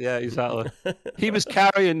playing it, yeah, exactly. He was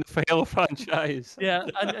carrying the Halo franchise. Yeah,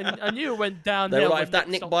 I knew it went downhill. They were like, if that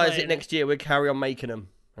Nick buys it next year, we'll carry on making them.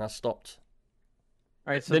 And I stopped.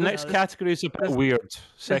 All right, so the next category is a bit weird.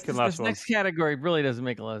 This next category really doesn't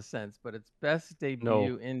make a lot of sense, but it's best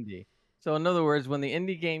debut indie. So in other words, when the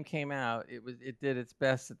indie game came out, it did its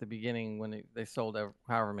best at the beginning when they sold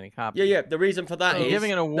however many copies. Yeah. The reason for that is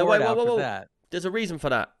giving an award out for that. There's a reason for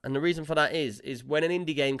that, and the reason for that is when an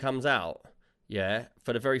indie game comes out,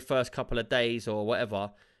 for the very first couple of days or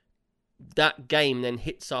whatever, that game then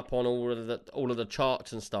hits up on all of the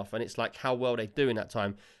charts and stuff, and it's like how well they do in that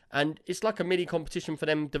time, and it's like a mini competition for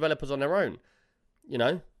them developers on their own, you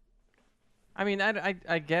know. I mean,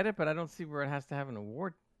 I get it, but I don't see where it has to have an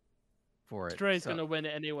award for it. Stray's gonna win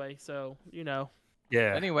it anyway, so you know.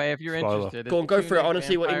 Yeah. Anyway, if you're interested, go for it. I want to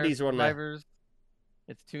see what indies are on there.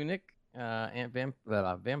 It's Tunic. And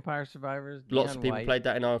Vampire Survivors. Lots of people played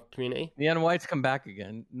that in our community. Neon White's come back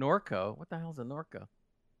again. Norco. What the hell's a Norco?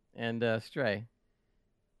 And Stray.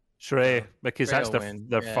 Stray, because that's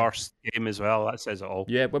their first game as well. That says it all.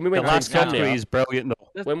 Yeah, when we went the last category is brilliant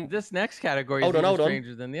though. This next category is even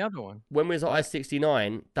stranger than the other one. When we was at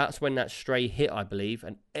I-69, that's when that Stray hit, I believe,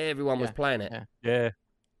 and everyone was playing it. Yeah.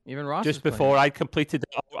 Even Ross. Just before I completed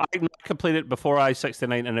it before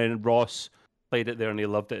I-69, and then Ross played it there and he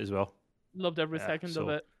loved it as well. Loved every second of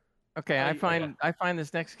it. Okay, I find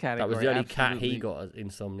this next category. That was the only cat he got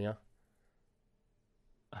insomnia.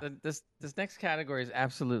 This next category is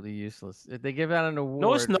absolutely useless. They give out an award.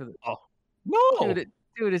 No, it's not.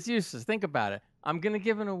 Dude, it's useless. Think about it. I'm gonna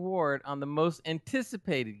give an award on the most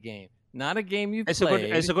anticipated game. not a game you've Is played.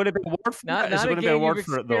 it going to be a award for not it? Is not it a going to be an game award you've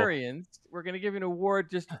for it, though? experienced. We're going to give you an award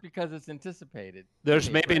just because it's anticipated. There's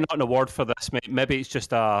Okay, maybe right. not an award for this. Maybe it's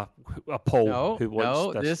just a poll. No, who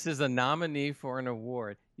wants this? this is a nominee for an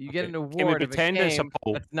award. You get Okay. an Can we award of a pretend it's a game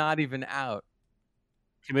poll? that's not even out.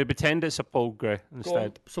 Can we pretend it's a poll, Gray, Go on.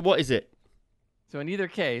 instead? So what is it? So in either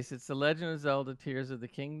case, it's The Legend of Zelda: Tears of the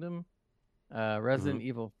Kingdom, Resident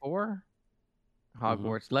Evil 4,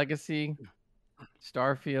 Hogwarts Legacy,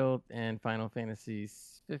 Starfield, and Final Fantasy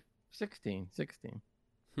 16.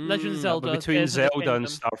 Legend of Hmm. Zelda. But between Tears of the Zelda and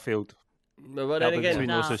Kingdom. Starfield. But then That'll be again, between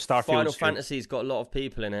Nah. those two. Starfield's Final good. Fantasy's got a lot of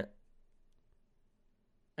people in it.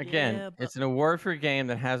 Again, Yeah, but- it's an award for a game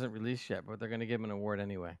that hasn't released yet, but they're going to give them an award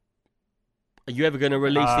anyway. Are you ever going to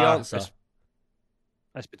release the answer?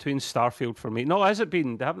 It's between Starfield for me. No, has it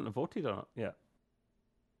been? They haven't voted on it yet.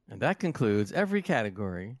 And that concludes every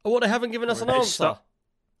category. Oh, what, they haven't given us an It's answer? stuck.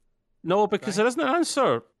 No, because there isn't an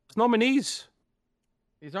answer. It's nominees.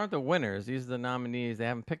 These aren't the winners. These are the nominees. They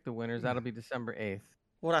haven't picked the winners. That'll be December 8th.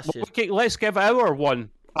 Well, that's Well, just... okay, let's give our one.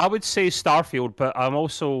 I would say Starfield, but I'm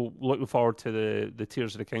also looking forward to the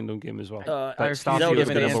Tears of the Kingdom game as well. I But refuse Starfield to is give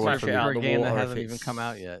the an number answer one for for me. me. out For of a the game that water if hasn't even it's- come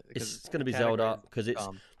out yet. because It's going to be the Zelda category's because it's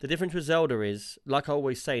dumb. the difference with Zelda is, like I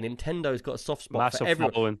always say, Nintendo's got a soft spot Massive for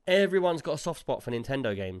everyone. following. Everyone's got a soft spot for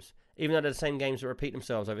Nintendo games, even though they're the same games that repeat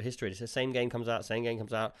themselves over history. It's the same game comes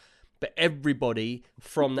out, but everybody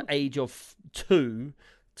from the age of 2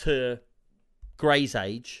 to Gray's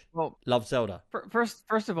age Well, loves Zelda. first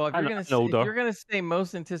of all, if I'm you're not older. gonna say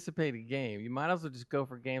most anticipated game, you might as well just go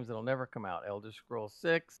for games that'll never come out. Elder Scrolls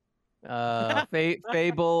 6,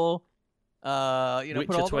 Fable, put all Witcher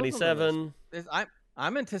those on the list. 27.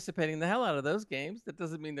 I'm anticipating the hell out of those games. That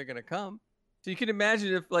doesn't mean they're gonna come. So you can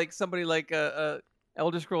imagine if like somebody like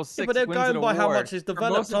Elder Scrolls 6 Yeah, but they're wins going an by how award much is for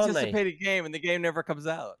developed, most aren't they? anticipated game, and the game never comes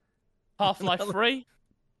out. Half-Life 3.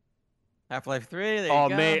 Half-Life 3. There you Oh,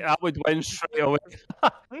 go. mate, I would win straight away.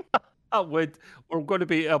 I would. We're going to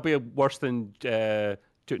be. It'll be worse than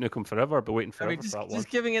Duke Nukem Forever. I'll be waiting I forever mean, for that one. just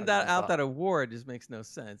giving it that that. award just makes no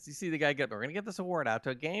sense. You see the guy we're gonna get this award out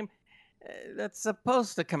to a game that's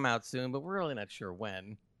supposed to come out soon, but we're really not sure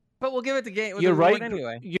when. But we'll give it the game. You're the award right.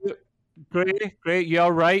 anyway. Great.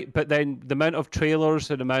 You're right. But then the amount of trailers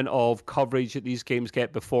and the amount of coverage that these games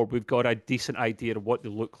get before we've got a decent idea of what they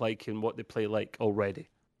look like and what they play like already,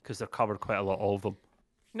 because they're covered quite a lot of them.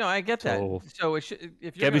 No, I get that. So, So it should,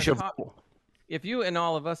 if you're Give us gonna your talk, vote. if you and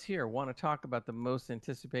all of us here want to talk about the most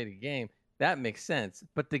anticipated game, that makes sense.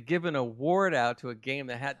 But to give an award out to a game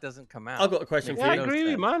that doesn't come out, I've got a question makes for Yeah, I you. no agree,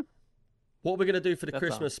 sense. man. What are we going to do for the That's all.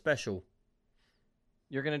 Christmas special?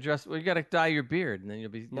 You're gonna dress. Well, you got to dye your beard, and then you'll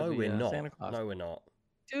be. No, you'll be, we're not. Santa Claus. No, we're not.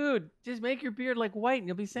 Dude, just make your beard like white, and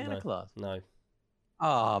you'll be Santa Claus. No.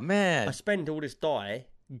 Oh man. I spend all this dye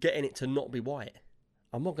getting it to not be white.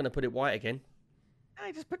 I'm not going to put it white again.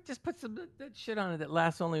 I just put some that shit on it that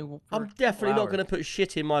lasts only. For I'm definitely not hours. going to put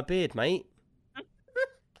shit in my beard, mate.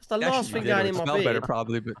 That's the Actually, last you thing did, going it in would my smell beard. better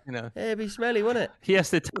probably, but you know. Yeah, it'd be smelly, wouldn't it? He has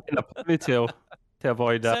to take in a ponytail to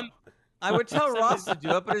avoid that. Send, I would tell Send Ross me- to do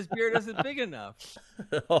it, but his beard isn't big enough.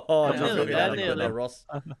 Oh, Yeah, don't nearly, put me yeah, down nearly. there, Ross.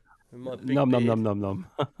 With my big Nom nom beard. nom nom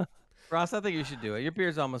nom. Ross, I think you should do it. Your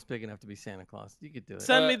beard's almost big enough to be Santa Claus. You could do it.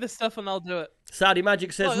 send me the stuff and I'll do it. Saudi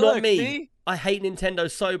Magic says, Oh, not look, me. see? I hate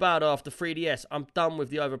Nintendo so bad after 3DS. I'm done with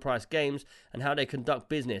the overpriced games and how they conduct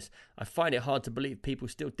business. I find it hard to believe people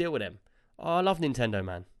still deal with them. Oh, I love Nintendo,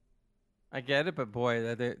 man. I get it, but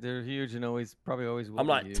boy, they're huge and probably always will I'm be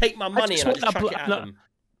like, huge. take my money just and I just want a chuck bl- it at no. them.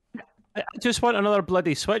 I just want another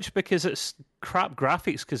bloody Switch because it's crap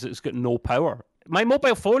graphics because it's got no power. My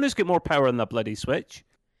mobile phone has got more power than the bloody Switch.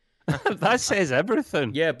 That says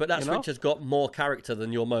everything. Yeah, but that You know? Switch has got more character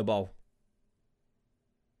than your mobile.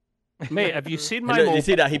 Mate, have you seen Hey, my look, mobile? you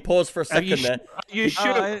see that? He paused for a Are you second there. sure? Are you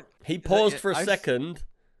sure? He paused for a I- second.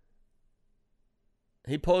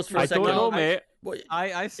 He paused for a I second. don't know, mate. What-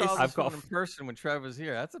 I saw It's- this I've got one a in person when Trev was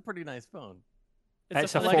here. That's a pretty nice phone.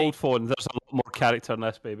 It's a flip. fold phone. There's a lot more character in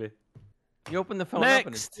this, baby. You open the phone up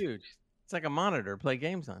and it's Next. huge. It's like a monitor to play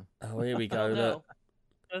games on. Oh, here we go. Oh, Look.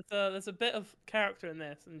 no. There's a bit of character in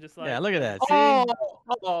this, and just like Yeah, look at that. See?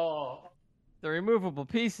 Oh, The removable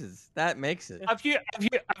pieces. That makes it. have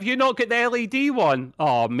you not got the LED one?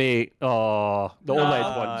 Oh, mate. Oh, the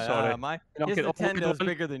OLED one. Sorry. You His don't get the OLED Nintendo's one?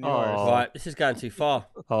 bigger than Oh. yours. Right, this is going too far.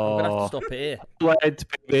 I'm gonna have to Oh, stop it here. OLED,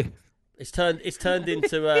 baby. It's turned into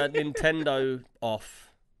Nintendo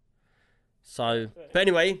off. So, but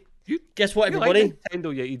anyway, You- guess what, You like everybody?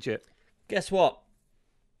 Nintendo, you idiot. Guess what?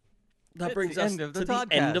 That It's brings the us end of to the the podcast.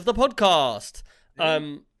 end of the podcast.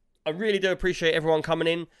 I really do appreciate everyone coming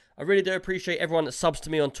in. I really do appreciate everyone that subs to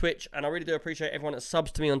me on Twitch, and I really do appreciate everyone that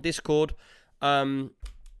subs to me on Discord.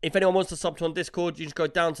 if anyone wants to sub to on Discord, you just go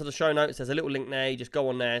down to the show notes. There's a little link there. You just go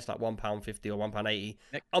on there. It's like £1.50 or £1.80.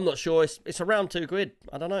 I'm not sure. It's around £2.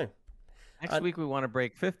 I don't know. Next week we want to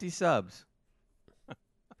break 50 subs.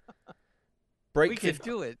 We could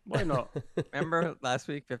do it. Why not? Remember last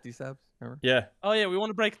week, 50 subs? Remember? Yeah. Oh yeah, we want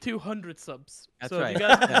to break 200 subs. That's so right. if you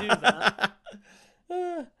guys can do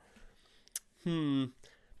that.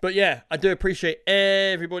 But yeah, I do appreciate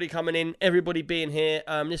everybody coming in, everybody being here.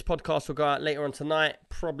 This podcast will go out later on tonight,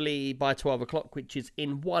 probably by 12 o'clock, which is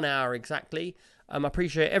in 1 hour exactly. I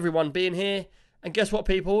appreciate everyone being here. And guess what,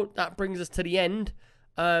 people? That brings us to the end.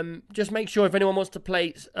 Just make sure if anyone wants to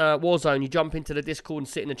play Warzone, you jump into the Discord and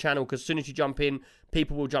sit in the channel, because as soon as you jump in,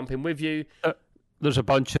 people will jump in with you. There's a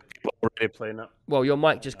bunch of people already playing it. Well, your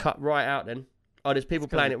mic just cut right out then. Oh, there's people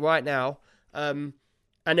playing it right now. And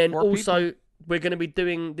then also, we're going to be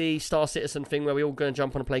doing the Star Citizen thing where we're all going to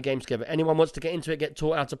jump on and play games together. Anyone wants to get into it, get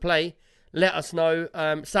taught how to play, let us know.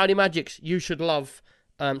 Saudi Magics, you should love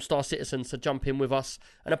Star Citizen, so jump in with us.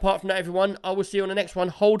 And apart from that, everyone, I will see you on the next one.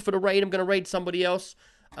 Hold for the raid. I'm going to raid somebody else.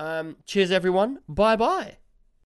 Cheers, everyone. Bye-bye.